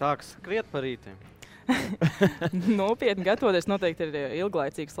nozīmē? Sāks skriet par rītiem. Nopietni gatavoties noteikti ir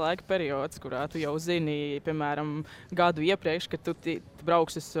ilglaicīgs laika periods, kurā tu jau zini, piemēram, gadu iepriekš, kad tu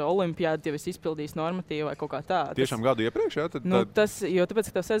brauks uz olimpiādu, jau esi izpildījis normatīvu vai kaut kā tā. Tiešām gadu iepriekš, jā? Jo tāpēc,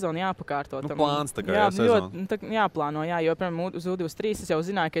 ka tev sezona jāpakārto. Plāns tā kā, jā, sezona. Jāplāno, jā, jo, piemēram, uz U23 es jau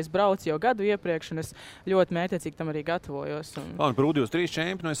zināju, ka es braucu jau gadu iepriekš, un es ļoti mērķiecīgi tam arī gatavojos. Par U23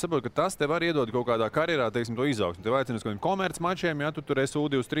 čempionu es saprotu, ka tas tev var iedot kaut kādā karjerā, teiksim, to izaugsmi. Tev aicina uz kādiem komercmačiem, ja tu tur esi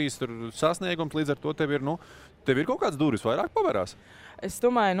U23 sasniegums, līdz ar to tev ir kaut kāds durvis vairāk pavērās? Es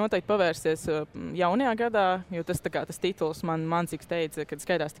domāju, noteikti pavērsies jaunajā gadā, jo tas tituls man cik teica, kad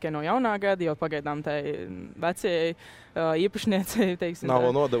skaitās tikai no jaunā gada, jo pagaidām tai vecajai īpašniecei, teiksim, nav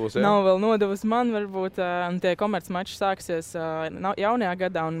vēl nodevusi, jā? Nav vēl nodevusi man, varbūt, un tie komercmači sāksies jaunajā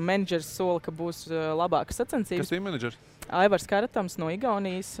gadā, un menedžers sola, ka būs labākas sacensības. Kas ir menedžers? Aivars Karatams no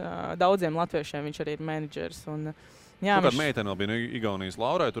Igaunijas, daudziem latviešiem viņš arī ir menedžers, un jā, kāda meitene vēl bija no Igaunijas,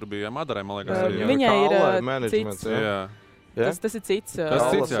 Laurai, tur bija Madarai, man liekas. Viņai ir cits. Jā. Tas ir cits. Tas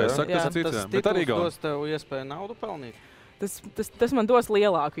cits, jā. Es saku, tas ir cits, jā. Bet arī dos tev iespēju naudu pelnīt? Tas man dos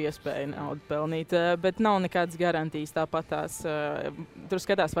lielāku iespēju naudu pelnīt, bet nav nekādas garantijas tāpat tās. Tur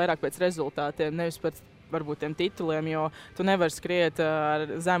skatās vairāk pēc rezultātiem, nevis pēc varbūt tiem tituliem, jo tu nevari skriet ar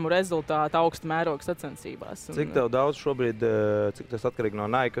zemu rezultātu augstu mērogu sacensībās. Cik tev daudz šobrīd, cik tas atkarīgi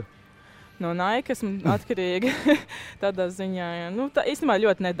no Nike? No Nike esmu atkarīga tādā ziņā. Īstenībā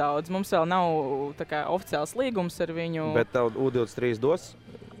ļoti nedaudz. Mums vēl nav oficiāls līgums ar viņu. Bet tev U23 dos?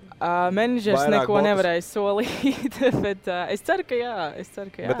 Menedžers neko nevarēja solīt, bet es ceru, ka jā.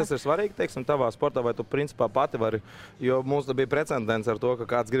 Bet tas ir svarīgi, teiksim, tavā sportā, vai tu principā pati vari, jo mums bija precedents ar to, ka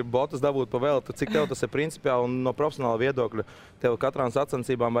kāds grib botas dabūt pa velti, cik tev tas ir principiāli un no profesionāla viedokļa. Tev katrām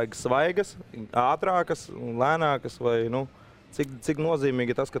sacensībām vajag svaigas, ātrākas un lēnākas vai, Cik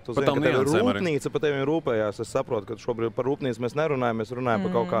nozīmīgi tas, ka tu zini, ka tev ir rūpnīca, par tevi rūpējās. Es saprotu, ka šobrīd par rūpnīcu mēs nerunājam, mēs runājam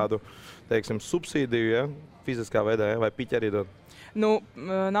par kaut kādu, teiksim, subsīdiju, ja? Fiziskā veidā, ja? Vai piķi arī dod?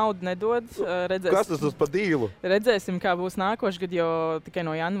 Naudu nedod. Kas tas par dīlu? Redzēsim, kā būs nākošais gads, jo tikai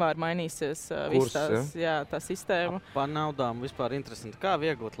no janvāra mainīsies tā sistēma. Par naudām vispār interesanti. Kā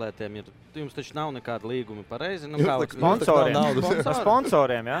vieglatlētiem ir? Jums taču nav nekāda līguma pareizi?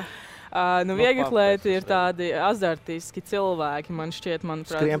 Sponsoriem, jā? Vieglatlēti ir tādi azartiski cilvēki, man šķiet,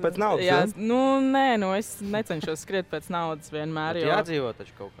 manuprāt. Skrien pēc naudas, jā? Nē, es necenšos skriet pēc naudas vienmēr. Bet jādzīvo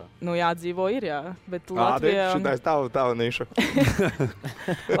taču kaut kā? Jādzīvo ir, jā. Bet Latvijā... Šitais tava niša.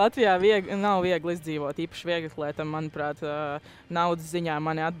 Latvijā nav viegli izdzīvot, īpaši vieglatlētam, manuprāt, naudas ziņā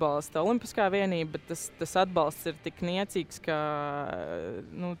mani atbalsta Olimpiskā vienība, bet tas atbalsts ir tik niecīgs, ka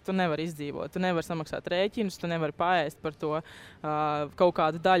tu nevari izdzīvot. Tu nevari samaksāt rēķinus, tu nevari paēst par to kaut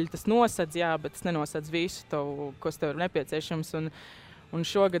kādu daļu. Tas nosedz, jā, bet tas nenosedz visu, kas tev ir nepieciešams. Un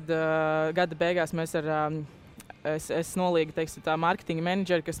šogad gada beigās mēs es nolīgu, teiksim, tā marketinga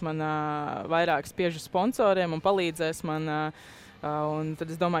menedžeri, kas man vairāk spiež uz sponsoriem un palīdzēs man. Un tad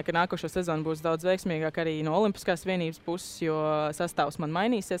es domāju, ka nākošo sezonu būs daudz veiksmīgāk arī no Olimpiskās vienības puses, jo sastāvs man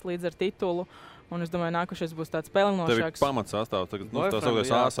mainīsies līdz ar titulu. Un es domāju, nākošais būs tāds pelnošāks. Tev ir pamats sastāvs, tagad tā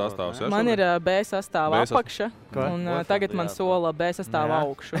saucamais A sastāvs. Man ir B sastāva apakša, un tagad man sola B sastāva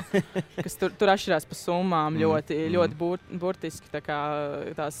augšu. Kas tur atšķirās pa summām ļoti burtiski, tā kā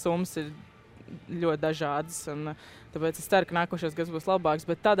tās summas ir ļoti dažādas. Tāpēc es ceru, ka nākošais gads būs labāks,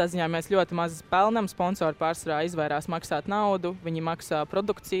 bet tādā ziņā mēs ļoti maz pelnam. Sponsori pārsvarā izvairās maksāt naudu, viņi maksā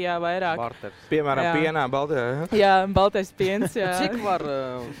produkcijā vairāk. Barters. Piemēram, pienā, Baltijā, jā? Jā, baltais piens, jā. Cik var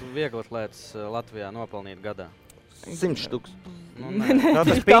vieglatlēts Latvijā nopelnīt gadā? 100 štuks.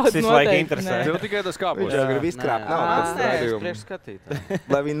 Tas pits visu laiku interesē. Tev tikai tas kāpos. Jā, grib izkrāpt naudu. Es priekšskatītāju.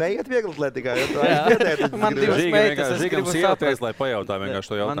 Lai viņi neiet vieglatlētikā, Man divas meitas, es gribu saprast. Lai pajautā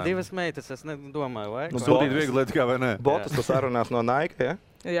vienkārši to jautājumu. Man divas meitas, es nedomāju, vai? Sūtīt vieglatlētikā vai nē? Botas tu sarunās no Nike, ja?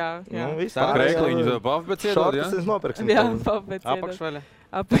 Jā. Krēkliņu pafbēc iedod, ja? Šortas es nopirksim. Jā, pafbēc iedod. Apakšvaļa?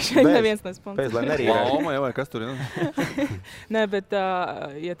 Apakšvaļa neviens nesponsor. Pēc, lai nerīvē. Lauma, jā, vai kas tur ir? Nē, bet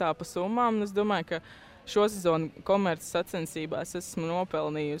ja tā pa summām, es domāju, ka šo sezonu komerces sacensībās esmu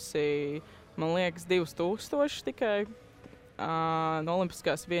nopelnījusi, man liekas, 2000 tikai. No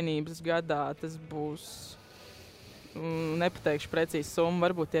Olimpiskās vienības gadā tas būs, nepateikšu precīzi summu,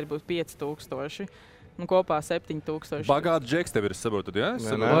 varbūt tie būs 5000. Kopā 7000. Bagāts džeks tev ir, es saprotu, jā?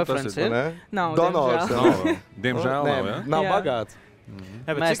 Boyfriends ir? Nav, diemžēl nav, jā? Nav bagāts.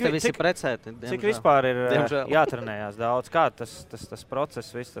 Mēs te visi precēti. Cik vispār ir jātrenējās daudz? Kā tas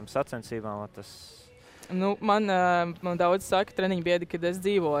process visam sacensībām? Nu, man daudz saka treniņu biedri, kad es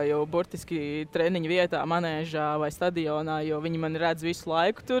dzīvoju burtiski treniņu vietā, manēžā vai stadionā, jo viņi mani redz visu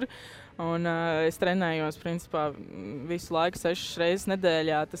laiku tur. Un es trenējos principā visu laiku 6 reizes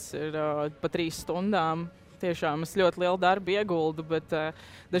nedēļā, tas ir pa 3 stundām. Tiešām es ļoti lielu darbu ieguldu, bet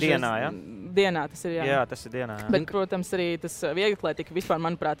dienā, ja? Dienā tas ir, jā. Jā, tas ir dienā, jā. Bet, protams, arī tas vieglatlētika vispār,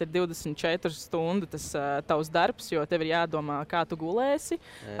 manuprāt, ir 24 stundu tas tavs darbs, jo tev ir jādomā, kā tu gulēsi,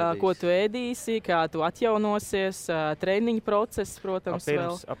 ko tu ēdīsi, kā tu atjaunosies, treniņu process, protams,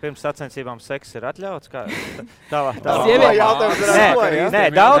 vēl. Pirms sacensībām seks ir atļauts? Nē,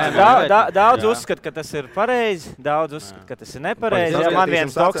 daudz uzskata, ka tas ir pareizi, daudz uzskata, ka tas ir nepareizi. Man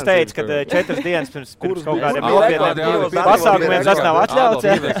viens doks teica, ka 4 dienas pirms kaut kādiem nopietniem pasākumiem tas nav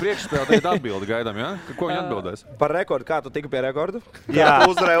atļauts. Priekšspēlē tagad atbildi gaidām, ja? Ko viņi atbildēs? Par rekordu, kā tu tiki pie rekordu? Jā.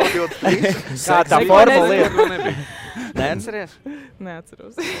 Uzvarēja L23. Kā tā formula ir? Neatceries?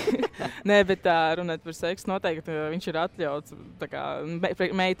 Neatceros. Nē, bet tā runāt par seksu noteikti, viņš ir atļauts. Tā kā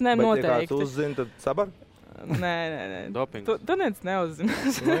meitenēm noteikti. Bet, ja tu uzzini, tad sabar? Nē. Dopings. Tu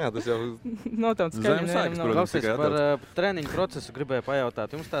neuzzinās. Nu jā, tas jau... Noteikti skaļi. Klausies, par treniņu procesu gribēju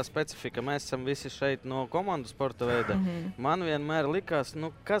pajautāt. Jums tā specifika, mēs esam visi šeit no komandu sporta veida. Man vienmēr likās, nu,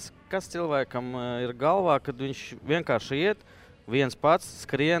 kas cilvēkam ir galvā, kad viņš vienkārši iet, viens pats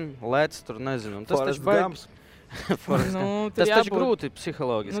skrien, lēc, tur nezinu. Tas taču baigs. Tas taču grūti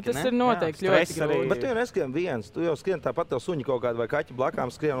psihologiski, ne? Tas ir noteikti ļoti grūti. Bet tu jau neskrien viens, tu jau skrien tāpat tev suņi kaut kādu vai kaķi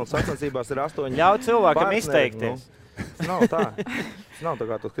blakām skrien un sacensībās ir 8 Ļauj cilvēkam izteikties. Tas nav tā. Tas nav tā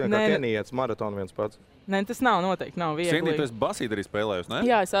kā tu skrien kā kenijietis maratonu viens pats. Nē, tas nav noteikti, nav viegli. Sindī, tu esi basīt arī spēlējusi, ne?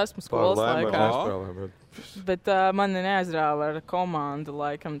 Jā, es esmu skolas laikā. Bet Bet mani neaizrāva ar komandu,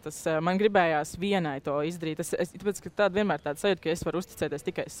 laikam. Man gribējās vienai to izdarīt. Tāpēc, ka tāda vienmēr tāda sajūta, ka es varu uzticēties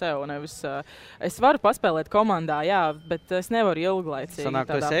tikai sev. Nevis, es varu paspēlēt komandā, jā, bet es nevaru ilglaicīgi.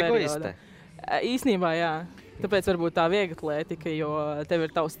 Sanāk, tu esi egoiste? Īsnībā, jā. Tāpēc varbūt tā vieglatlētika, jo tev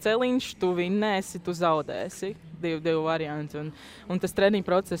ir tavs celiņš, tu vinnēsi, tu zaudēsi. Divi varianti. Un tas treniņu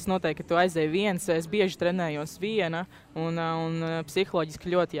process noteikti, ka tu aizēji viens. Es bieži trenējos viena un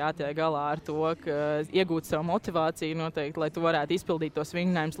psiholoģiski ļoti jātiek galā ar to, ka iegūt savu motivāciju noteikti, lai tu varētu izpildīt tos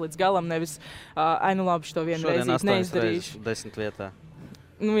vingrinājumus līdz galam. Nevis, nu labi, šo vienu reizi neizdarīšu. Šodien 8 reizes 10 vietā.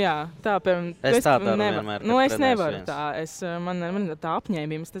 Nu jā, tā, piemēram, es tā daru vienmēr, es nevaru tā. Man tā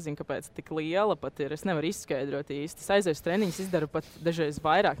apņēmība, es nezinu, kāpēc tik liela pat ir. Es nevaru izskaidrot īsti. Es aizēju uz treniņus, izdaru pat dažreiz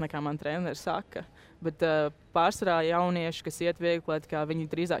vairāk nekā man treneri saka. Bet pārsvarā jaunieši, kas iet vieglatlētikā, viņi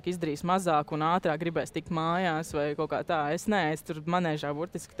drīzāk izdarīs mazāk un ātrāk gribēs tikt mājās vai kaut kā tā. Es tur manēžā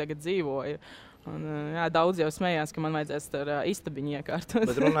burtiski tagad dzīvoju. Un, jā, daudz jau smējās, ka man vajadzēs ar istabiņu iekārtot.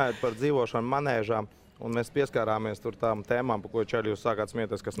 Bet runājot par dzīvošanu manēžām, un mēs pieskārāmies tur tām tēmām, par ko Čeļi jūs sākāt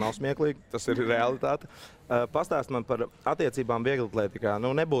smieties, kas nav smieklīgi, tas ir realitāte. Pastāst man par attiecībām vieglatlētikā.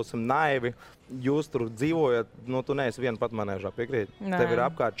 Nu, nebūsim naivi, jūs tur dzīvojat, nu, tu neesi viena pat manēžā, piekrīt? Nē. Tev ir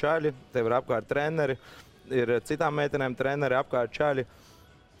apkārt Čeļi, tev ir apkārt treneri, ir citām meitenēm treneri apkārt Čeļi.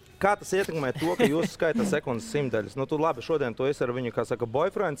 Kā tas ietekmē to, ka jūs skaitāt sekundes simtaļas? Nu, tu labi, šodien tu esi ar viņu, kā saka,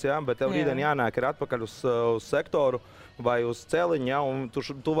 boyfriends, jā, bet tev rītdien jānāk ir atpakaļ uz sektoru vai uz celiņu, jā, un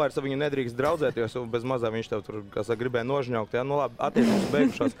tu vairs ar viņu nedrīkst draudzēties, un bez mazā viņš tev tur, kā saka, gribēja nožņaukt, jā, nu labi, attiecības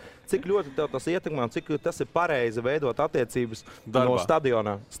beigušās. Cik ļoti tev tas ietekmē un cik tas ir pareizi veidot attiecības no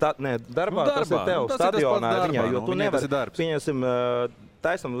stadionā? Darbā tas ir tev, stadionā ar viņā, jo tu nevari, pieņemsim,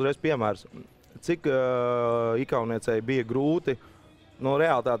 taisam uzreiz piemērs, cik Ikauniecei bija grūti. Nu,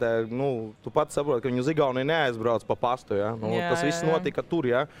 realitātē, tu pats saproti, ka viņi uz Igauniju neaizbrauc pa pastu, ja? Tas viss notika tur,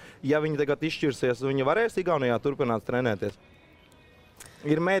 ja? Ja viņi tagad izšķirsies, viņi varēs Igaunijā turpināt trenēties.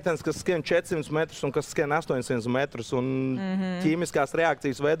 Ir meitenes, kas skrien 400 metrus un kas skrien 800 metrus, un ķīmiskās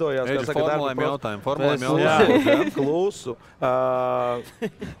reakcijas veidojās. Formulēm jautājumu. Klusu.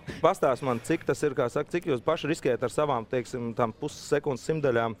 Pastāst man, cik tas ir, kā saka, cik jūs paši riskējat ar savām, teiksim, tām pussekundes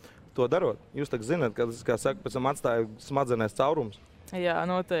simtaļām to darot? Jūs tagad zināt, ka tas, kā saka, pēc tam atstāja smadzenēs caurums. Jā,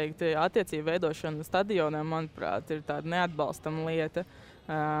 noteikti. Attiecību veidošana stadionā, manuprāt, ir tāda neatbalstama lieta,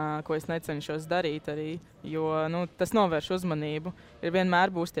 ko es necenšos darīt arī, jo tas novērš uzmanību. Ir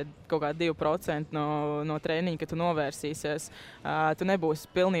vienmēr būs tie kaut kādi 2% no treniņa, ka tu novērsīsies. Tu nebūsi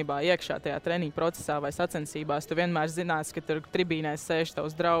pilnībā iekšā tajā treniņa procesā vai sacensībās. Tu vienmēr zināsi, ka tur tribīnēs sēž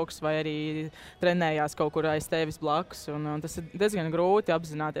tavs draugs vai arī trenējās kaut kur aiz tevis blakus. Un tas ir diezgan grūti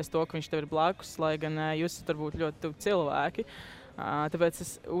apzināties to, ka viņš tev ir blakus, lai gan jūs tur būtu ļoti tuvi cilvēki. Tāpēc es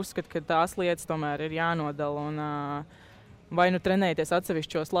uzskatu, ka tās lietas tomēr ir jānodala un vai trenēties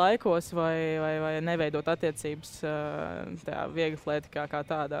atsevišķos laikos vai neveidot attiecības tajā vieglatlētikā kā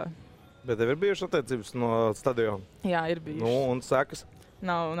tādā. Bet tev ir bijušas attiecības no stadiona? Jā, ir bijušas. Nu, un sekas?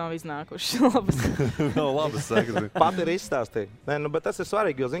 Nav iznākušas labas. Nav labas sekas. Pat ir izstāstīja. Bet tas ir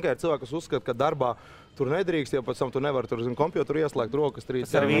svarīgi, jo, zin, ka ir cilvēki, kas uzskata, ka darbā Tur nedrīkst, jo pēc tam tu nevar tur zin kompjuteru ieslēgt rokas 3.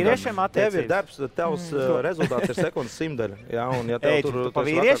 Tas ar vīriešiem attiecības? Tev ir darbs, tavs rezultāts ir sekundes 100. Jā, un ja tev Ei, tur pa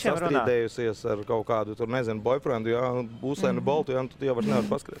vīriešiem runā? sastrīdējusies ar kaut kādu, tur nezinu, boyfriendu, jā, Usainu Boltu, jā, tu jau vairs nevar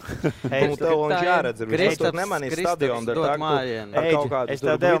paskriet. Un tev viņš jāredz ir. Viņš tur nemanīs stadionu, dar tā, ar kaut kādu. Es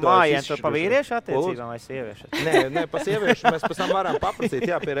tev devu mājienu, tu pa vīriešu attiecībām vai sieviešu? Nē, pa sieviešu mēs pēc tam varam paprasīt,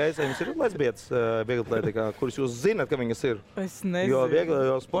 jā, pie reizēm jums ir lesbietas vieglatlētikā, kuras jūs zināt, ka viņas ir. Es nezinu.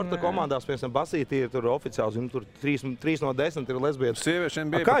 Jo sporta komandās, piemēram, basītī ir tur oficiāls, un tur 3 no 10 ir lesbietas.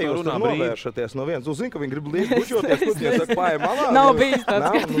 Sieviešiem bija kā jūs tur novēršaties no vienas? Jūs zināt, ka viņi grib bučoties, kur viņi saka, pāja malā? Nav bijis tāds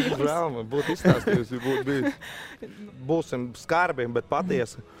skatījums. Nav, būtu izstāstījums, ja būtu bijis. Būsim skarbi, bet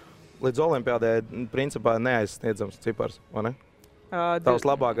patiesi. Līdz olimpiādē principā neaizsniedzams cipars, vai ne? Tavs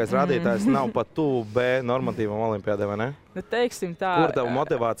labākais rādītājs nav pat tuvu B normatīvam olimpiādē, vai ne? Nu, teiksim tā. Kur tava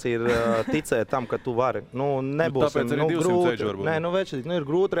motivācija ir ticēt tam, ka tu vari? Nu, nebūsim, grūti. Nē, večīt, ir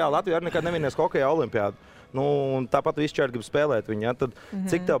grūti reāli. Latvija arī nekad nevinēs hokeja olimpiādu. Nu, un tāpat viss čēri grib spēlēt viņu. Ja? Tad,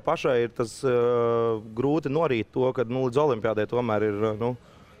 cik tev pašai ir tas grūti norīt to, ka līdz olimpiādē tomēr ir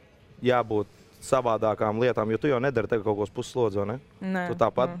jābūt savādākām lietām, jo tu jau nedari tagad kaut kos pusslodzo, ne? Nē. Tu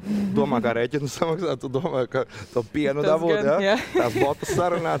tāpat domā, kā rēķinu samaksāt, tu domā, ka to pienu dabūt, ja? Tās botas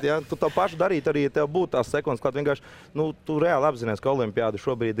sarunāt, ja? Tu to pašu darīt arī, ja tev būtu tās sekundes klāt. Vienkārši, tu reāli apzinies, ka olimpiāda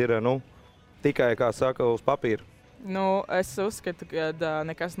šobrīd ir, tikai, kā saka, uz papīra. Es uzskatu, ka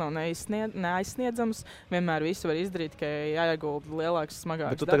nekas nav neaizsniedzams. Vienmēr visu var izdarīt, ka jāiegulda lielāks,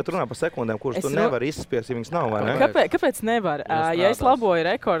 smagāks darbs. Bet tu tagad runā par sekundēm, kuras tu nevari izspiest, ja viņas nav, vai ne? Kāpēc nevar? Ja es laboju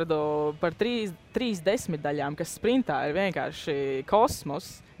rekordu par 3 daļām, kas sprintā ir vienkārši kosmos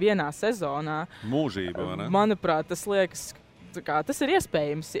vienā sezonā. Mūžība, vai ne? Manuprāt, tas liekas, tas ir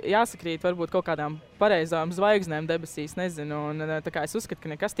iespējams. Jāsakrīt varbūt kaut kādām pareizām zvaigznēm debesīs, nezinu. Un, es uzskatu,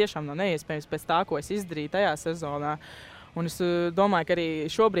 ka nekas tiešām nav neiespējams pēc tā, ko es izdarīju tajā sezonā. Un es domāju, ka arī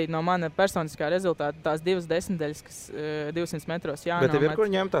šobrīd no mana personiskā rezultāta tās 2 desmitaļas, kas 200 metros jānomet. Bet tev ir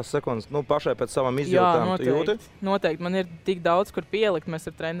kur ņemt tās sekundes? Pašai pēc savam izjūtām tu jūti? Noteikti. Man ir tik daudz, kur pielikt. Mēs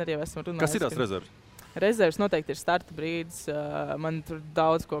ar treneri jau esam runājuši. Kas ir tās rezerves? Rezerves noteikti ir starta brīdis. Man tur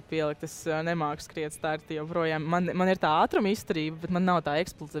daudz ko pielikt. Es nemāku skriet starti joprojām. Man ir tā ātruma izturība, bet man nav tā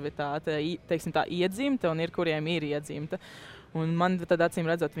eksplozivitāte, teiksim tā iedzimta, un ir kuriem ir iedzimta. Un man tad acīm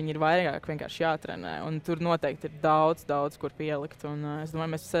redzot, viņi ir vairāk vienkārši jātrenē. Un tur noteikti ir daudz, kur pielikt. Un es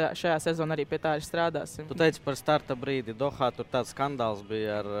domāju, mēs šajā sezonā arī pie tā arī strādāsim. Tu teici par starta brīdi. Dohā tur tāds skandāls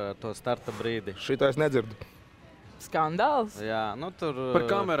bija ar to starta brīdi. Šito es nedzirdu. Skandāls? Jā, tur par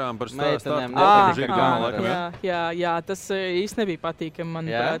kamerām, par meitenēm. Jā, tas īsti nebija patīkami,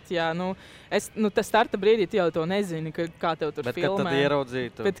 manuprāt. Jā, tas starta brīdī tu jau to nezini, kā tev tur filmē.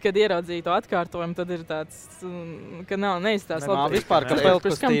 Bet, kad ieraudzītu atkārtojumu, tad ir tāds, ka nav neizstās labi. Nav vispār, ka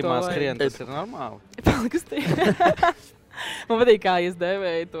pelkostīmā skrien, tas ir normāli. Pelkostīmā. Man patīk, kā es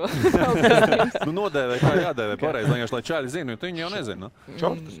dēvēju to. Nodēvēju, kā jādēvē pareizi, lai čāļi zina, jo tu viņi jau nezina.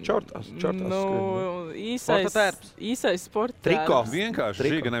 Čortās. Īsais sporta triko.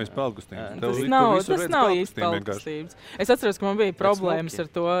 Vienkārši žiga, nevis pelkostīms. Tas nav īsti pelkostīms. Es atceros, ka man bija problēmas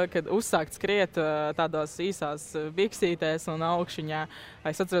ar to, kad uzsākt skriet tādās īsās biksītēs un augšiņā.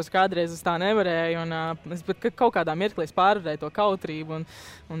 Es atceros, ka kādreiz es tā nevarēju, bet kaut kādā mirklī es pārvarēju to kautrību,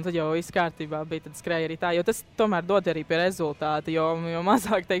 un tad jau viss kārtībā bija, tad skrēja arī tā, jo tas tomēr dod arī pie rezultāta, jo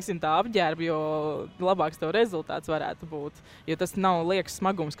mazāk, teiksim, tā apģērba, jo labāks tev rezultāts varētu būt, jo tas nav liekas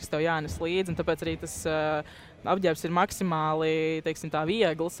smagums, kas tev jānes līdzi, un tāpēc arī tas apģērbs ir maksimāli, teiksim, tā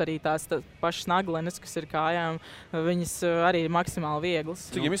viegls, arī tās pašas naglenes, kas ir kājām, viņas arī ir maksimāli vieglas.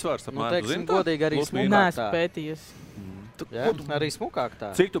 Cik jums izvārds apmēram? Teiksim, godīgi arī smukāk tā. Neesmu pētījies. Arī smukāk tā.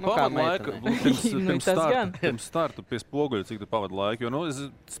 Cik tu pavadi laiku pirms startu pie spoguļa, cik tu pavadi laiku?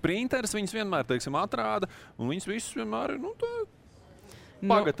 Jo sprinteris viņas vienmēr, teiksim, atrāda, un viņas visus vienmēr ir, tā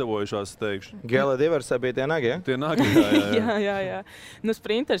pagatavojušās, teikšu. Gela Diversē bija tie nagi, ja? Tie nagi, jā.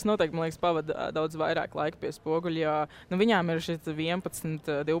 Sprinteris noteikti, man liekas, pavada daudz vairāk laika pie spoguļa, jo viņām ir šeit 11,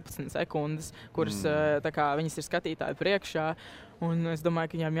 12 sekundes, kuras tā kā viņas ir skatītāji priekšā. Un es domāju,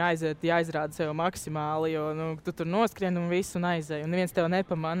 ka viņam jāizrāda sev maksimāli, jo tu tur noskrien un visu un aizēj. Un neviens tev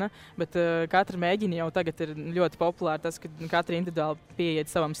nepamana, bet katra mēģina jau tagad ir ļoti populāri tas, ka katra individuāli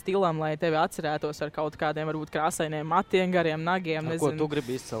pieiet savam stilam, lai tevi atcerētos ar kaut kādiem varbūt krāsainiem matiem, gariem nagiem. Ar ko tu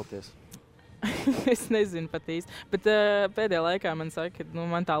gribi izcelties? Es nezinu pat īsti, bet pēdējā laikā man saka, ka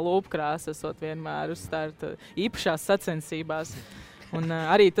man tā lūpkrāsa esot vienmēr uz starta īpašās sacensībās. Un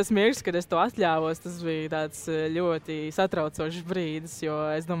arī tas mirklis, kad es to atļāvos, tas bija tāds ļoti satraucošs brīdis, jo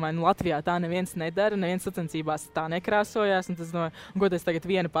es domāju, Latvijā tā neviens nedara, neviens sacensībās tā nekrāsojās, un tas ko es tagad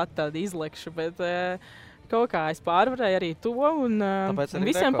viena pati tādu izlekšu, bet kaut kā es pārvarēju arī to, un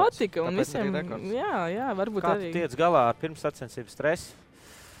visiem patika. Un visiem, jā, varbūt kā arī. Kā tu tiec galā ar pirms sacensības stresu?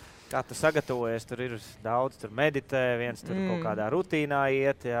 Kā tu sagatavojies? Tur ir daudz, tur meditē, viens tur kaut kādā rutīnā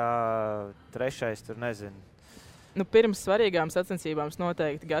iet, jā, trešais tur nezinu. Nu, pirms svarīgām sacensībām es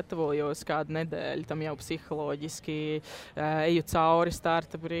noteikti gatavojos kādu nedēļu, tam jau psiholoģiski eju cauri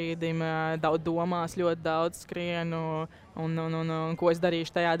starta brīdim, daudz domās, ļoti daudz skrienu un ko es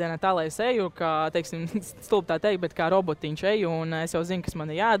darīšu tajā dienā tā, lai es eju, kā, teiksim, stulbi tā teikt, bet kā robotiņš eju, un es jau zinu, kas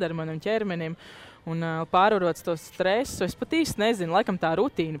man ir jādara manam ķermenim. Un pārvarot to stresu, es pat īsti nezinu, laikam tā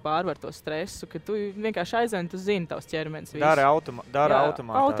rutīna pārvar to stresu, ka tu vienkārši aizvien, tu zini tavs ķermenis visu. Dara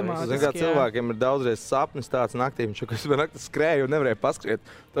automātiski. Zin, kā cilvēkiem ir daudzreiz sapnis tāds naktī, viņš jau naktī skrēja un nevarēja paskriet.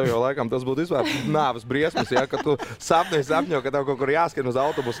 Tev jau laikam tas būtu vispār nāves briesmas, ja, ka tu sapņo, ka tev kaut kur jāskrien uz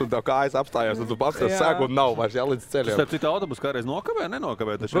autobusu un tev kājas apstājās, un tu paskries sēku un nav vairs jālīdz ceļiem. Starp citu autobusu kādreiz nokavē,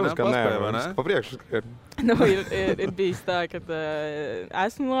 nenokavē? Protams, ka nē, pa priekšu skrien. Nu, ir bijis tā, ka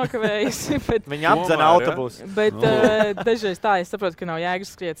esmu nokavējusi, bet... Viņa apdzena autobusu. Bet dažreiz tā, es saprotu, ka nav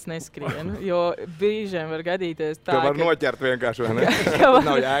jēgas skriet, es neskrienu, jo brīžiem var gadīties tā, ka... var noķert vienkārši, vai ne?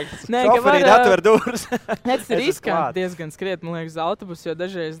 Nav jēgas. Šoferīdi atver durvis. Tas ir riskanti diezgan skriet, man liekas, uz autobusu, jo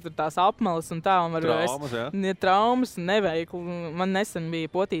dažreiz tur tās apmalas un tā, un traumas, neveikli. Man nesen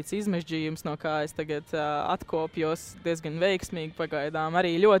bija potīts izmežģījums, no kā es tagad atkopjos diezgan veiksmīgi pagaidām.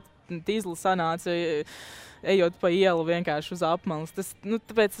 Arī ļoti tīzli sanāca, ejot pa ielu vienkārši uz apmalas. Tas, nu,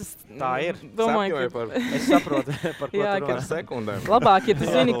 tāpēc es domāju, ka... Es saprotu, par ko tu runā sekundēm. Labāk, ja tu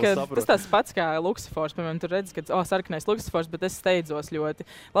zini, ka tas tāds pats kā Luksifors, piemēram, tur redzi, ka, sarkanais Luksifors, bet es steidzos ļoti.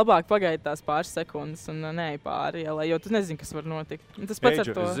 Labāk pagaidi tās pāris sekundes un neej pāri ielai, jo tu nezini, kas var notikt. Un tas pats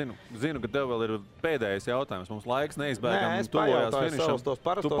ar to... Es zinu, ka tev vēl ir pēdējais jautājums. Mums laiks neizbēgam. Nē, es pajautāju savus tos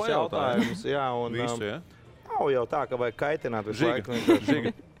parastos jautājumus. Jā, un visu, ja? Nav jau tā, ka vajag kaitināt visu laiku.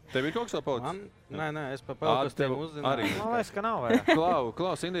 Žiga. Tev ir kaut kas vēl palicis? Nē, es pa paukastiem uzzināju. Man liekas, ka nav, vai?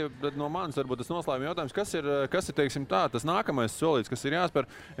 Klaus, Indija, no manis varbūt tas noslēguma jautājums. Kas ir, teiksim tā, tas nākamais solīts, kas ir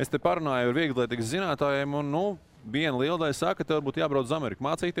jāspēr? Es te parunāju ar vieglatlētikas zinātājiem un, viena liela daļa saka, ka tev būtu jābrauc uz Ameriku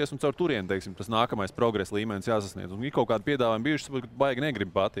mācīties un caur turieni, teiksim, tas nākamais progresa līmenis jāsasniedz. Un ir kaut kādi piedāvājumi bijuši, ka baigi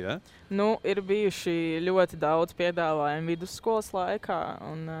negrib pati, ja? Nu, ir bijuši ļoti daudz piedāvājumu vidusskolas laikā,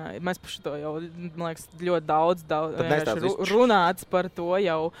 un mēs par šo jau, man liekas, ļoti daudz runāts par to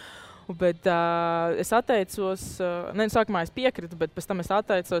jau. Bet es atteicos, sākumā es piekritu, bet pēc tam es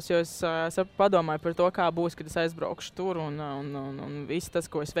atteicos, jo es padomāju par to, kā būs, kad es aizbraukšu tur un viss tas,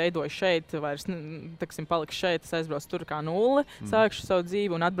 ko es veidoju šeit, vairs, teksim, palikšu šeit, es aizbraucu tur kā nulle, sākšu savu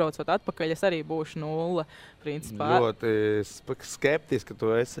dzīvi un atbraucot atpakaļ, es arī būšu nulle, principā. Ļoti skeptiski tu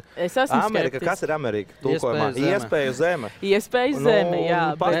esi. Es esmu Amerika, skeptiski. Kas ir Amerika? Tulkojumā? Iespēju zeme. Iespēju zeme, jā.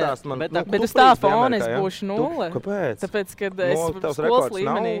 Bet uz tā fona es būšu nulle. Kāpēc? Tāpēc, kad es skolas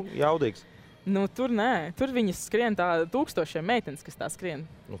līmenī... Jaudīgs. Nu, tur nē. Tur viņas skrien tā tūkstošiem meitenes, kas tā skrien.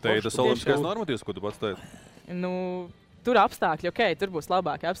 Te ir tas olimpiskais normatīvs, ko tu pats teici? Nu, tur apstākļi, tur būs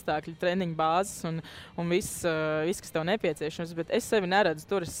labāki apstākļi, treniņu bāzes un viss, kas tev nepieciešams, bet es sevi neredzu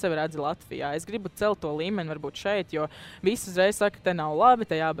tur, es sevi redzu Latvijā. Es gribu celt to līmeni varbūt šeit, jo visi uzreiz saka, te nav labi,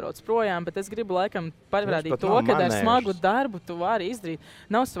 te jābrauc projām, bet es gribu laikam parādīt to, ka ar smagu darbu tu vari izdarīt.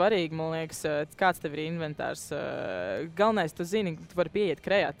 Nav svarīgi, man liekas, kāds tev ir inventārs. Galvenais, tu zini, tu vari pieiet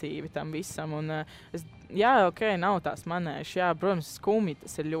kreatīvi tam visam, un nav tās manēšas. Jā, protams, skumji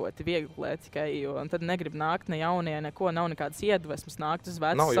tas ir ļoti viegli tikai, jo tad negrib nākt ne jaunie, neko, nav nekādas iedvesmas nākt uz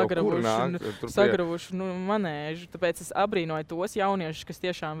vecu sagravušu manēžu. Tāpēc es abrīnoju tos jauniešus, kas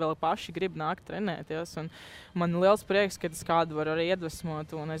tiešām vēl paši grib nākt trenēties. Un man liels prieks, ka es kādu varu arī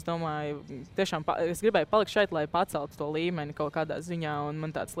iedvesmot, un es domāju, tiešām es gribēju palikt šeit, lai paceltu to līmeni kaut kādā ziņā, un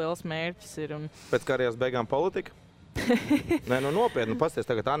man tāds liels mērķis ir. Pēc karjeras beigām politika? Nē, nopietni, pasties,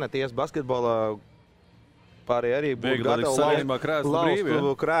 tagad Anete ies basketbolā, pārējie arī būtu gatavi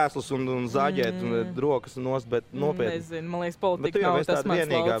lauzt krēslus un zaģēt un rokas nost, bet nopietni. Nezinu, man liekas, politika nav tas mans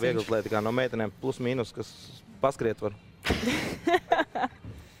vienīgā lauciņš. vieglatlētikā no meitenēm plus mīnus, kas paskriet var.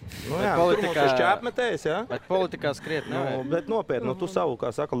 Jā, politikā, tur mums šķēpmetējs, jā? Bet politikā skriet nevajag. Bet nopietni, tu savu,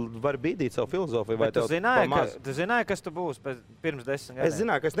 kā saka, vari bīdīt savu filozofiju, vai tu zināji, kas tu būsi pirms 10 gadiem? Es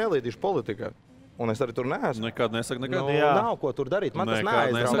zināju, ka es nelīdīšu politikā. Un es arī tur neesmu. Nekad nesaka, nekad. Nav ko tur darīt. Man tas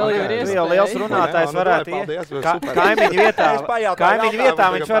neaizdrau. Tu jau liels runātājs varētu iet. Kaimiņu vietā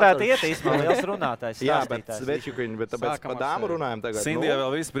viņš varētu iet. Īstenībā liels runātājs. Jā, bet svečukiņi, bet tāpēc pa dāmu runājam tagad. Sindijā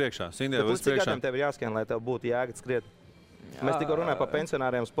vēl viss priekšā. Cik gadiem tev ir jāskrien, lai tev būtu jēga skriet? Mēs tikko runājam par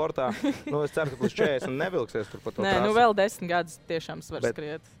pensionāriem sportā. Es ceru, ka plus 40 nevilksies tur pa to trasi. Nē, vēl 10 gadus tiešām var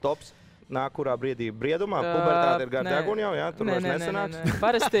skriet. Tops. Nāk, kurā brīdī briedumā, pubertāte ir gara deguna jau, jā? Tur vairs nesanāks?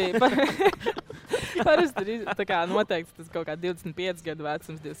 Parasti ir tā kā noteikti tas kaut kā 25 gadu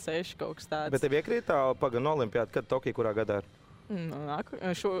vecums, 26 kaut kas tāds. Bet tev iekrīt tā pagana olimpiāda, kad Tokija kurā gadā ir? Tā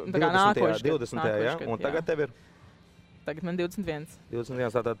kā nākošais. 20. jā? Un tagad tev ir? Tagad man 21.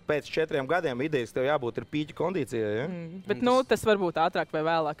 21, tātad pēc 4 gadiem idejas tev jābūt ir pīķa kondīcijai, ja? Bet, tas var būt ātrāk vai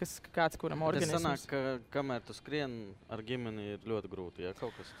vēlāk, kāds kuram organisms. Tas sanāk, kamēr tu skrien ar ģimeni ir ļoti grūti, ja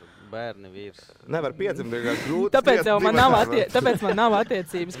kaut kas tur bērni, vīrs. Nevar piedzimt, vienkārši grūti. Tāpēc man nav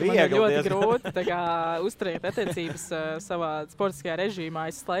attiecības, ka man ir ļoti grūti tā kā uzturēt attiecības savā sportiskajā režīmā.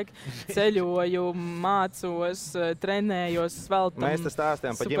 Es laiku ceļoju, mācos, trenējos, sveltam. Mēs te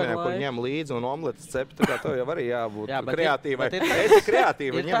stāstījām par ģimenēm, kur ņem līdzi un omletes cepi, tā kā tev jau arī jābūt kreatīvai. Esi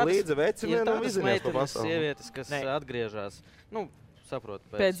kreatīva, ņem līdzi vecumiem un izinies pa pasauli. Sievietes, kas atgriežās, saprot,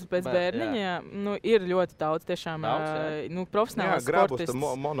 pēc bērniņa, ir ļoti daudz tiešām profesionālās sportists. Jā,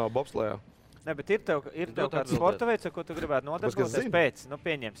 grabus monobobslējā. Ne, bet ir tev kāds sporta veids, ar ko tu gribētu nodarboties pēc?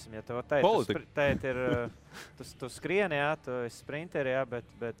 Pieņemsim, ja tev tēt ir, tu skrieni, jā, tu esi sprinteri, jā,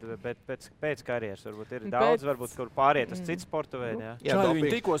 bet pēc karjeras varbūt ir daudz, varbūt, kur pāriet uz citu sporta veidu, jā. Šādi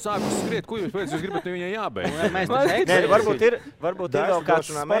viņi tikko sākus skriet, ko jūs gribat viņai jābeidz? Varbūt ir vēl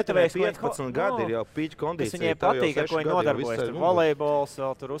kāds sporta veids, 15 gadi ir jau pīķa kondīcija. Kas viņai patīk, ar ko viņi nodarbojas, tur volejbols,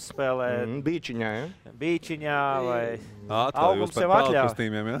 vēl tur uzspēlē. Bīčiņā, jā? Bīčiņā vai augums sev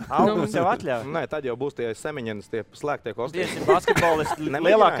atļauj. Augums sev atļauj. Nē, tad jau būs tie semiņienas, tie slēgtie kostīmi. Basketbolisti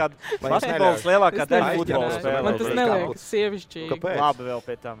lielākā daļa futbola spēlē. Man tas neliekas sievišķīgi. Kāpēc? Labi vēl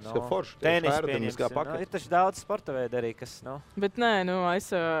pie tam. Tenis pieņemsim. Ir taču daudz sporta veidu arī, kas, Bet nē,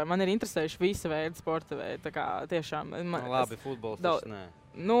 man ir interesējuši visa veida sporta veidi. Tā kā tiešām. Labi, futbols tas nē.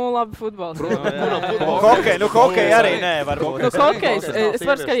 Labi, futbols. Hokej arī nē, varbūt. Hokejs, es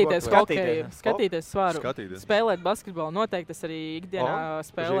varu skatīties hokeju. Skatīties svaru. Spēlēt basketbolu. Noteikti es arī ikdienā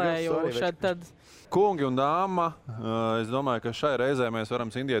spēlēju šad tad. Kungi un dāma, es domāju, ka šai reizē mēs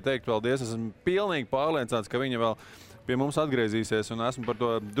varam Sindijai teikt paldies. Esmu pilnīgi pārliecināts, ka viņa vēl pie mums atgriezīsies, un esmu par to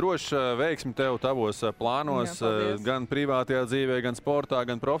droši veiksmi tev tavos plānos, gan privātajā dzīvē, gan sportā,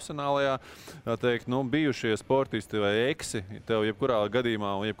 gan profesionālajā. Teikt, bijušie sportisti vai eksi tev jebkurā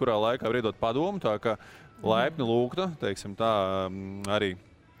gadījumā un jebkurā laikā var iedot padomu, tā ka laipni lūgta, teiksim tā, arī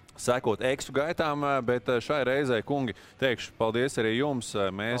sekot eksu gaitām, bet šai reizē, kungi, teikšu paldies arī jums.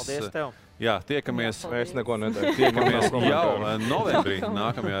 Paldies tev. Jā, tiekamies. Mēs neko nedarām. Tiekamies jau novembrī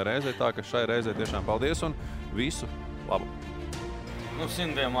nākamajā reizē, tā ka šai reizē tiešām paldies un visu labu.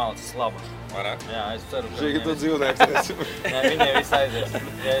 101 malcis labu. Vairāk? Jā, es ceru, ka Šī tu dzīvnieks. Viņai viss aizies.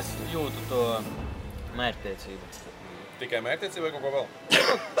 Ja es jūtu to mērķtiecību. Tikai mērķtiecību vai kaut ko vēl?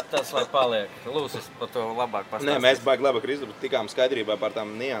 Tas lai paliek. Lūsis par to labāk pastāstīt. Nē, mēs baigi labāk tikām skaidrībā par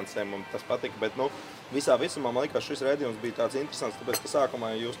tām niansēm un tas patika, bet visā visumā man likās šis raidījums bija tāds interesants, tāpēc, ka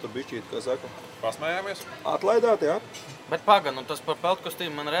sākumā jūs tur bišķīt, kā saku. Pasmējāmies? Atlaidāt, jā. Bet pagan, un tas par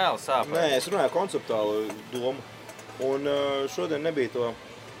peltkostīmu man reāli sāpē. Nē, es runāju konceptuālu domu. Un šodien nebija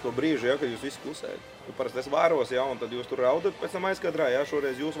to brīžu, ja, kad jūs visi klusējat. Parasti es vēros, ja, un tad jūs tur raudat, pēc tam aizkadrā, ja,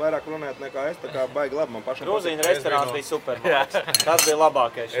 šoreiz jūs vairāk runājat nekā es, tā kā baigi labi man pašam. Grūzīna restorāns bija super, tas bija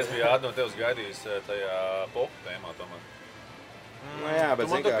labākais. Es biju no tevs gaidījis tajā popu tēmā tomēr. Jā, bet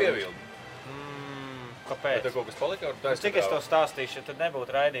tu man to pievildi. Kāpēc? Vai tev kaut kas palika? Cik es to stāstīšu, tad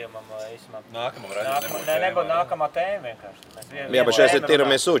nebūtu raidījumam īsumā. Nākamam raidījumam nebūtu nākamā tēma vienkārši. Jā, bet šeit ir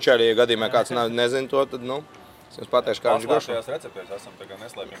tiramisu čarī, ja gadījumā kāds nezin to, tad, es jums pateikšu, kā viņš garšo. Paslēptajās receptēs esam, tā kā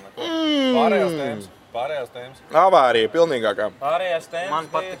neslēpjam neko. Pārējās tēmas. Avārija, pilnīgākā. Pārējās tēmas.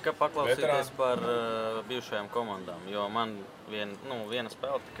 Man patika paklausīties par bijušajām komandām, jo man viena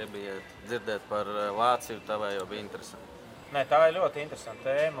spēle tikai bija dzirdēt par Vāciju, tā vai jau bija interesanti. Nē, tā ir ļoti interesanta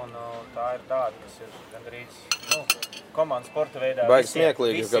tēma, un tā ir tāda, kas ir gandrīz komandas sporta veidā. Baigi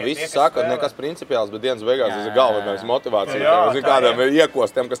smieklīgi, ka visi saka, nekas principiāls, bet dienas beigās tas ir galvenais motivācija. Zin, kādam ir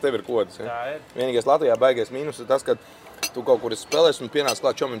iekos tiem, kas tev ir kodas. Ja? Vienīgais Latvijā baigais mīnus ir tas, ka tu kaut kur esi spēlēs un pienāc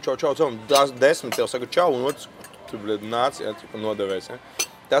klāt čomim, čau, 10 tev saka čau, un otrs tu nāc, ja, tu nodevējs. Ja?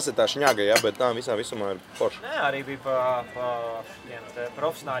 Tas ir tā šņaga, ja, bet tā visumā ir forša. Nē, arī bija pa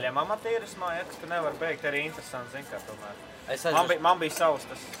profesionāļiem amatierismā, ja, kas tu nevar beigt arī interesanti, zin kā tomēr. Man bija savs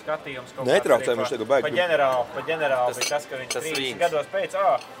tas skatījums kaut Netraucē, viņš tagad baigi. Pa ģenerāli bija tas, ka viņš 30 gados pēc,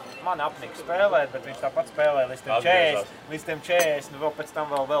 man apnika spēlēt, bet viņš tāpat spēlē līdz tiem 40, vēl pēc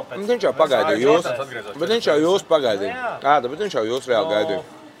tam vēl pēc. Viņš jau pagaidīja jūs, bet viņš jau jūs pagaidīja. Bet viņš jau jūs reāli gaidīja.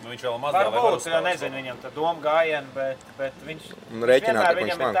 Viņš vēl maz varbūt, jo nezinu viņam tā doma gājienu, bet viņš vienmēr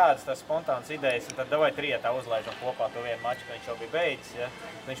viņam ir tādas spontānas idejas, un tad davai trietā uzlaižam kopā to vienu maču, ka viņš jau bija beidzis, ja.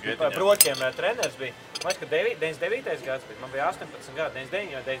 Viņš bija par broķiem treneris bija, man ka 99. gads bija, man bija 18 gadi,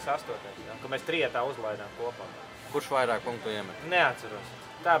 99. vai 98. Ja, ka mēs trietā uzlaidām kopā. Kurš vairāk punktu iemet? Neatceros.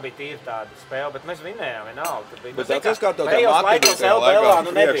 Tā bija tīri tāda spēle, bet mēs vinējām vienalga. Bet tas kā tev tā mati bija laikā,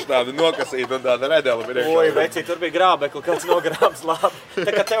 priekš tāda nokasīta un tāda redela priekšā. Oi, veci, tur bija grābekli, kāds nogrābs labi.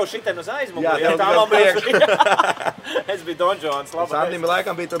 Tā kā tev šitien uz aizmuguri, ja tā man priekš. Es biju Don Johns, labi. Sandim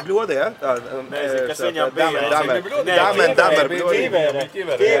laikam bija tur bļodi, ja? Nezinu, kas viņam bija. Damer bļodi.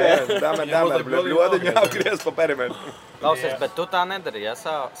 Damer bļodi, viņa apgriez pa perimetru. Klausies, bet tu tā nedarīji, ja,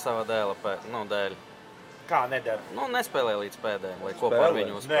 sava dēla dēļ? Kā nedara? Nu, nespēlēja līdz pēdējiem, lai kopā ar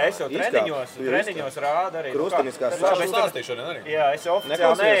viņu uzspēlē. Nē, es jau treniņos rādu arī. Krusteniskās stāstīšana arī? Jā, es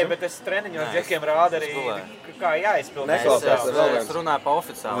oficiāli nē, bet es treniņos džekiem rādu arī, kā jāizpild. Es runāju pa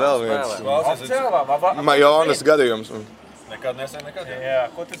oficiālām spēlēm. Oficiālām? Majonas gadījums. Nekad nesen, nekad. Jā,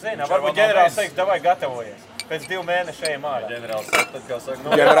 ko tu zini? Varbūt ģenerāls teiks, davai gatavojies. Pēc 2 mēnešu ejam ārā. Ģenerāls saka, tad kā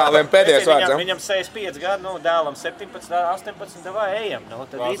saka. Ģenerāliem pēdējais vārds. Viņam 65 gadi, nu, dēlam 17, 18, davai ejam. Nu,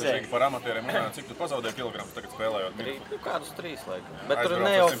 tad izēj. Par amatieriem runājot, cik tu pazaudēji kilogramus tagad spēlējot? Kādus 3 laikam. Bet tur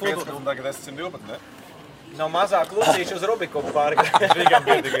ne jau futbolu. Un tagad esi 112, ne? No mazā klusīšu uz Rubikumu pārgāju. Rīgam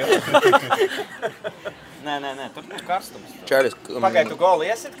bija Nē, tur ir karstums. Pagaid, tu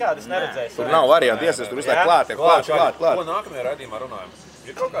goli iesit kādas neredzēsi? Tur nav varianti iesit, tur vislāk klāt. Ko nākamajā raidījumā runājam?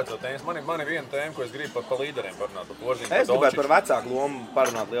 Ir kaut kāds tēmas, man ir viena tēma, ko es gribu par līderiem parunāt, par Porziņu. Es gribētu par vecāku lomu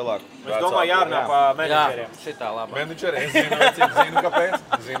parunāt lielāku. Es domāju, jārunā par menedžeriem. Jā, šitā labi. Menedžeri, es zinu kāpēc.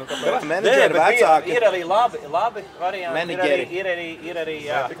 Menedžeri vecāki. Ir arī labi varianti, ir arī,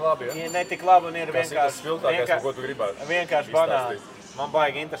 jā. Netik labi un ir vienkārši. Kas ir tas spilgtākais, par ko tu gribētu? Vienkārši banāni. Man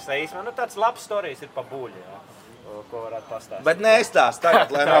baigi interesē īstenībā. Nu, tāds labs storijas ir pa buļi, jā. Ko varētu pastāstīt. Bet neizstāst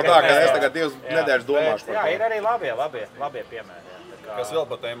tagad, lai nav tā, ka es tagad 2 nedēļas domāšu par to. Jā, ir arī labie piemēri. Kas vēl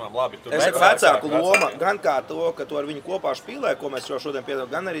par tēmām labi? Es saku vecāku loma, gan kā to, ka tu ar viņu kopā spīlē, ko mēs šodien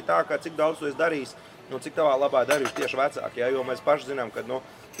piedāvājam, gan arī tā, ka cik daudz tu esi darījis, nu, cik tavā labā darījuši tieši vecāki, ja? Jo mēs paši zinām, ka, nu,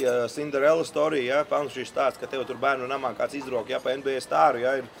 Cinderella story, ja, pelnu šīs stāsts, ka tev tur bērnu namā kāds izroka, ja, pa NBA stāru,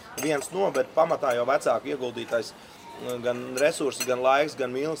 ja, ir viens no, bet pamatā jau vecāku ieguldītais gan resursi, gan laiks, gan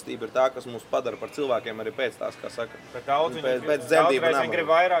mīlestība ir tā, kas mūs padara par cilvēkiem arī pēc tās, kā saka. Bet daudz viņi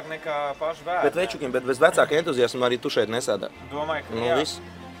grib vairāk nekā paši bērni. Bet večukiem, bet bez vecāka entuziasma arī tu šeit nesēdā. Domāju, ka jā. Viss.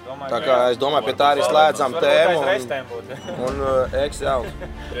 Tā kā es domāju, pie tā arī slēdzam tēmu un eks jauns.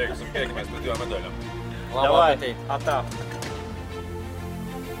 Prieks un tiekamies pēc 2 medaļām. Labu apetīti. Atā.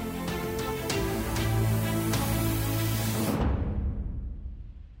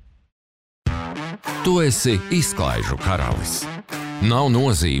 Tu esi izklaižu karalis. Nav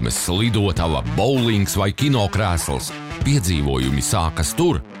nozīmes lidotava, bowlings vai kinokrēsls. Piedzīvojumi sākas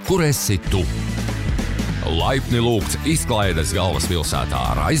tur, kur esi tu. Laipni lūgts izklaides galvaspilsētā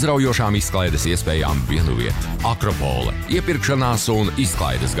ar aizraujošām izklaides iespējām vienu vietu. Akropole, iepirkšanās un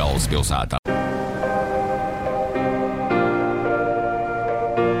izklaides galvaspilsētā.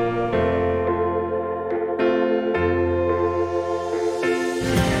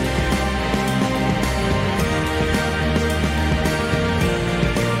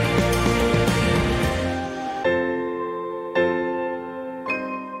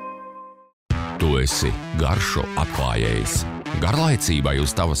 Tu esi garšu atklājējs. Garlaicībai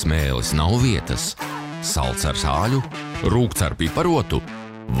uz tavas mēles nav vietas. Salds ar sāļu, rūgts ar piparotu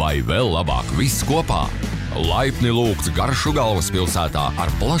vai vēl labāk viss kopā. Laipni lūgts garšu galvaspilsētā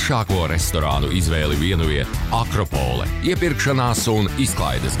ar plašāko restorānu izvēli vienu vietu. Akropole, iepirkšanās un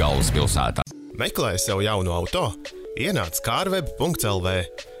izklaides galvaspilsētā. Meklē sev jaunu auto? Ienāc carweb.lv.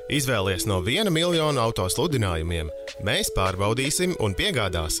 Izvēlies no 1 miljona auto sludinājumiem. Mēs pārbaudīsim un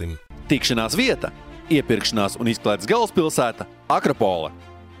piegādāsim. Tikšanās vieta, iepirkšanās un izklaides galvaspilsēta Akropole.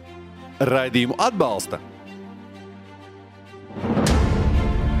 Raidījumu atbalsta